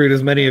to recruit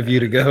as many of you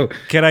to go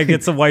Can I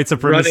get some white run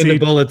supremacy?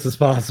 into bullets as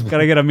possible. Can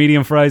I get a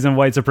medium fries and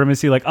white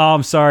supremacy? Like, oh,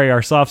 I'm sorry,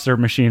 our soft serve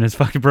machine is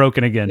fucking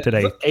broken again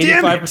today.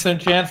 There's a 85%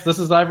 chance this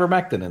is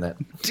ivermectin in it.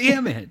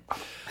 Damn it.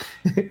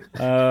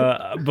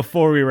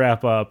 Before we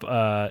wrap up,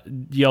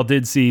 y'all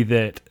did see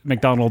that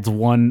McDonald's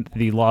won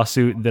the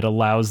lawsuit that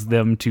allows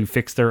them to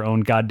fix their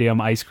own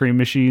goddamn ice cream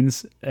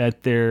machines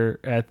at their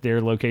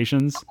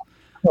locations.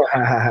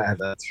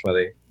 That's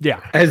funny. Yeah.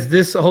 Has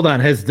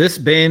this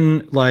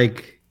been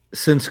like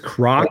since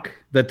Kroc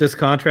that this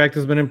contract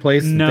has been in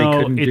place? That they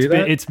No, couldn't do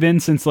that? it's been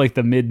since like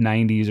the mid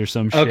 90s or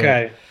some shit.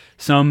 Okay.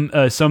 Some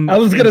I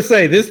was gonna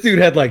say this dude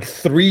had like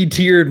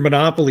 3-tiered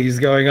monopolies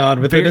going on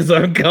within his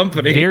own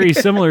company. very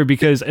similar,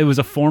 because it was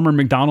a former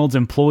McDonald's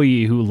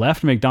employee who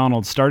left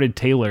McDonald's, started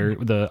Taylor,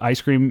 the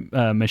ice cream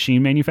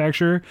machine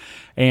manufacturer,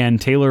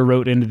 and Taylor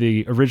wrote into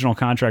the original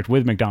contract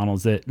with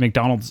McDonald's that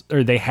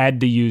they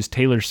had to use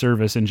Taylor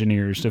service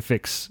engineers to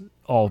fix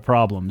all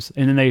problems.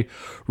 And then they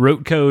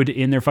wrote code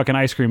in their fucking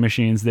ice cream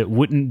machines that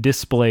wouldn't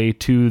display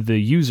to the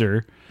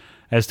user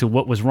as to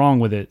what was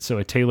wrong with it. So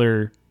a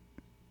Taylor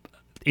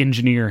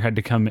engineer had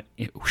to come in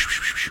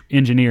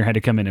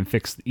and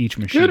fix each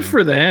machine. Good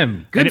for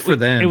them. Good for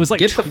them. It was like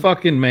get the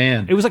fucking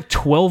man. It was like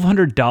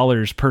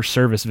 $1,200 per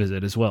service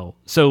visit as well.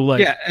 So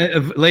like, yeah,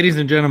 ladies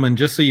and gentlemen,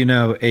 just so you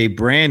know, a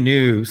brand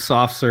new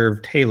soft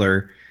serve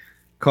Taylor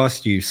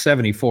cost you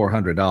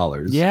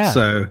 $7,400. Yeah.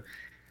 So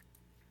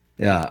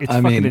yeah, It's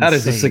I mean fucking that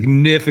is a insane.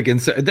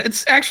 significant.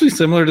 That's actually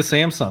similar to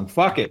Samsung.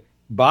 Fuck it,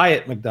 buy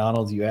it,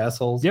 McDonald's, you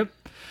assholes. Yep.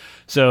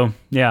 So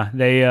yeah,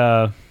 they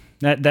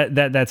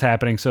that's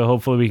happening. So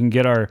hopefully we can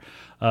get our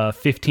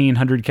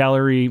 1,500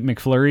 calorie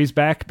McFlurries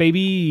back,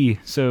 baby.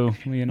 So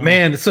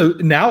Man, so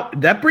now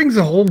that brings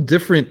a whole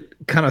different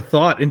kind of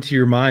thought into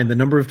your mind. The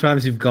number of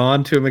times you've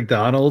gone to a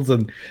McDonald's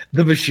and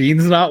the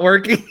machine's not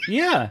working.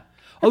 Yeah.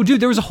 Oh,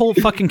 dude, there was a whole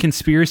fucking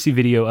conspiracy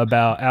video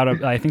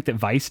I think that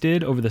Vice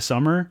did over the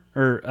summer,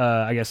 or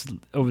I guess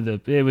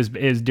it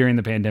was during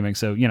the pandemic.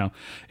 So,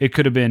 it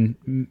could have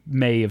been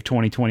May of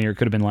 2020 or it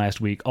could have been last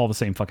week, all the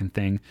same fucking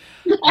thing.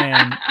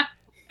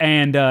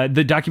 And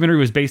the documentary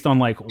was based on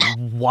like,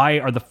 why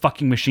are the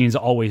fucking machines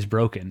always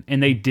broken?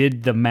 And they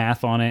did the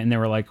math on it, and they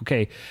were like,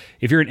 okay,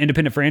 if you're an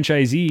independent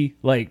franchisee,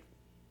 like,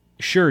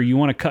 sure, you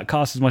want to cut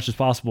costs as much as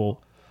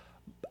possible.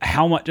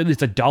 How much?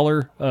 It's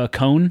 $1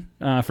 cone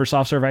for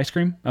soft serve ice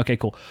cream. Okay,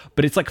 cool.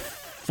 But it's like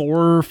 $400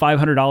 or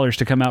 $500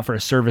 to come out for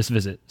a service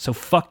visit. So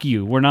fuck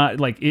you. We're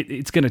not like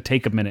it's going to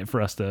take a minute for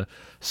us to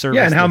service.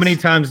 Yeah, and how this. many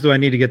times do I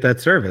need to get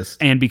that service?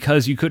 And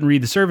because you couldn't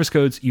read the service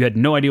codes, you had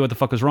no idea what the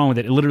fuck was wrong with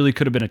it. It literally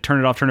could have been a turn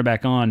it off, turn it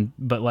back on,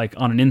 but like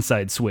on an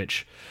inside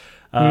switch.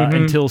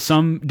 Until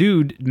some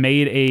dude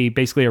made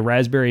basically a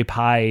Raspberry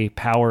Pi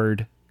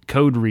powered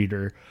code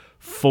reader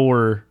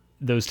for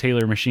those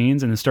Taylor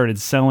machines and then started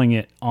selling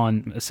it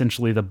on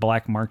essentially the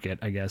black market,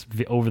 I guess,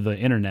 over the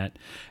internet.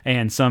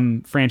 And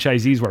some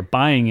franchisees were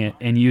buying it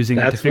and using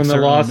it to fix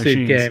their own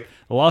machines. The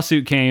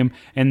lawsuit came,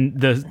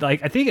 and I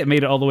think it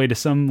made it all the way to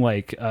some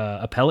like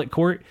appellate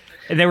court,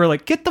 and they were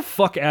like, "Get the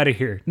fuck out of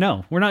here!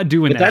 No, we're not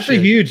doing that." That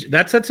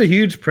sets a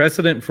huge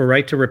precedent for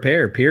right to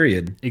repair.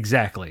 Period.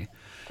 Exactly.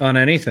 On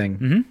anything.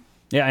 Mm-hmm.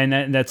 Yeah,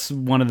 and that's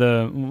one of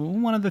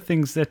the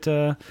things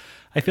that.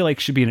 I feel like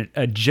should be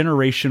a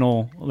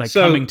generational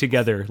coming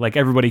together. Like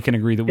everybody can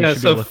agree that we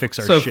should be able to fix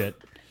our shit.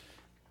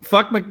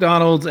 Fuck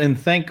McDonald's, and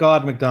thank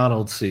God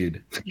McDonald's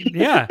sued.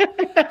 Yeah.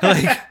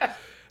 Like,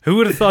 who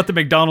would have thought that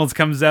McDonald's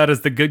comes out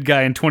as the good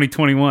guy in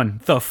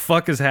 2021? The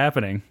fuck is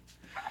happening?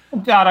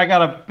 God, I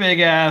got a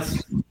big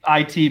ass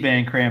IT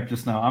band cramp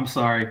just now. I'm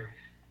sorry.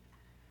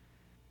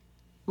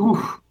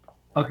 Ooh.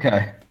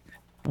 Okay.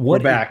 We're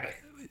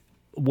back.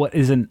 What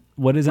is an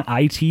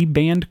IT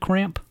band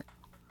cramp?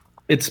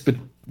 It's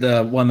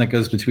the one that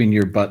goes between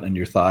your butt and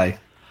your thigh.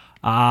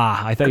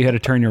 Ah, I thought you had to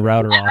turn your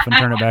router off and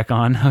turn it back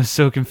on. I was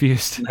so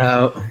confused.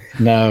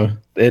 No.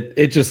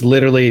 It just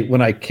literally,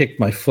 when I kicked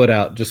my foot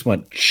out, just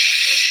went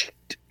shh.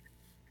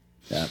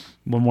 Yeah.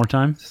 One more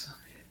time.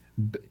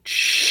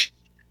 Shh.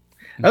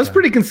 That was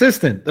pretty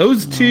consistent.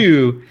 Those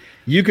two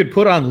you could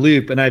put on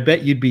loop, and I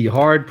bet you'd be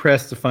hard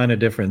pressed to find a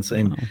difference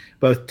in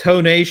both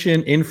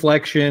tonation,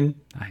 inflection,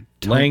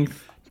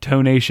 length.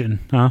 Tonation,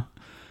 huh?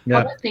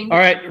 Yeah. All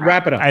right,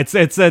 wrap it up.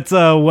 It's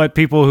what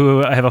people who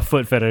have a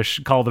foot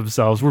fetish call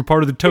themselves. We're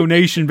part of the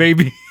tonation,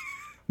 baby.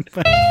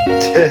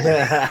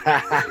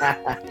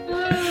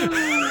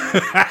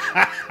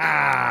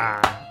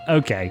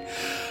 Okay.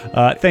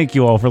 Thank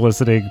you all for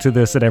listening to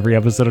this and every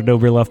episode of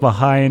Nobody Left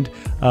Behind.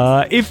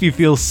 If you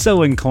feel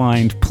so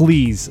inclined,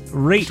 please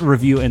rate,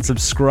 review, and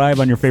subscribe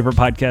on your favorite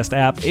podcast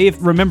app.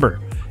 Remember,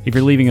 if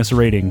you're leaving us a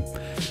rating,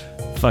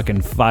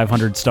 fucking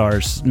 500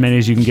 stars, many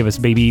as you can give us,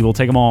 baby. We'll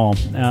take them all.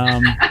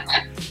 Feel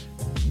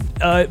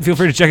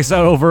free to check us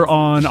out over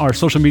on our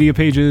social media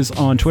pages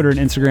on Twitter and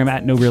Instagram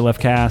at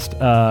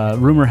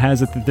NoBeerLeftCast. Rumor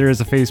has it that there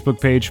is a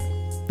Facebook page.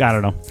 I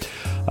don't know.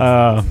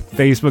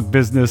 Facebook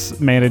Business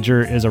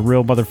Manager is a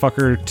real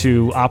motherfucker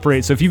to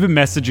operate. So if you've been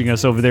messaging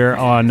us over there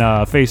on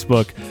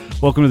Facebook,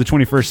 welcome to the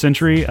 21st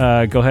century.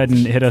 Go ahead and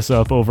hit us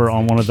up over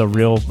on one of the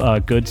real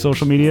good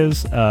social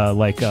medias.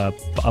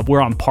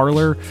 We're on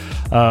Parler.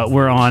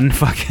 We're on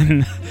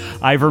fucking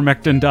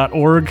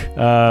ivermectin.org.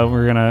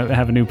 We're going to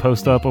have a new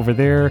post up over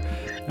there.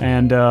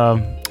 And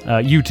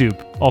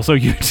YouTube. Also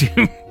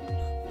YouTube.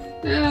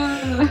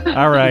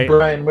 All right.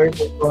 Brian, we're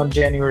on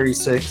January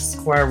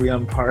 6th. Why are we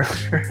on Parler?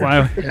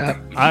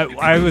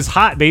 I was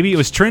hot, baby. It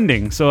was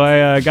trending. So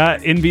I got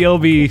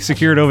NBLB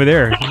secured over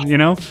there. You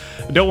know?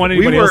 I don't want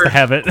anybody else to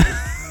have it.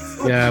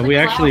 Yeah, we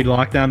actually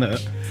locked down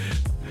the...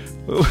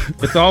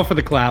 It's all for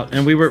the clout.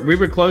 And we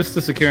were close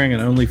to securing an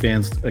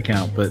OnlyFans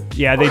account, but...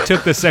 Yeah, they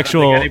took the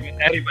sexual...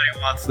 Anybody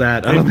wants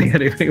that. I don't think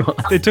anybody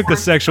wants They took the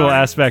sexual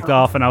aspect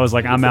off, and I was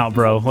like, I'm out,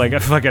 bro. Like, I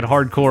fucking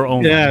hardcore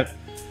only. Yeah.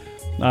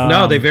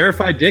 No, they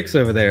verified dicks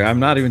over there. I'm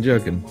not even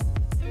joking.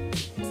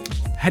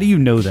 How do you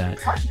know that?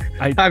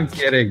 I'm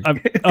kidding.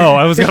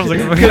 I was like,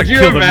 could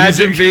you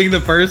imagine being the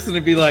person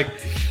to be like,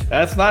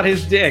 that's not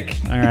his dick?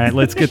 All right,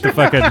 let's get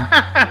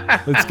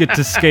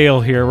to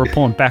scale here. We're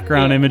pulling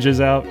background images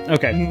out.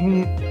 Okay.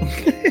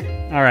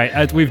 All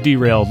right, we've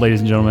derailed, ladies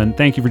and gentlemen.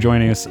 Thank you for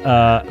joining us.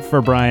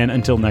 For Brian,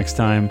 until next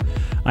time,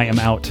 I am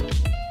out.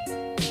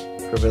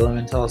 For Willem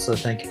and Tulsa,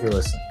 thank you for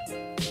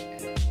listening.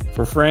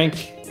 For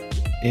Frank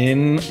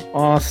in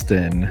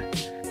Austin,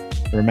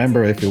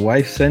 remember, if your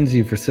wife sends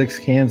you for 6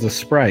 cans of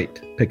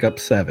Sprite, pick up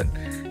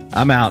 7.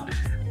 I'm out.